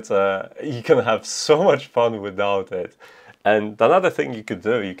see that you can have so much fun without it. And another thing you could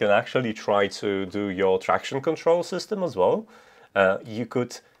do, you can actually try to do your traction control system as well. You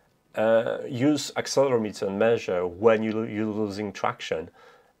could use accelerometer and measure when you're losing traction,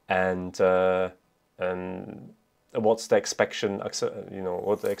 and what's the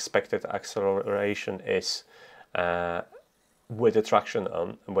what the expected acceleration is with a traction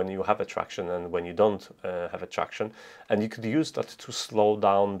on, when you have a traction and when you don't have a traction, and you could use that to slow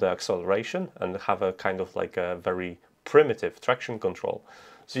down the acceleration and have a kind of like a very primitive traction control.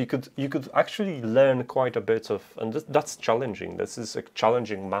 So you could actually learn quite a bit of, and that's challenging. This is a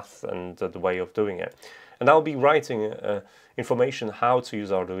challenging math and the way of doing it. And I'll be writing information how to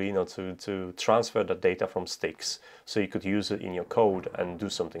use Arduino to transfer the data from sticks, so you could use it in your code and do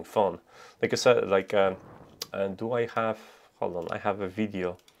something fun. Like I said, like do I have? Hold on, I have a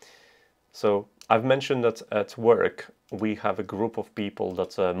video. So I've mentioned that at work we have a group of people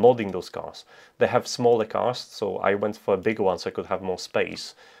that are modding those cars. They have smaller cars, so I went for a bigger one so I could have more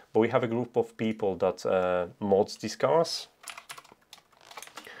space. But we have a group of people that mods these cars.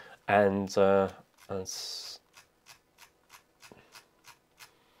 And let's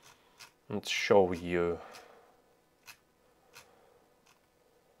show you.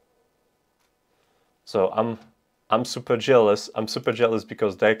 So I'm super jealous. I'm super jealous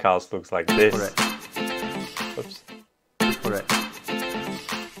because their cars looks like this. Correct. Oops. Correct.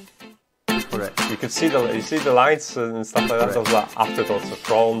 Correct. You could see the lights and stuff like that. Those are afterthoughts, the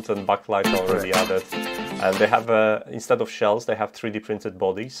front and backlight already added. And they have instead of shells, they have 3D printed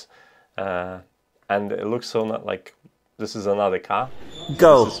bodies, and it looks so not like this is another car.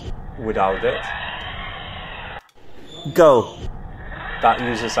 Go. This is without it. Go. That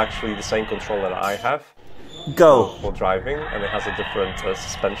uses actually the same control that I have. Go. For driving, and it has a different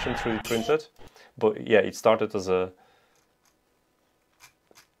suspension 3D printed. But yeah, it started as a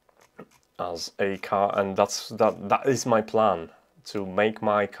car, and that is my plan, to make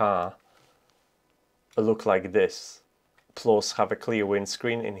my car look like this, plus have a clear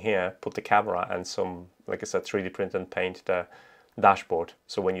windscreen in here, put the camera and some, like I said, 3D print and paint the dashboard,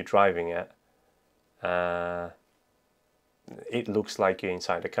 so when you're driving it, it looks like you're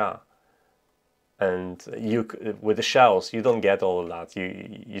inside the car. And with the shells, you don't get all of that.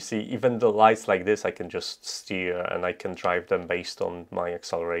 You see, even the lights like this, I can just steer and I can drive them based on my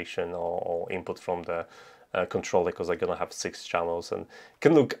acceleration or input from the controller, because I'm gonna have 6 channels, and it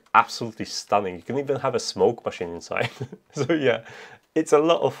can look absolutely stunning. You can even have a smoke machine inside. So yeah, it's a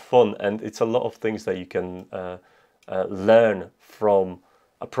lot of fun, and it's a lot of things that you can learn from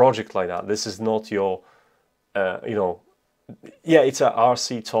a project like that. This is not your, you know, yeah, it's a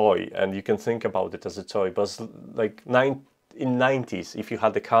RC toy, and you can think about it as a toy, but like in 90s, if you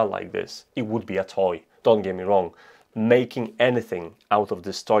had a car like this, it would be a toy. Don't get me wrong. Making anything out of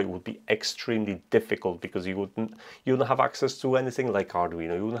this toy would be extremely difficult, because you wouldn't have access to anything like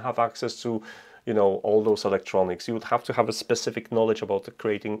Arduino. You wouldn't have access to, you know, all those electronics. You would have to have a specific knowledge about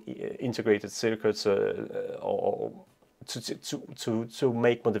creating integrated circuits or to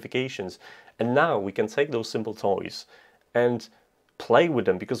make modifications. And now we can take those simple toys and play with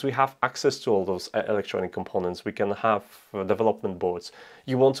them, because we have access to all those electronic components. We can have development boards.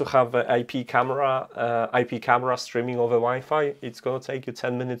 You want to have an IP camera streaming over Wi-Fi? It's going to take you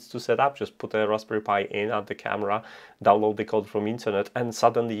 10 minutes to set up. Just put a Raspberry Pi in at the camera, download the code from internet, and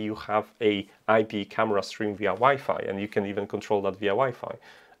suddenly you have a IP camera stream via Wi-Fi, and you can even control that via Wi-Fi.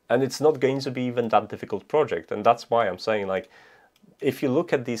 And it's not going to be even that difficult project. And that's why I'm saying, like, if you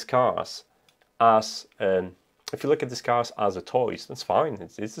look at these cars as a toy, that's fine.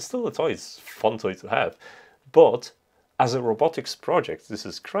 It's still a toy. It's a fun toy to have. But as a robotics project, this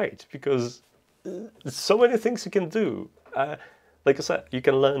is great, because there's so many things you can do. Like I said, you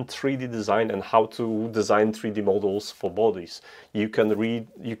can learn 3D design and how to design 3D models for bodies. You can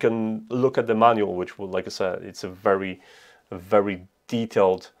look at the manual, which will, like I said, it's a very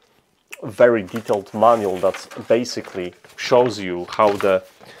detailed manual that basically shows you how the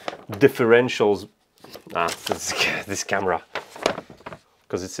differentials. This camera,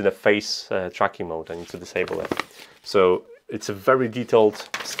 because it's in a face tracking mode, I need to disable it. So it's a very detailed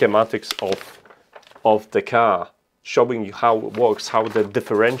schematics of the car, showing you how it works, how the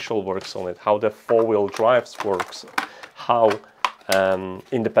differential works on it, how the 4-wheel drives works, how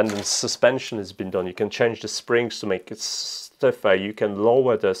independent suspension has been done. You can change the springs to make it stiffer. You can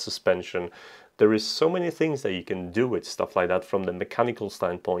lower the suspension. There is so many things that you can do with stuff like that from the mechanical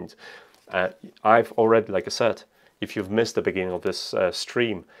standpoint. I've already, like I said, if you've missed the beginning of this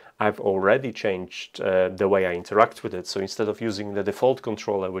stream, I've already changed the way I interact with it. So instead of using the default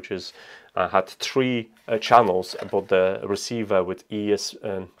controller, which is had 3 channels, but the receiver with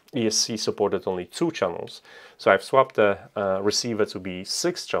ESC supported only 2 channels. So I've swapped the receiver to be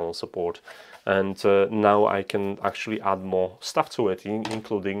 6-channel support, and now I can actually add more stuff to it,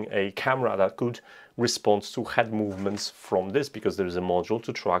 including a camera that could respond to head movements from this, because there is a module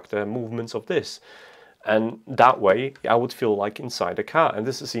to track the movements of this. And that way I would feel like inside a car. And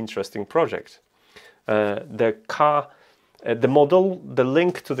this is an interesting project. The car, the model, the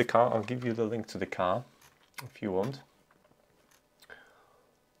link to the car, I'll give you the link to the car if you want.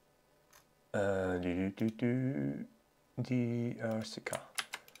 The car.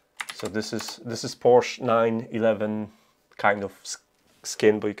 So this is Porsche 911 kind of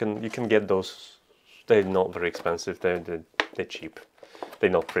skin, but you can get those. They're not very expensive. They're cheap.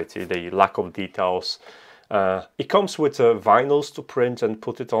 They're not pretty. They lack of details. It comes with vinyls to print and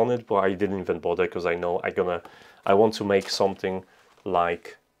put it on it, but I didn't even bother, because I know I want to make something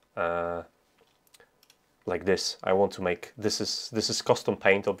like this. I want to make this is custom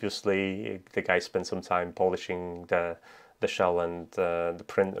paint. Obviously, the guy spent some time polishing the shell and the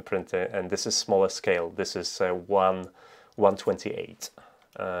printer, and this is smaller scale. This is 1/128.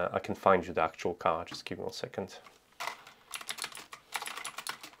 I can find you the actual car. Just give me 1 second.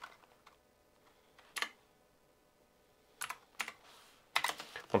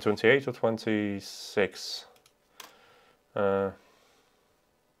 (128 or 26? Why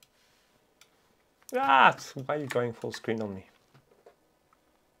are you going full screen on me?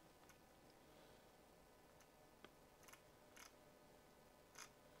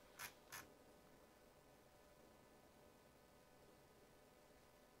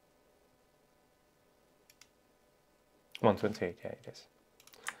 (128), yeah, it is.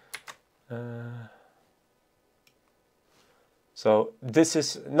 So this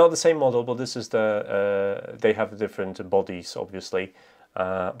is not the same model, but this is the they have different bodies, obviously,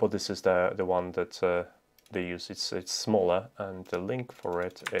 but this is the one that they use. It's smaller, and the link for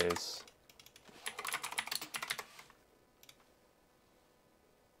it is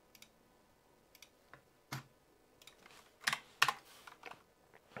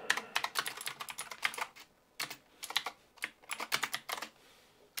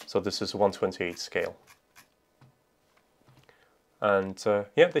so this is 1/28 scale. And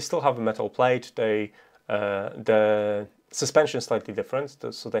yeah, they still have a metal plate. The suspension is slightly different,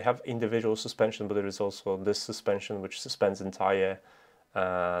 so they have individual suspension, but there is also this suspension which suspends entire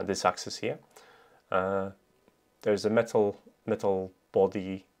this axis here. There's a metal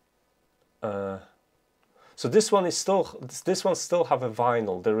body. So this one still have a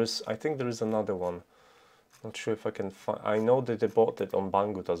vinyl. I think there is another one. Not sure if I can find. I know that they bought it on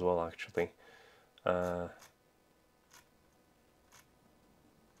Banggood as well, actually. But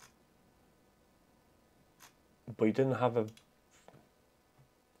you didn't have a.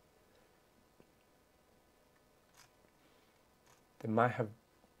 They might have.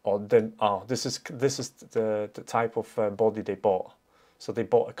 Or then, this is the type of body they bought. So they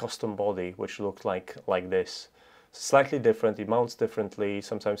bought a custom body which looked like this. Slightly different. It mounts differently.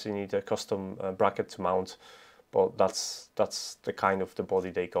 Sometimes you need a custom bracket to mount, but that's the kind of the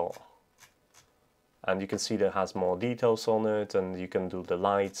body they got. And you can see that it has more details on it, and you can do the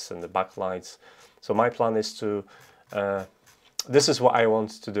lights and the backlights. So my plan is to. This is what I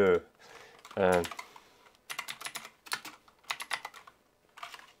want to do.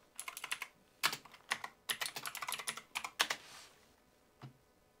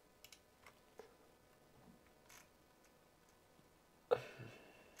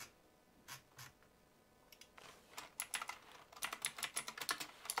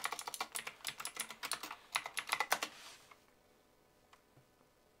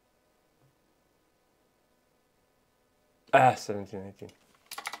 Ah, 17, 18.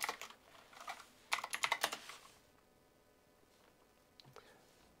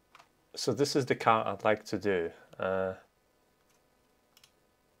 So this is the car I'd like to do.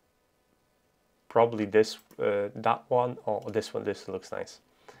 Probably this, that one, or this one. This looks nice.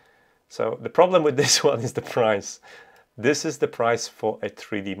 So the problem with this one is the price. This is the price for a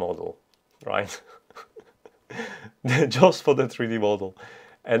 3D model, right? Just for the 3D model.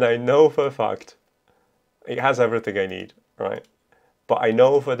 And I know for a fact it has everything I need, right? But I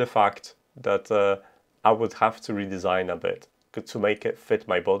know for the fact that I would have to redesign a bit to make it fit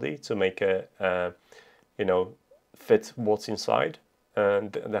my body, to make it, you know, fit what's inside,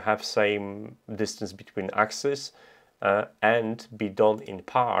 and they have same distance between axes, and be done in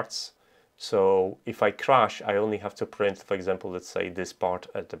parts. So if I crash, I only have to print, for example, let's say this part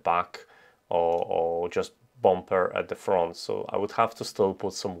at the back, or just bumper at the front. So I would have to still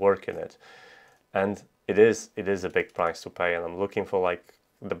put some work in it, and it is a big price to pay. And I'm looking for like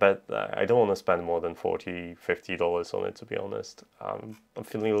the bet. I don't want to spend more than $40–50 on it, to be honest. I'm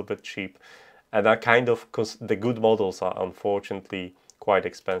feeling a little bit cheap, and that kind of, because the good models are unfortunately quite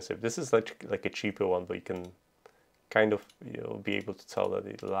expensive. This is like a cheaper one, but you can kind of, you know, be able to tell that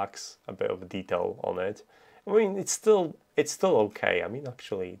it lacks a bit of detail on it. I mean, it's still okay. I mean,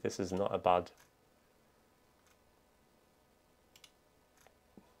 actually, this is not a bad.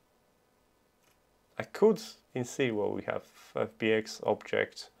 I could see what we have. FBX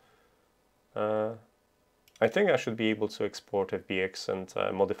object. I think I should be able to export FBX and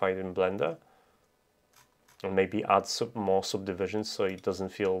modify it in Blender, and maybe add more subdivisions so it doesn't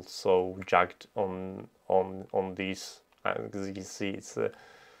feel so jagged on these. As you can see, it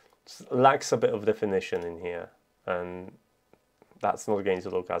lacks a bit of definition in here, and that's not going to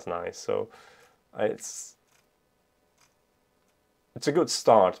look as nice. So it's a good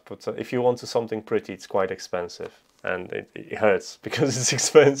start, but if you want something pretty, it's quite expensive, and it hurts because it's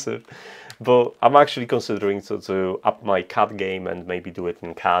expensive. But I'm actually considering to up my CAD game and maybe do it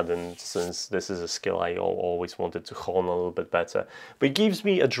in CAD, and since this is a skill I always wanted to hone a little bit better. But it gives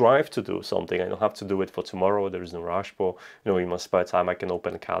me a drive to do something. I don't have to do it for tomorrow, there is no rush, but you know, in my spare time I can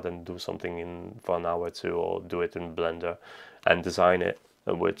open CAD and do something for an hour or two, or do it in Blender and design it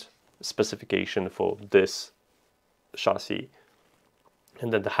with specification for this chassis.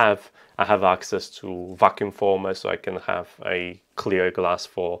 And then I have access to vacuum former, so I can have a clear glass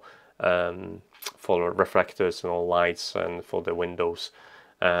for reflectors and all lights, and for the windows.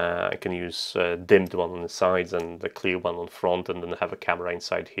 I can use a dimmed one on the sides and the clear one on front, and then have a camera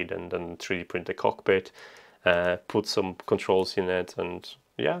inside here, and then 3D print the cockpit, put some controls in it, and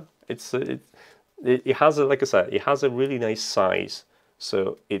yeah, it has a, like I said, it has a really nice size.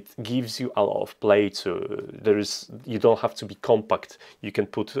 So it gives you a lot of play to. You don't have to be compact. You can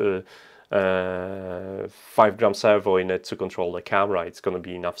put a 5-gram servo in it to control the camera. It's going to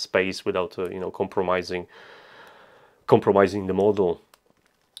be enough space without you know, compromising the model.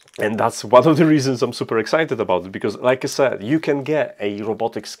 And that's one of the reasons I'm super excited about it, because like I said, you can get a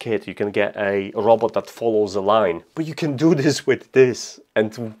robotics kit, you can get a robot that follows a line, but you can do this with this,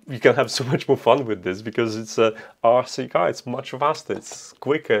 and you can have so much more fun with this, because it's a RC car. It's much faster, it's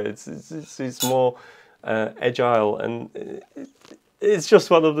quicker, it's more agile, and it's just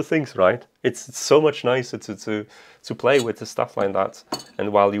one of the things, right? It's so much nicer to play with the stuff like that.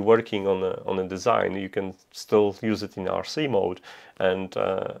 And while you're working on a design, you can still use it in RC mode. And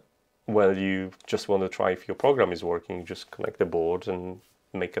when you just want to try if your program is working, you just connect the board and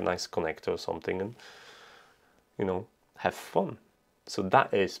make a nice connector or something, and you know, have fun. So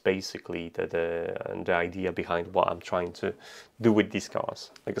that is basically the idea behind what I'm trying to do with these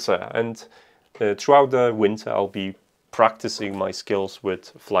cars. Like I said, and throughout the winter, I'll be practicing my skills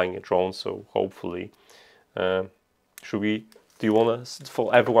with flying a drone. So hopefully, do you want to,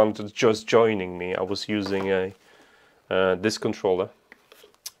 for everyone to just joining me, I was using this controller.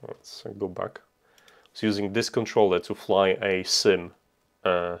 Let's go back. I was using this controller to fly a sim.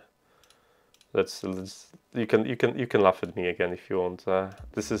 You can laugh at me again if you want.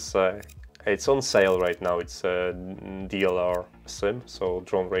 This is it's on sale right now. It's a DLR sim, so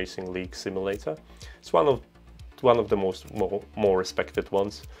Drone Racing League Simulator. It's one of the more respected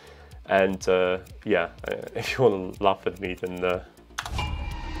ones. And yeah, if you want to laugh at me, then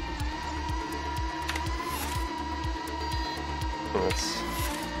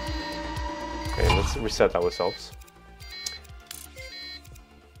let's reset ourselves.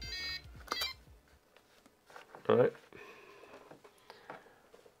 All right.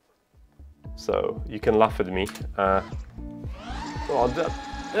 So you can laugh at me.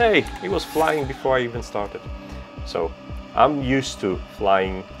 Hey, he was flying before I even started. So I'm used to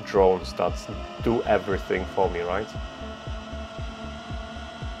flying drones that do everything for me, right?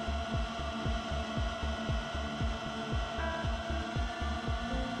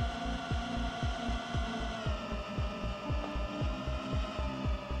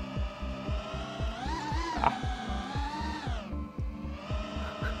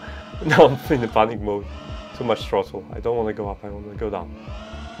 No, I'm in a panic mode. Too much throttle. I don't want to go up, I want to go down.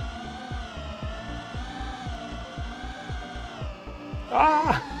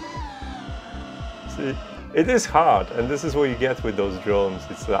 Ah! See, it is hard, and this is what you get with those drones.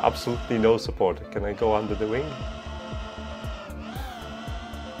 It's absolutely no support. Can I go under the wing?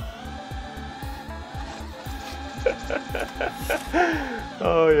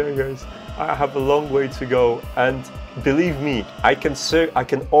 Oh yeah, guys. I have a long way to go, and believe me, I can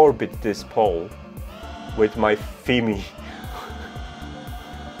orbit this pole with my FPV.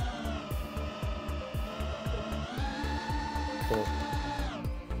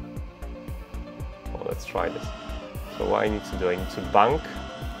 Oh, let's try this. So what I need to do, I need to bank.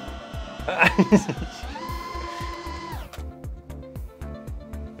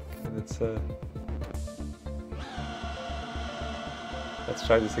 Let's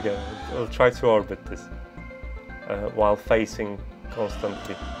try this again. I'll try to orbit this while facing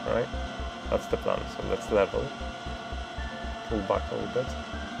constantly, right? That's the plan. So let's level, pull back a little bit,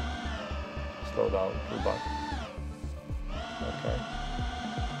 slow down, pull back. Okay.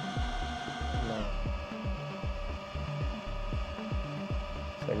 No.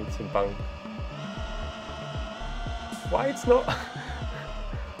 So I need to bank. Why it's not?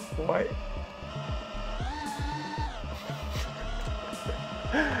 Why?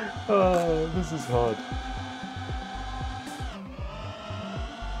 Oh, this is hard.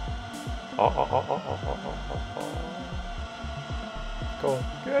 Go on.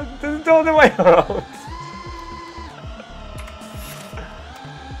 Get all the way around.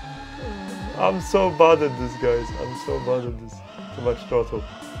 I'm so bad at this, guys. I'm so bad at this. Too much throttle.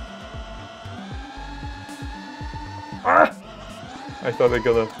 Ah! I thought they're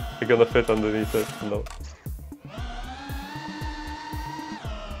gonna fit underneath it. No.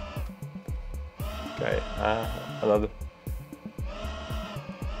 Okay, another.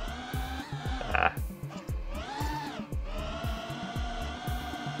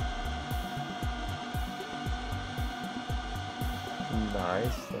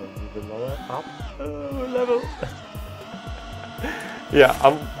 Nice, even lower, up, level. Yeah,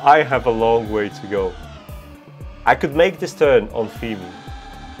 I have a long way to go. I could make this turn on FPV.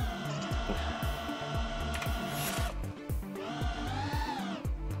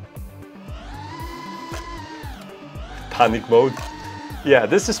 Panic mode. Yeah,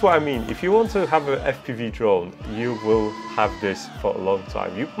 this is what I mean. If you want to have an FPV drone, you will have this for a long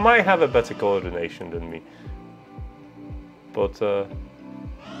time. You might have a better coordination than me, but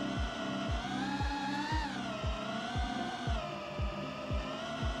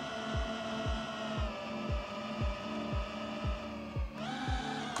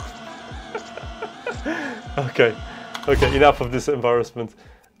okay, enough of this embarrassment.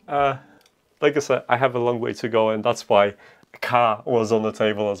 Like I said, I have a long way to go, and that's why a car was on the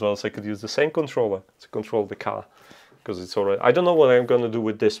table as well, so I could use the same controller to control the car, because it's already. I don't know what I'm going to do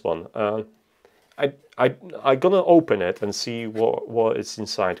with this one. I'm gonna open it and see what is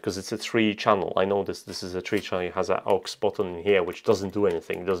inside, because it's a 3-channel. I know this is a 3-channel. It has an aux button in here which doesn't do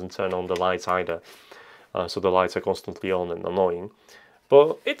anything. It doesn't turn on the lights either. So the lights are constantly on and annoying.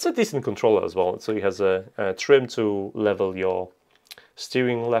 But it's a decent controller as well. So it has a trim to level your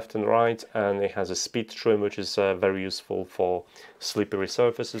steering left and right, and it has a speed trim which is very useful for slippery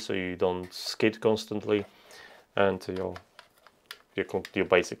surfaces, so you don't skid constantly, and your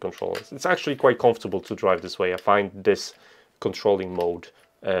basic controllers. It's actually quite comfortable to drive this way. I find this controlling mode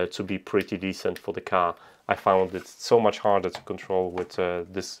to be pretty decent for the car. I found it so much harder to control with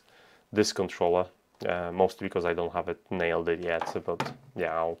this controller, mostly because I don't have it nailed it yet, but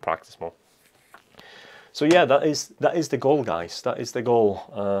yeah, I'll practice more. So yeah, that is the goal, guys. That is the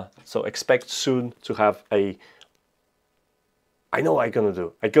goal. So expect soon to have a... I know what I'm gonna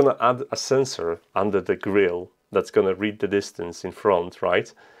do. I'm gonna add a sensor under the grille that's gonna read the distance in front,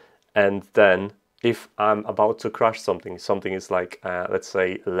 right? And then if I'm about to crash something is like, let's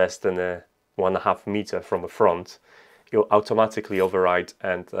say, less than 1.5 meters from the front, you'll automatically override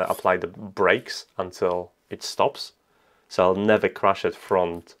and apply the brakes until it stops. So I'll never crash at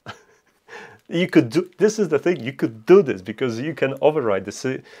front. You could do, this is the thing, you could do this because you can override this.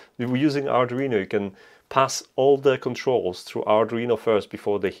 Using Arduino, you can pass all the controls through Arduino first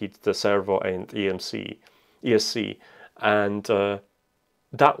before they hit the servo and ESC. And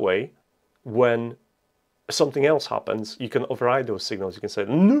that way, when something else happens, you can override those signals. You can say,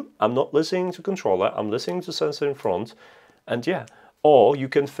 no, I'm not listening to controller, I'm listening to sensor in front. And yeah, or you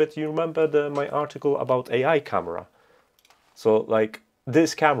can fit, you remember my article about AI camera. So like,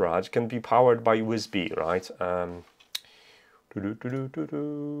 this camera can be powered by USB, right?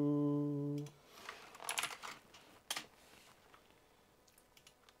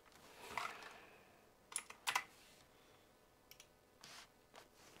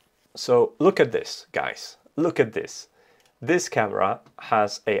 So look at this, guys. Look at this. This camera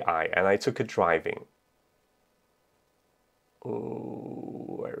has AI, and I took it driving.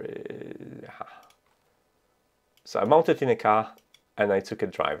 Oh, where is... So I mounted it in a car, and I took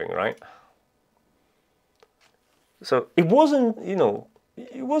it driving, right? So it wasn't, you know,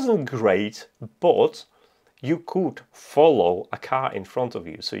 it wasn't great, but you could follow a car in front of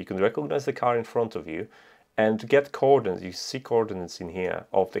you. So you can recognize the car in front of you and get coordinates. You see coordinates in here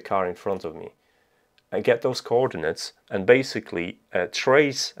of the car in front of me. I get those coordinates and basically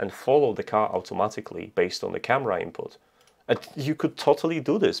trace and follow the car automatically based on the camera input. And you could totally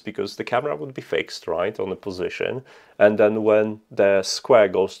do this because the camera would be fixed, right, on the position. And then when the square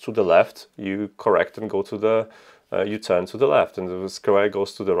goes to the left, you correct and go to the, you turn to the left. And the square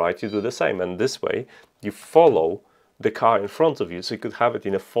goes to the right, you do the same. And this way, you follow the car in front of you. So you could have it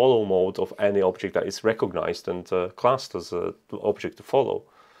in a follow mode of any object that is recognized and classed as an object to follow.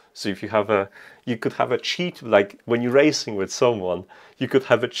 So if you have a, you could have a cheat, like when you're racing with someone, you could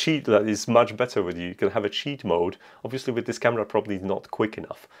have a cheat that is much better with you. You can have a cheat mode. Obviously with this camera probably not quick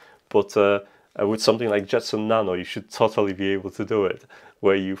enough, but with something like Jetson Nano, you should totally be able to do it,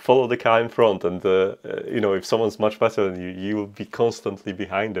 where you follow the car in front and, you know, if someone's much better than you, you will be constantly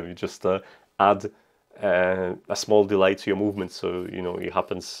behind them. You just add a small delay to your movement, so, you know, it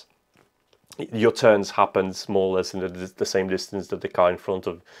happens, your turns happens more or less in the same distance that the car in front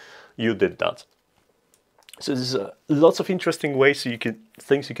of you did that. So there's lots of interesting ways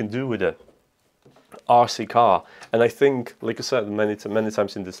things you can do with a RC car, and I think, like I said many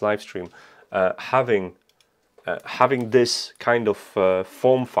times in this live stream, having this kind of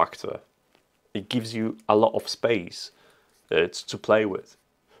form factor, it gives you a lot of space to play with.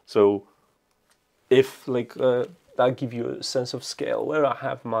 So if like that give you a sense of scale, where I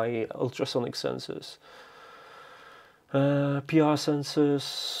have my ultrasonic sensors, PR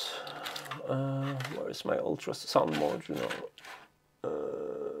sensors, where is my ultrasound module?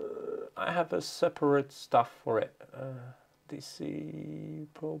 I have a separate stuff for it. DC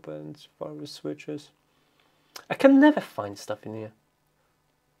probe and various switches. I can never find stuff in here.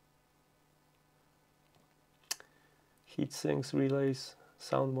 Heat sinks, relays,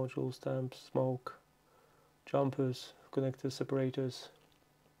 sound modules, stamps, smoke, jumpers, connectors, separators,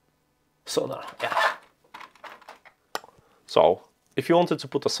 sonar. Yeah. So if you wanted to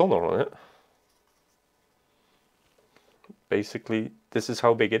put a sonar on it, basically this is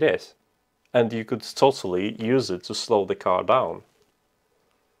how big it is, and you could totally use it to slow the car down.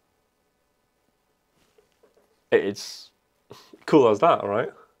 It's cool as that,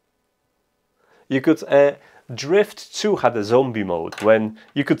 right? You could Drift 2 had a zombie mode, when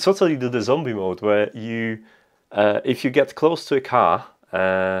you could totally do the zombie mode where you if you get close to a car,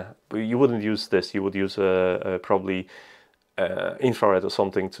 you wouldn't use this, you would use probably infrared or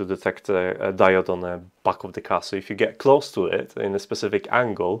something to detect a diode on the back of the car. So if you get close to it in a specific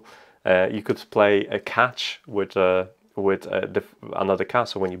angle, you could play a catch with another car.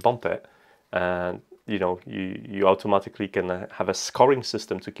 So when you bump it, and you know, you automatically can have a scoring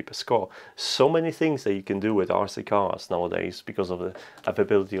system to keep a score. So many things that you can do with RC cars nowadays because of the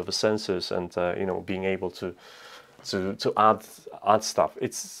availability of the sensors and you know, being able to add stuff.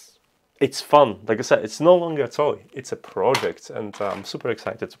 It's fun. Like I said, it's no longer a toy, it's a project, and I'm super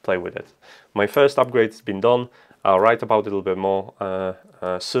excited to play with it. My first upgrade has been done. I'll write about it a little bit more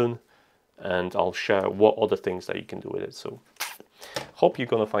soon, and I'll share what other things that you can do with it. So hope you're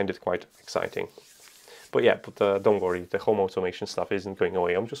gonna find it quite exciting. But yeah, don't worry, the home automation stuff isn't going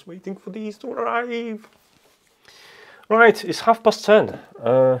away. I'm just waiting for these to arrive. Right, it's 10:30.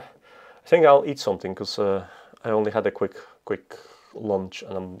 I think I'll eat something because I only had a quick lunch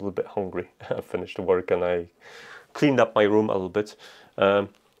and I'm a little bit hungry. I finished the work and I cleaned up my room a little bit. I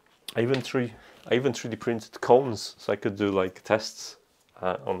even 3D printed cones so I could do like tests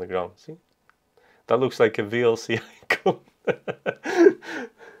on the ground. See, that looks like a VLC icon.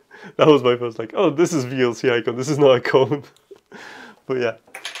 That was my first like, oh, this is VLC icon, this is not a cone. But yeah,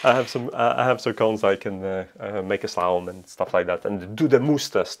 I have some cones I can make a slalom and stuff like that, and do the moose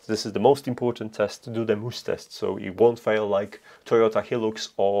test. This is the most important test, to do the moose test, so you won't fail like Toyota Hilux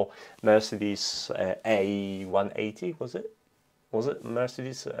or Mercedes A180. Was it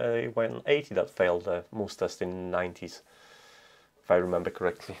Mercedes A180 that failed the moose test in the 90s, if I remember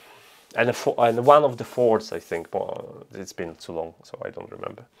correctly? And one of the Fords, I think, but it's been too long, so I don't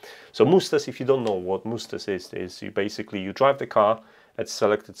remember. So moose test, if you don't know what moose test is you basically, you drive the car at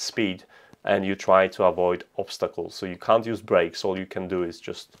selected speed and you try to avoid obstacles. So you can't use brakes, all you can do is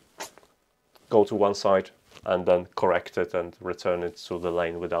just go to one side and then correct it and return it to the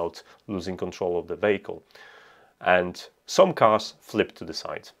lane without losing control of the vehicle. And some cars flip to the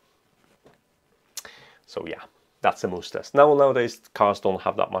side. So yeah, that's a moose test. Nowadays cars don't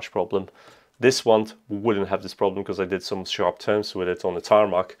have that much problem. This one wouldn't have this problem because I did some sharp turns with it on the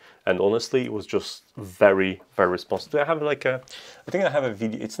tarmac, and honestly it was just very, very responsive. I have like I think I have a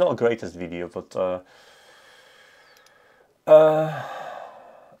video. It's not the greatest video, but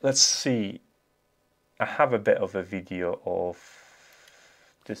let's see. I have a bit of a video of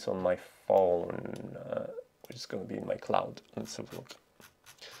this on my phone, which is going to be in my cloud. Let's have a look.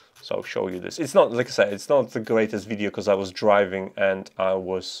 So I'll show you this. It's not, like I said, it's not the greatest video because I was driving and I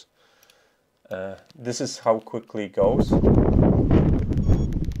was... this is how quickly it goes. And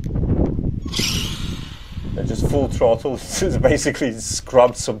just full throttle. It's basically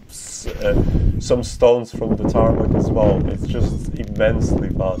scrubbed some stones from the tarmac as well. It's just immensely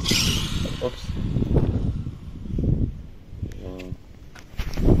fast. Oops.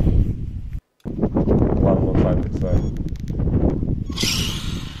 One more time this time.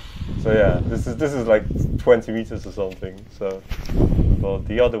 So yeah, this is like 20 meters or something. So, but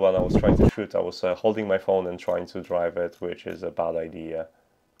the other one I was trying to shoot, I was holding my phone and trying to drive it, which is a bad idea.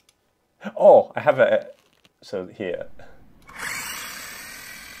 Oh, I have a... So here.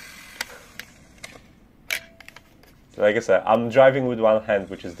 So like I said, I'm driving with one hand,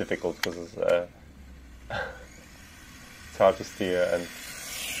 which is difficult because it's hard to steer and...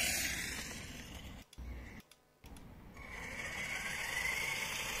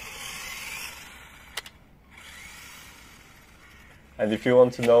 And if you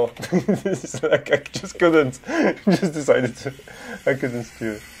want to know, this is like, I just couldn't, just decided to, I couldn't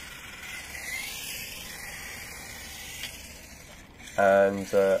steer. And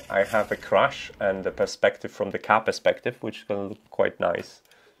I have a crash and a perspective from the car perspective, which is going to look quite nice.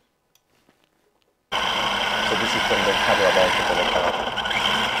 So this is from the camera mounted on the car.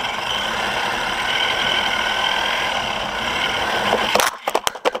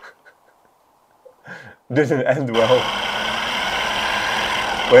 Didn't end well.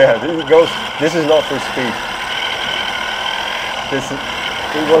 But yeah, it goes. This is not full speed.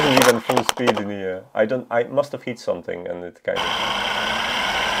 It wasn't even full speed in here. I must have hit something and it kind of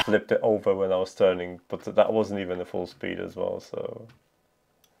flipped it over when I was turning, but that wasn't even a full speed as well. So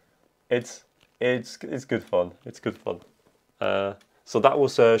it's good fun. It's good fun. So that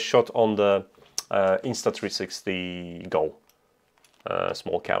was a shot on the Insta360 Go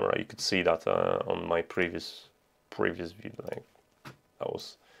small camera. You could see that on my previous video. Like, that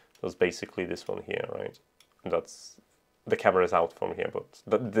was basically this one here, right? And that's the camera is out from here, but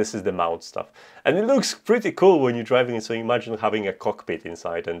this is the mount stuff, and it looks pretty cool when you're driving it. So imagine having a cockpit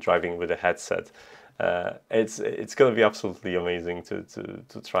inside and driving with a headset. It's going to be absolutely amazing to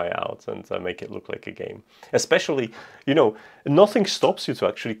try out and make it look like a game. Especially, you know, nothing stops you to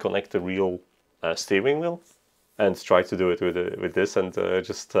actually connect the real steering wheel and try to do it with this, and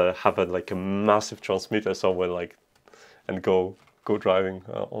just have like a massive transmitter somewhere, like, and go driving.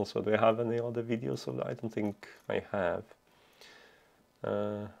 Also, do I have any other videos of that? I don't think I have.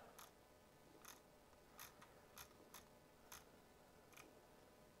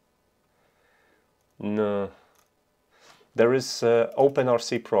 No. There is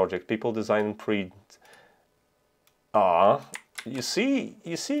OpenRC project. People design and print. You see,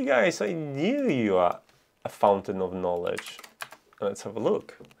 guys. I knew you are a fountain of knowledge. Let's have a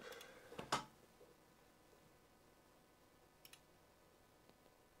look.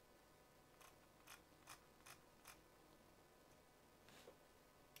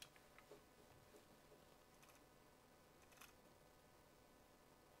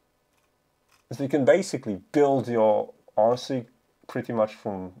 So you can basically build your RC pretty much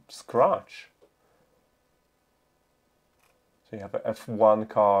from scratch. So you have F1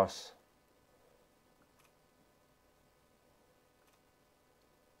 cars.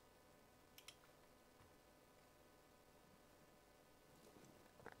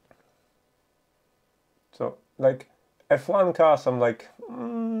 So like F1 cars, I'm like,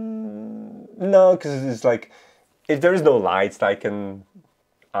 no, because it's like, if there is no lights that I can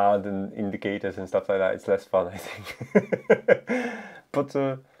add and indicators and stuff like that, it's less fun, I think. but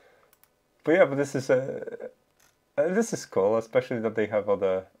yeah, but this is cool, especially that they have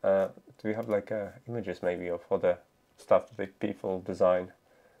other. Do we have like images maybe of other stuff that people design?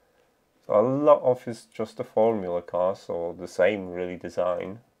 So a lot of it's just the formula cars, or the same really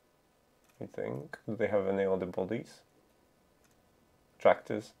design. I think. Do they have any other bodies?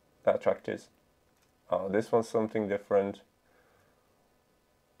 Tractors. Tractors. Oh, this one's something different.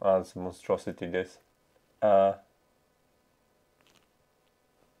 It's a monstrosity, this. Yeah.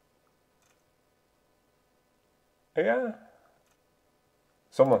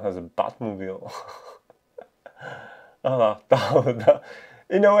 Someone has a Batmobile.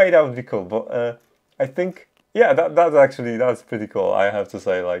 In a way that would be cool, but I think, yeah, that's pretty cool. I have to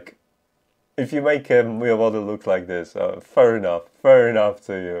say, like, if you make your model look like this, fair enough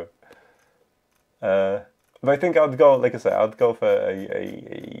to you. But I think I'd go, like I said, I'd go for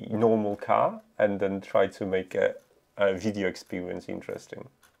a normal car and then try to make a video experience interesting.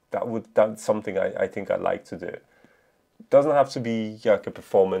 That's something I think I'd like to do. It doesn't have to be like a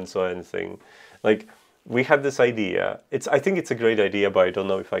performance or anything. Like, we had this idea. I think it's a great idea, but I don't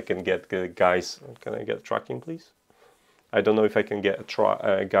know if I can get guys. Can I get tracking, please? I don't know if I can get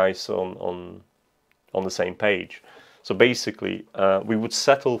guys on the same page. So basically, we would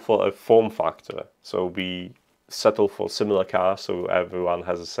settle for a form factor. So we settle for similar cars, so everyone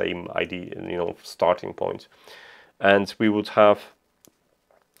has the same idea, starting point. And we would have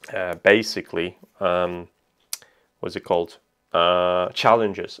basically, what's it called?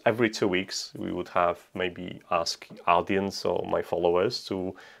 Challenges. Every 2 weeks, we would have maybe ask audience or my followers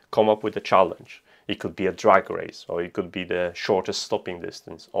to come up with a challenge. It could be a drag race, or it could be the shortest stopping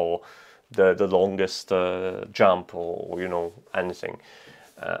distance, or the longest jump, or anything,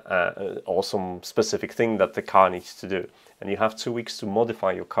 or some specific thing that the car needs to do. And you have 2 weeks to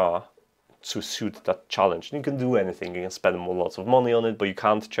modify your car to suit that challenge. You can do anything. You can spend lots of money on it, but you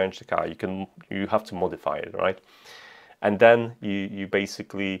can't change the car. You have to modify it, right? And then you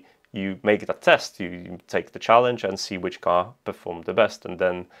basically make that test. You take the challenge and see which car performed the best, and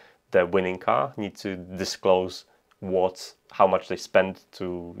then the winning car needs to disclose how much they spent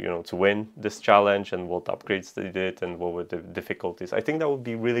to win this challenge, and what upgrades they did, and what were the difficulties. I think that would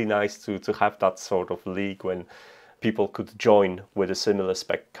be really nice to have that sort of league when people could join with a similar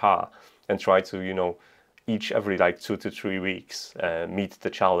spec car and try to every like 2 to 3 weeks meet the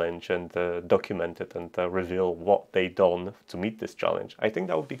challenge and document it and reveal what they done to meet this challenge. I think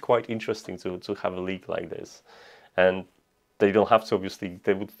that would be quite interesting to have a league like this. And they don't have to, obviously,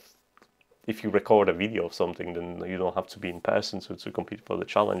 if you record a video of something, then you don't have to be in person to compete for the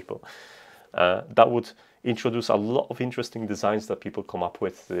challenge, but that would introduce a lot of interesting designs that people come up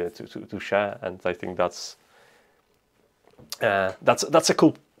with to share. And I think that's a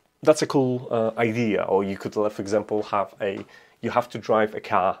cool idea. Or you could, for example, you have to drive a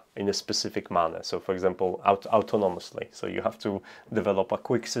car in a specific manner. So, for example, autonomously. So you have to develop a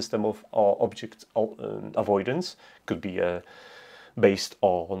quick system of object avoidance. Could be based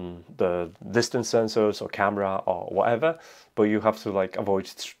on the distance sensors or camera or whatever, but you have to like avoid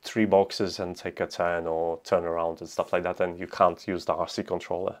 3 boxes and take a turn or turn around and stuff like that, and you can't use the RC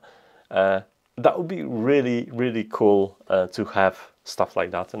controller. That would be really, really cool to have stuff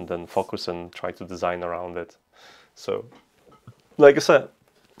like that, and then focus and try to design around it. So, like I said,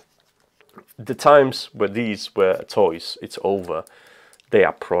 the times where these were toys, it's over. They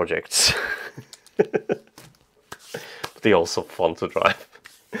are projects. they're also fun to drive.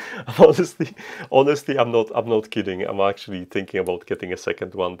 Honestly, I'm not kidding. I'm actually thinking about getting a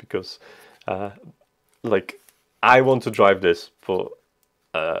second one because, like, I want to drive this for.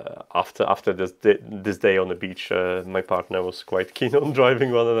 After this day on the beach, my partner was quite keen on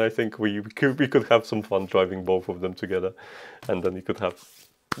driving one, and I think we could have some fun driving both of them together, and then we could have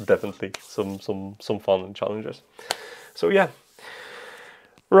definitely some fun and challenges. So yeah.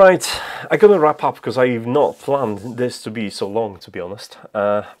 Right, I'm gonna wrap up because I've not planned this to be so long, to be honest.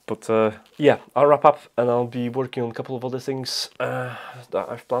 But yeah, I'll wrap up and I'll be working on a couple of other things that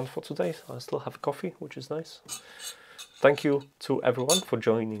I've planned for today. I still have a coffee, which is nice. Thank you to everyone for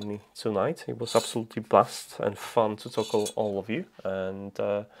joining me tonight. It was absolutely blast and fun to talk to all of you and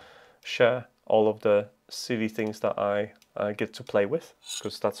share all of the silly things that I get to play with,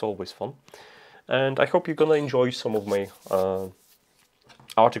 because that's always fun. And I hope you're gonna enjoy some of my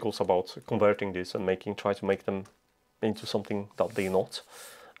articles about converting this and try to make them into something that they're not.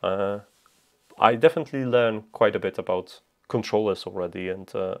 I definitely learned quite a bit about controllers already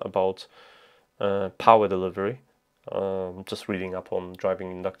and about power delivery. Just reading up on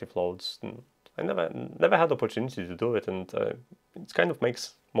driving inductive loads. I never had the opportunity to do it, and it kind of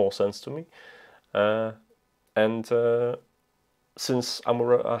makes more sense to me. And since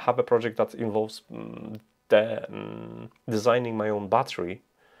I have a project that involves designing my own battery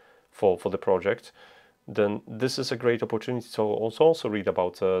for the project, then this is a great opportunity to also read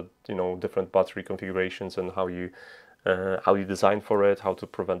about different battery configurations and how you design for it, how to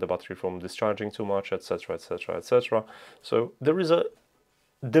prevent the battery from discharging too much, etc., etc., etc. So there is a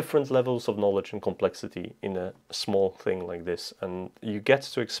different levels of knowledge and complexity in a small thing like this, and you get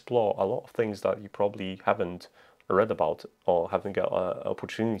to explore a lot of things that you probably haven't read about or haven't got an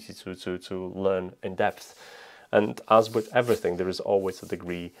opportunity to learn in depth. And as with everything, there is always a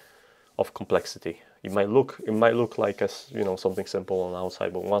degree of complexity. It might look like something simple on the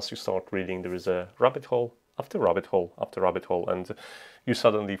outside, but once you start reading, there is a rabbit hole after rabbit hole after rabbit hole, and you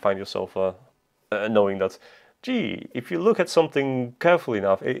suddenly find yourself knowing that, gee, if you look at something carefully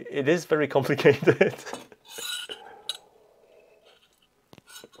enough, it is very complicated.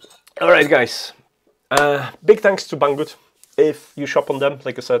 All right, guys. Big thanks to Banggood. If you shop on them,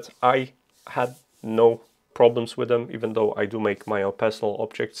 like I said, I had no problems with them, even though I do make my own personal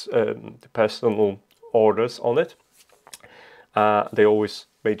objects, personal orders on it. They always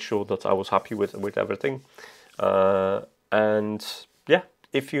made sure that I was happy with everything. And yeah,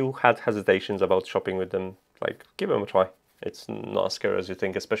 if you had hesitations about shopping with them, like, give them a try. It's not as scary as you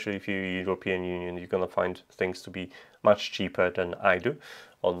think, especially if you're European Union. You're gonna find things to be much cheaper than I do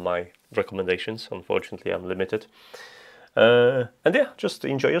on my recommendations. Unfortunately, I'm limited. And yeah, just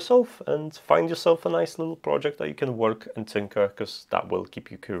enjoy yourself and find yourself a nice little project that you can work and tinker, because that will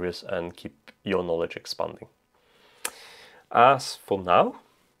keep you curious and keep your knowledge expanding. As for now,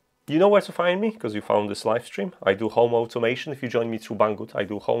 you know where to find me, because you found this live stream. I do home automation. If you join me through Banggood, I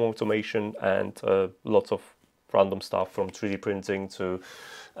do home automation and lots of random stuff, from 3D printing to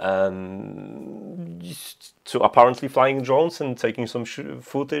apparently flying drones and taking some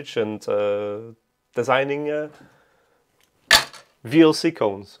footage and designing VLC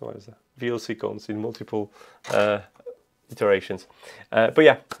cones. What is that? VLC cones in multiple iterations. But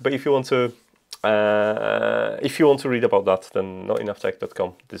yeah, if you want to read about that, then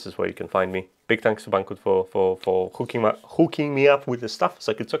notenoughtech.com. This is where you can find me. Big thanks to Banggood for hooking me up with the stuff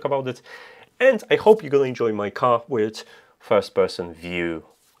so I could talk about it. And I hope you're going to enjoy my car with first-person view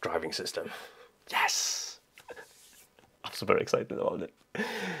driving system. Yes! I'm super excited about it.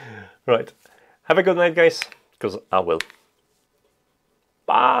 Right. Have a good night, guys, because I will.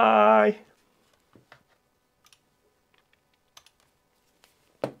 Bye!